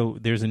 So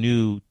there's a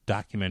new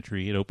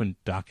documentary. It opened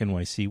Doc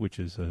NYC, which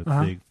is a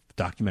big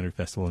documentary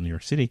festival in New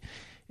York City.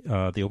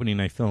 The opening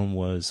night film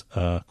was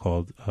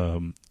called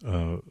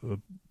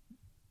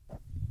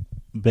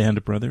Band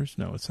of Brothers.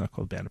 No, it's not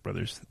called Band of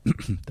Brothers.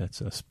 That's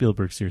a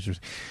Spielberg series.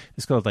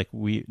 It's called like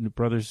We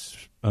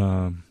Brothers.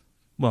 Well,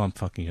 I'm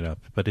fucking it up,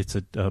 but it's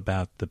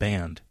about the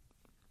band.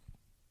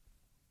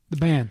 The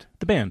band.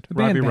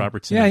 Robbie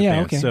Robertson. Yeah,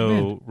 band. Okay.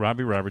 So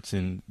Robbie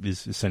Robertson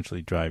is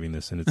essentially driving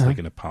this, and it's like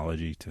an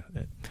apology to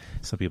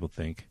some people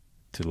think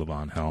to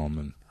Levon Helm,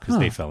 and because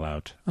they fell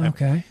out.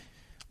 Okay.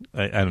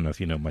 I don't know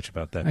if you know much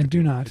about that. I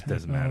do not. It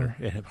doesn't matter.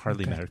 It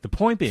hardly matters. The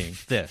point being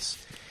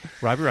this.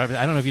 Robbie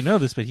Robertson, I don't know if you know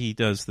this, but he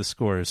does the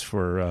scores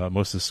for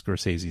most of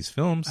Scorsese's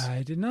films.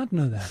 I did not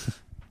know that.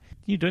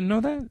 You didn't know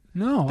that?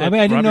 No. I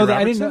mean, I didn't know that.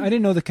 I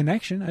didn't know the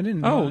connection. I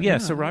didn't know. Oh, yeah.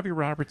 So Robbie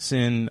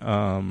Robertson,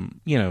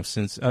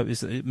 since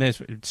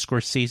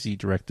Scorsese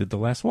directed The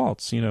Last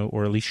Waltz,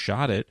 or at least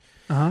shot it,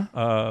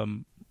 for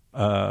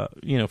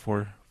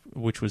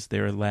which was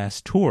their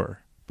last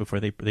tour before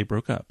they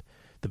broke up.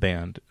 The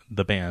band.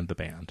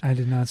 I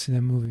did not see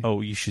that movie.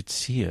 Oh, you should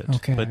see it.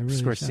 Okay, but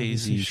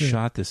Scorsese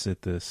shot this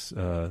at this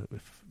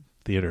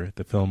theater, at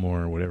the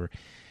Fillmore or whatever,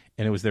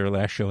 and it was their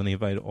last show. And they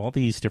invited all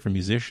these different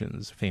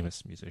musicians,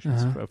 famous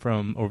musicians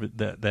from over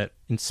that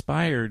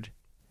inspired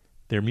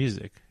their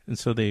music, and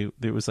so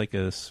there was like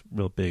a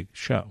real big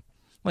show,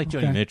 like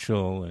Joni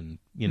Mitchell and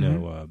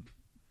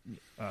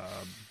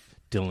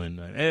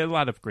Dylan. A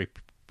lot of great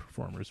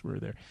performers were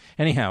there.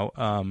 Anyhow.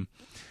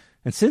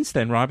 And since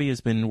then, Robbie has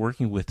been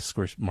working with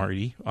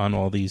Marty on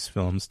all these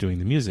films, doing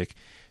the music.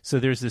 So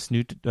there's this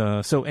new.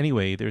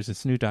 There's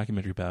this new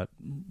documentary that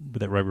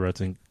Robbie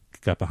Robertson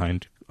got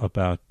behind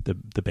about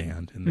the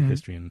band and the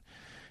history and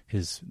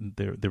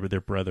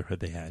their brotherhood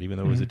they had. Even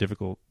though it was a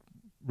difficult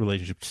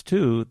relationship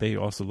too, they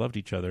also loved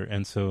each other.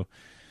 And so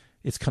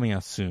it's coming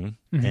out soon.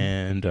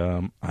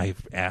 And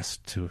I've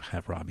asked to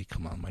have Robbie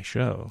come on my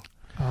show.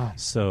 Oh.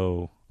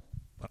 So.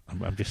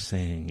 I'm just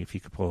saying, if you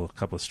could pull a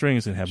couple of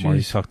strings and have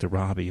Marty talk to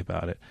Robbie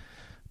about it.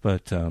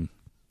 But I'd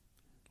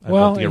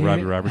love to get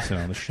Robbie Robertson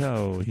on the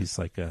show. He's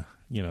like I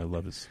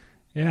love his...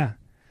 Yeah.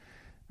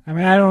 I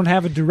mean, I don't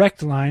have a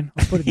direct line.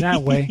 I'll put it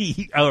that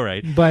way. All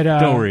right. But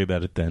don't worry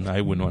about it then.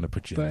 I wouldn't want to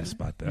put you on the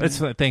spot there.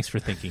 Thanks for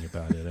thinking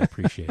about it. I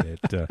appreciate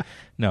it.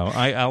 No,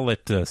 I'll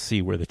let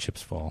see where the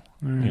chips fall.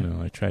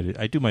 Right.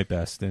 I do my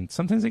best, and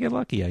sometimes I get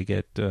lucky. I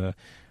get,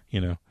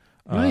 you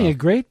get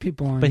great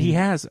people on. But he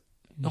has...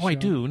 Oh, I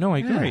do. No, I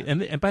agree.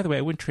 And by the way,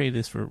 I wouldn't trade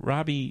this for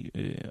Robbie.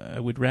 I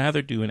would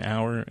rather do an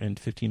hour and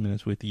 15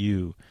 minutes with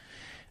you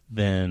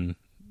than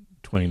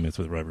 20 minutes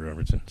with Robbie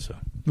Robertson. So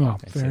I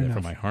say that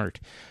from my heart.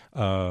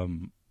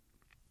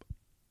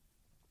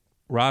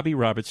 Robbie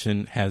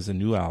Robertson has a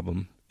new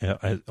album.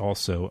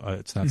 Also,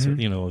 it's not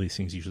all these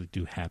things usually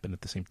do happen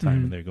at the same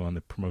time, and they go on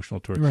the promotional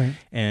tour. Right.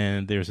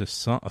 And there's a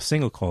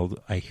single called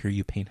 "I Hear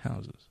You Paint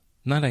Houses."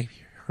 Not I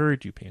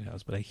heard you paint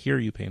houses, but I hear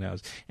you paint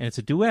houses, and it's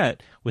a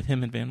duet with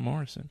him and Van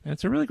Morrison, and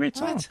it's a really great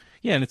song.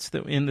 Yeah, and it's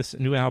in this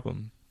new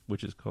album,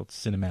 which is called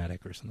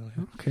Cinematic or something like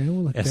that. Okay,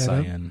 we'll look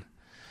SIN.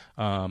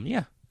 that up.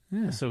 Yeah.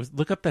 So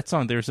look up that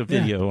song. There's a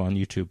video on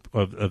YouTube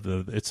of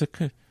the. It's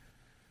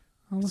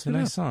a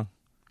nice song.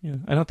 Yeah,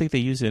 I don't think they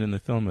use it in the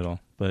film at all,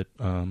 but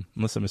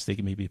unless I'm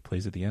mistaken, maybe it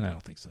plays at the end. I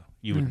don't think so.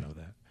 You would know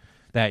that.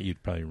 That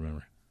you'd probably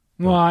remember.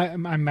 Well, I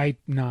might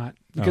not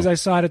because I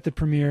saw it at the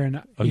premiere,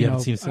 and you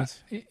haven't seen it since?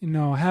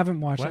 No, I haven't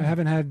watched. Wow. I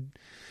haven't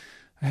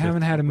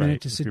had a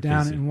minute to sit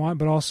down and watch.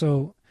 But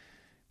also,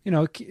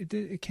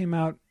 it came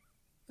out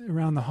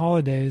around the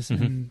holidays,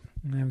 and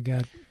I've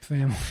got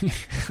family.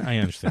 I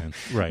understand,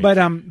 right?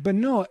 But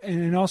no,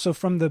 and also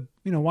from the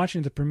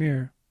watching the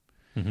premiere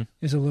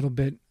is a little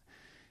bit.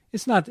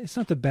 It's not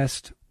the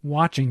best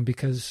watching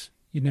because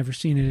you've never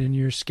seen it and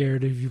you're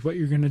scared of what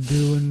you're going to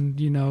do,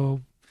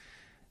 and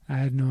I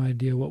had no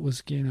idea what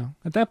was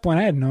at that point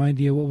I had no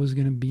idea what was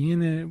going to be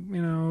in it.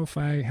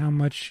 How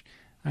much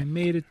I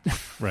made it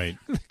right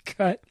the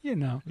cut. Yeah,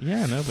 no,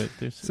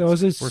 but so it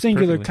was a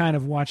singular kind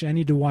of watch. I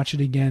need to watch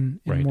it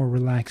again in more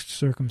relaxed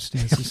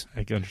circumstances.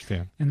 I can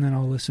understand. And then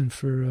I'll listen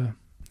for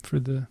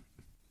the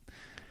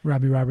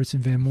Robbie Robertson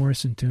Van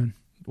Morrison tune.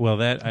 Well,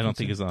 that I don't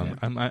think is on.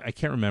 I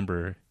can't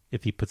remember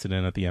if he puts it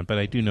in at the end, but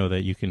I do know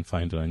that you can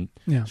find it on.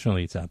 Yeah.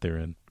 Surely it's out there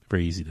and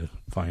very easy to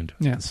find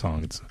the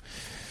song. It's,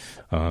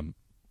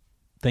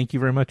 thank you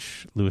very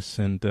much, Louis,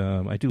 and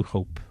I do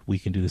hope we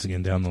can do this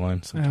again down the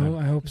line sometime.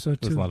 I hope so too.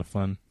 It was a lot of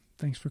fun.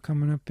 Thanks for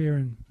coming up here,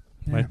 and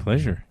my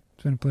pleasure.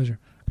 It's been a pleasure.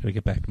 Gotta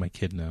get back to my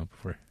kid now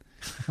before.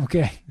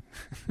 Okay,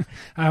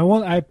 I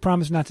won't. I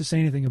promise not to say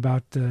anything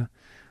about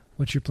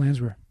what your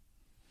plans were.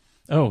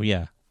 Oh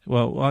yeah.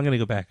 Well, I'm gonna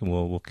go back and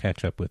we'll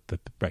catch up with the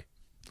right.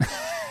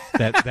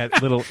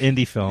 that little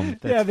indie film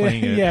that's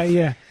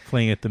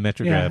playing at the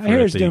Metrograph. Yeah, I hear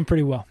it's doing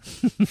pretty well.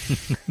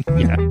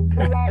 Yeah.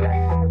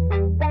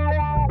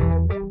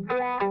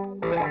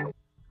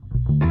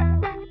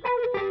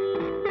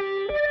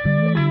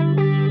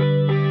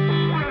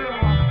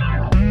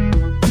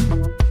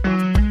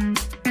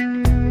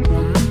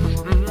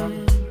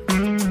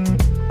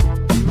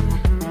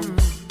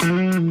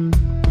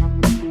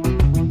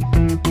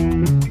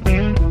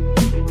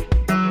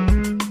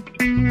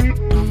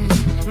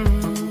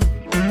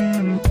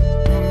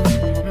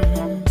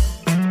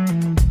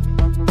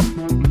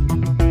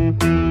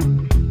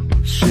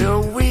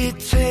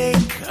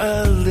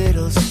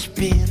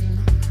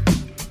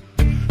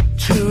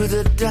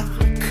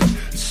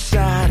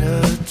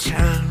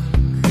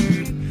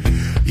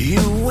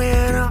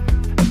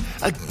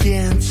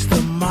 Against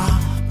the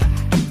mob,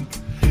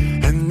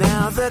 and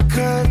now the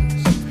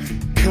curtain's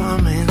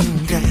coming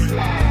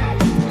down.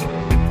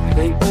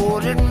 They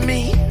ordered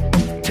me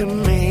to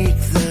make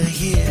the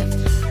hit,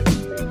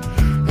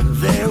 and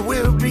there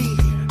will be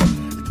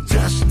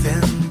dust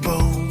and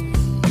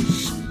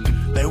bones.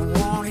 They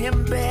want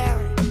him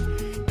buried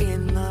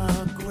in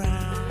the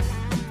ground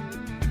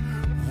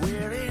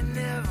where he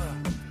never.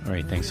 All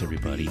right, thanks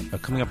everybody.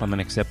 Coming up on the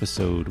next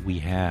episode, we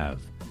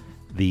have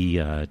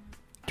the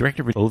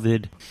director of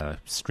Ovid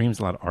streams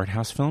a lot of art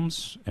house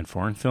films and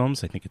foreign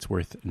films. I think it's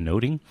worth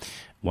noting.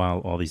 While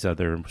all these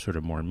other sort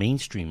of more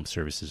mainstream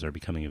services are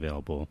becoming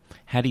available,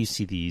 how do you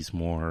see these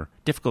more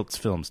difficult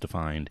films to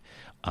find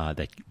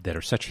that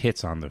are such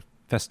hits on the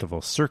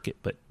festival circuit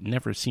but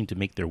never seem to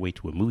make their way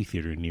to a movie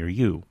theater near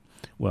you?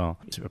 Well,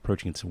 it's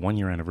approaching its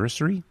 1-year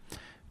anniversary.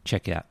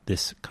 Check out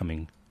this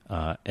coming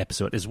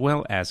episode, as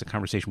well as a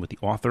conversation with the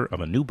author of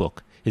a new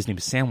book. His name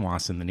is Sam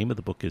Wasson. The name of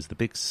the book is The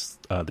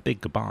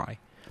Big Goodbye.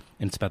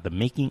 And it's about the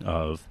making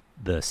of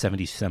the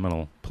 70s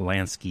seminal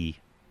Polanski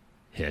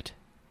hit,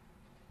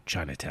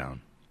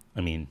 Chinatown. I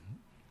mean,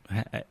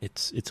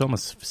 it's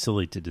almost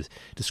silly to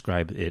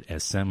describe it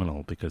as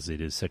seminal because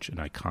it is such an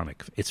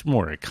iconic. It's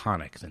more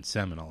iconic than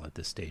seminal at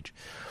this stage.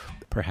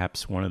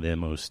 Perhaps one of the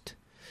most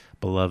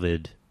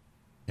beloved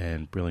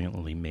and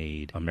brilliantly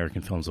made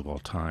American films of all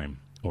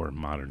time, or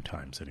modern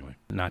times anyway.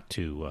 Not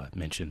to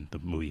mention the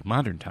movie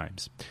Modern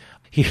Times.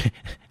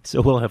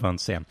 So we'll have on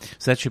Sam.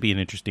 So that should be an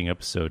interesting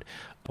episode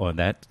on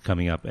that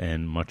coming up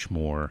and much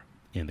more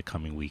in the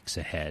coming weeks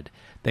ahead.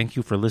 Thank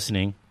you for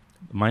listening.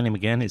 My name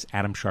again is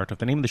Adam Shartoff.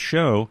 The name of the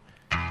show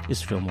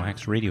is Film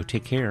Wax Radio.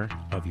 Take care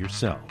of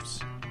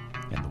yourselves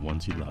and the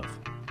ones you love.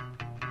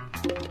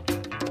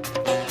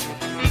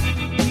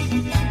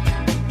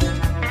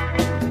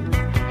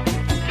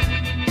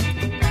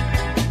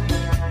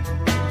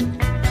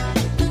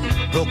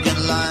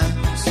 Broken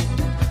lines,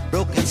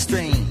 broken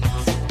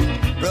strings,